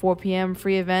 1 to 4 p.m.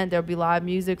 Free event. There'll be live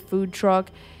music, food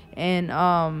truck, and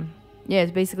yeah,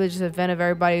 it's basically just an event of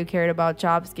everybody who cared about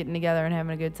Chops getting together and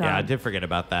having a good time. Yeah, I did forget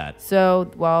about that. So,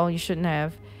 well, you shouldn't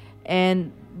have.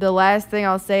 And the last thing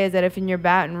I'll say is that if in your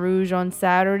Baton Rouge on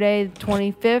Saturday, the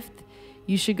 25th,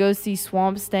 you should go see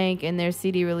Swamp Stank and their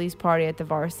CD release party at the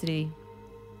Varsity.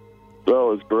 That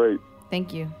was great.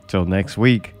 Thank you. Till next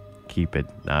week, keep it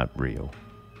not real.